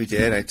 that's what we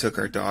did. I took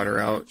our daughter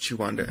out.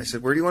 I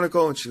said, where do you want to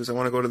go? And she goes, I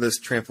want to go to this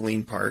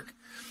trampoline park.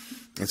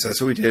 And so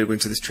that's what we did.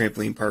 Went to this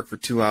trampoline park for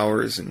 2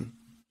 hours, and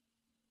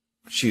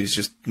she was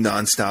just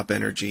nonstop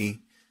energy.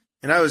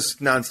 And I was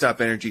nonstop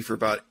energy for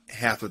about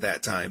half of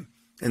that time.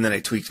 And then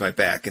I tweaked my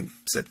back and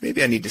said,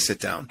 maybe I need to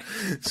sit down.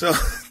 So,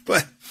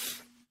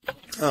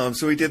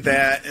 so we did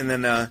that. And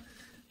then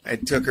I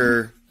took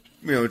her,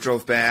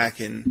 drove back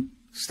and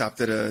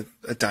stopped at a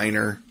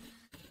diner.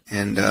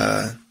 And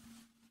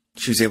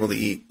she was able to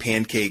eat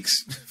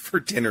pancakes for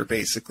dinner,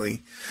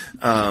 basically,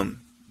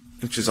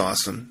 which was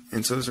awesome.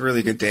 And so it was a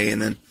really good day.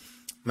 And then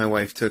my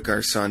wife took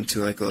our son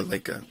to like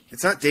a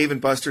it's not Dave and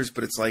Buster's,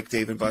 but it's like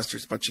Dave and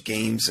Buster's, a bunch of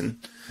games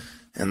and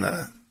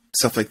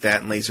stuff like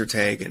that, and laser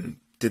tag, and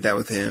did that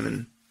with him, and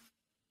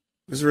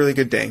it was a really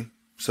good day.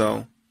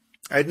 So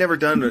I'd never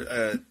done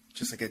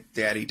just like a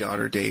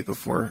daddy-daughter day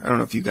before. I don't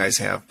know if you guys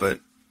have, but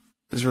it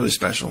was really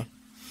special.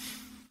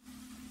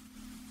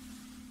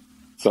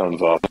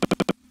 Sounds awesome.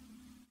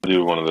 I'll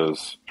do one of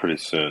those pretty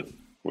soon.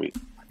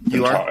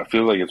 You are? I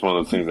feel like it's one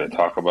of those things I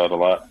talk about a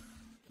lot.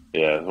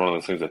 Yeah, it's one of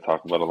those things I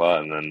talk about a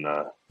lot, and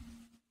then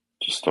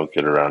just don't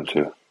get around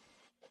to.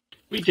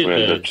 We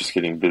end up just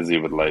getting busy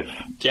with life.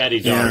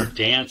 Daddy-daughter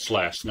dance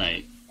last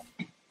night.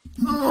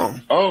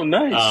 Oh,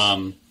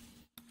 nice.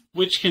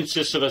 Which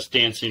consists of us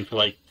dancing for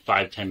like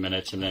 5-10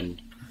 minutes, and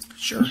then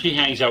she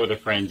hangs out with her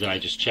friends, and I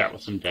just chat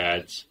with some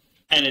dads.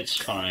 And it's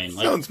fine.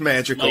 Like, Sounds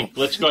magical. Like,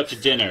 let's go out to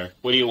dinner.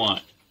 What do you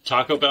want?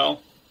 Taco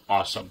Bell?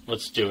 Awesome.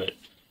 Let's do it.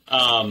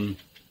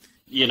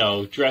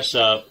 Dress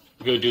up,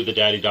 go do the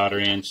daddy-daughter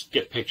dance,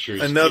 get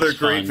pictures. Another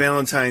great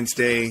Valentine's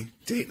Day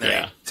date night.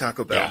 Yeah.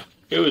 Taco Bell.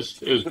 Yeah. It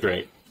was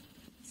great.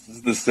 This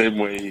is the same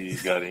way he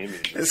got Amy.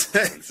 That's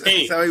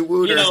how he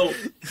wooed her.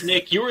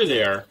 Nick, you were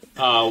there.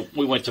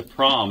 We went to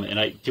prom,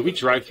 and did we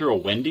drive through a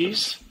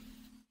Wendy's?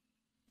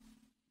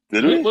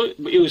 Did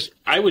we?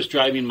 I was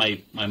driving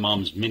my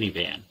mom's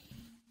minivan.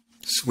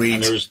 Sweet.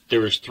 And there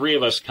was 3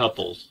 of us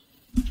couples.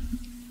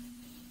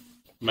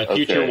 My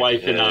future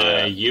wife and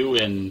I, you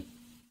and...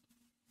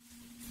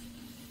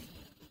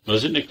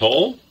 Was it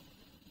Nicole?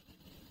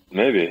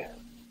 Maybe.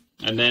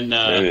 And then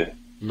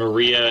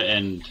Maria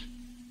and...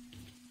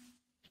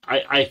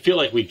 I feel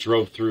like we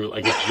drove through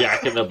like a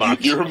Jack in the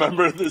Box. You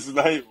remember this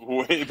night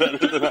way better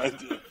than I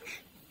do.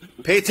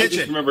 Pay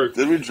attention.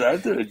 Did we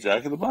drive through a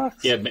Jack in the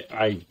Box? Yeah,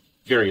 I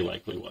very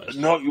likely was.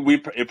 No,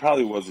 it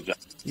probably was a Jack.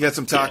 You had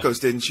some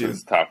tacos, didn't you?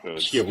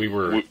 Tacos. Yeah, we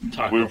were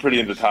pretty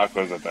into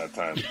tacos at that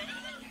time.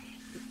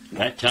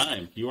 That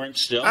time? You weren't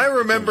still? I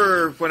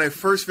remember when I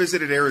first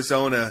visited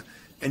Arizona,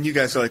 and you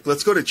guys were like,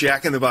 let's go to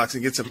Jack in the Box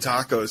and get some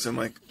tacos. I'm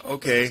like,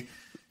 okay.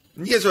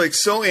 And you guys were like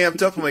so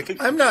amped up. I'm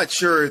like, I'm not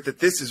sure that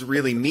this is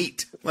really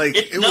meat. Like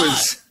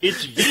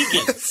It's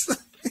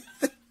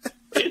vegan.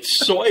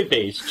 It's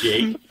soy-based,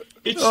 Jake.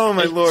 Oh,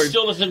 my Lord. It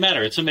still doesn't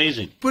matter. It's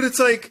amazing. But it's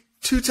like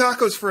 2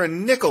 tacos for a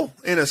nickel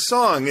in a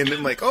song. And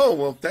I'm like, oh,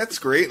 well, that's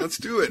great. Let's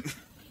do it.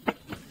 I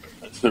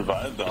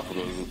survived off of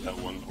those at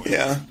one point.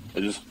 Yeah. I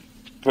just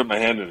put my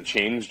hand in a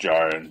change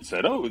jar and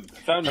said, oh, I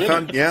found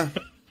it. Yeah.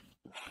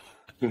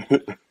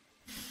 It's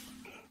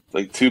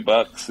like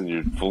 $2 and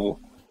you're full.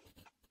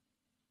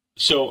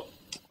 So,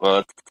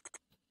 well,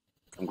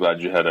 I'm glad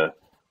you had a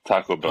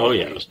Taco Bell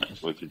it was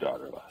nice. With your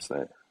daughter last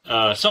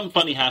night. Something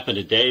funny happened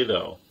today,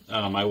 though.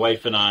 My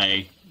wife and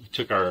I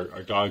took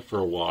our dog for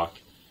a walk,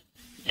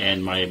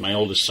 and my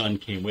oldest son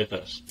came with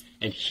us.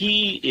 And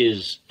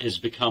he has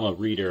become a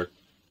reader,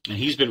 and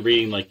he's been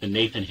reading like the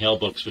Nathan Hale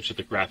books, which are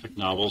the graphic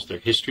novels. They're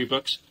history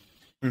books.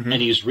 Mm-hmm.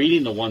 And he's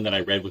reading the one that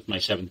I read with my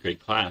 7th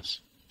grade class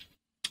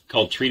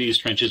called Treaties,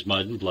 Trenches,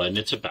 Mud, and Blood, and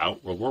it's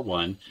about World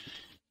War I.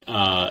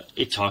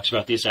 It talks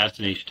about the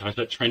assassination, talks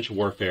about trench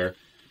warfare.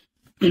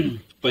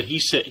 But he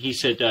said,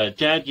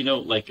 Dad,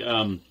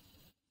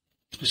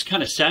 it was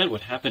kind of sad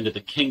what happened to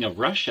the king of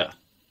Russia.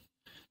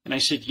 And I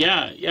said,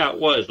 yeah, it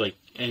was. And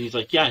he's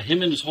like, yeah,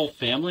 him and his whole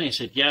family. I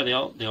said, yeah, they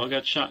all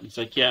got shot. And he's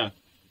like, yeah.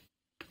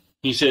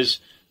 He says,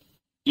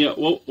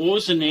 what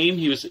was the name?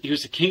 He was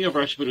the king of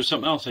Russia, but it was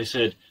something else. I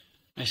said,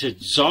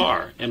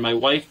 Tsar. And my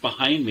wife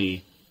behind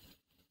me,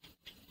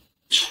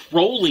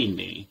 trolling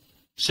me,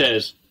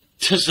 says,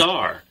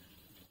 Tsar.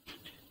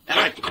 And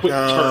I quick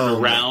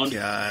turned around.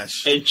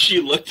 Gosh. And she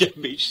looked at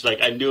me. She's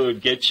like, I knew it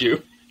would get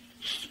you.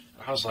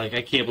 I was like,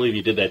 I can't believe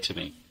you did that to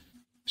me.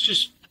 It's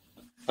just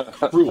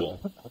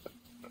cruel.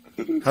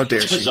 How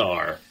dare she?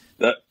 Bizarre.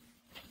 That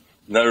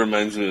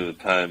reminds me of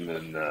the time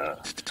in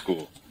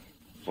school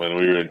when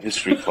we were in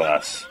history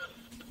class.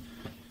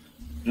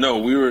 No,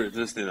 we were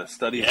just in a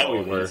study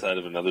hall inside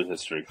of another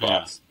history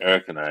class,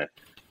 Eric and I.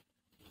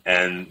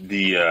 And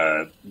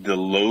the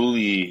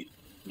lowly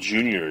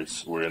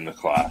juniors were in the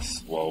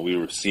class while we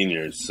were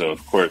seniors. So,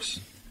 of course,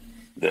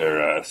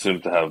 they're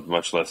assumed to have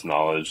much less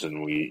knowledge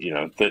than we,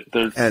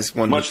 they're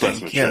much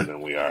less mature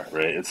than we are,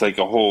 right? It's like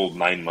a whole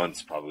 9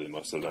 months, probably,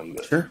 most of them,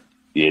 the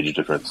age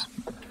difference.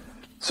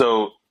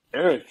 So,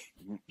 Eric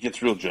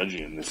gets real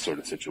judgy in this sort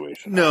of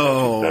situation.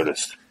 No.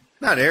 Noticed.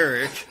 Not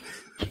Eric.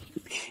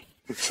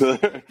 So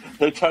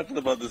they're talking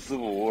about the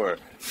Civil War,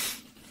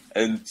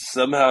 and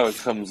somehow it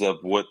comes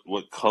up what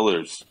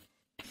colors,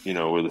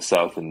 were the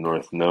South and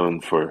North known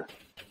for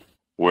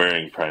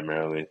wearing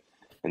primarily,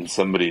 and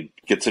somebody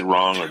gets it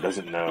wrong or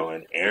doesn't know,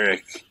 and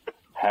Eric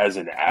has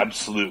an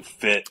absolute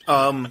fit.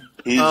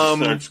 He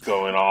starts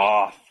going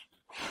off.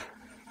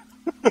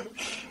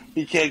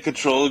 He can't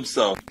control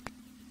himself.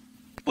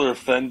 People are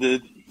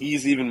offended.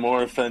 He's even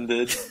more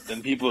offended,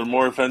 and people are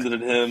more offended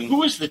at him. Who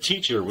was the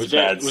teacher? Was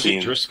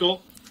it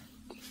Driscoll?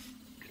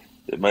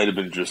 It might have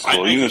been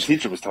Driscoll. Even the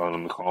teacher was telling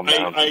him to calm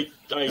down.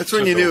 That's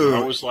when you knew.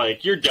 I was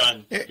like, you're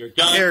done. You're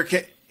done.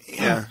 Eric,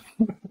 yeah.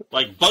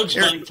 Like Bugs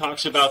Bunny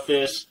talks about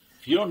this.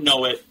 If you don't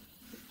know it,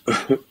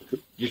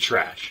 you're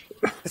trash.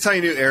 That's how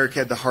you knew Eric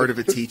had the heart of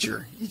a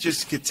teacher. You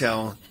just could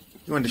tell.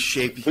 He wanted to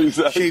shape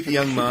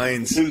young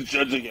minds. He was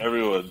judging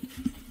everyone.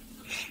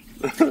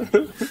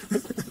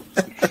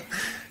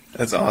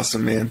 That's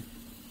awesome, man.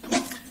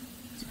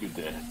 It's a good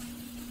day.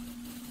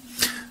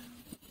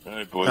 All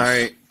right, boys. All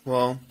right.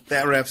 Well,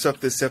 that wraps up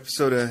this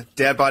episode of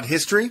Dad Bod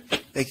History.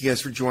 Thank you guys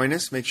for joining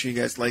us. Make sure you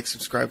guys like,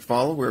 subscribe,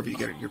 follow wherever you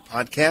get your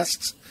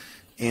podcasts.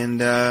 And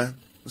we'll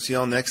see you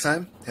all next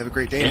time. Have a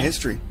great day in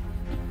history.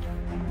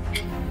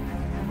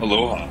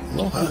 Aloha.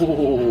 Aloha.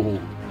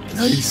 Oh.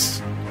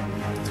 Nice.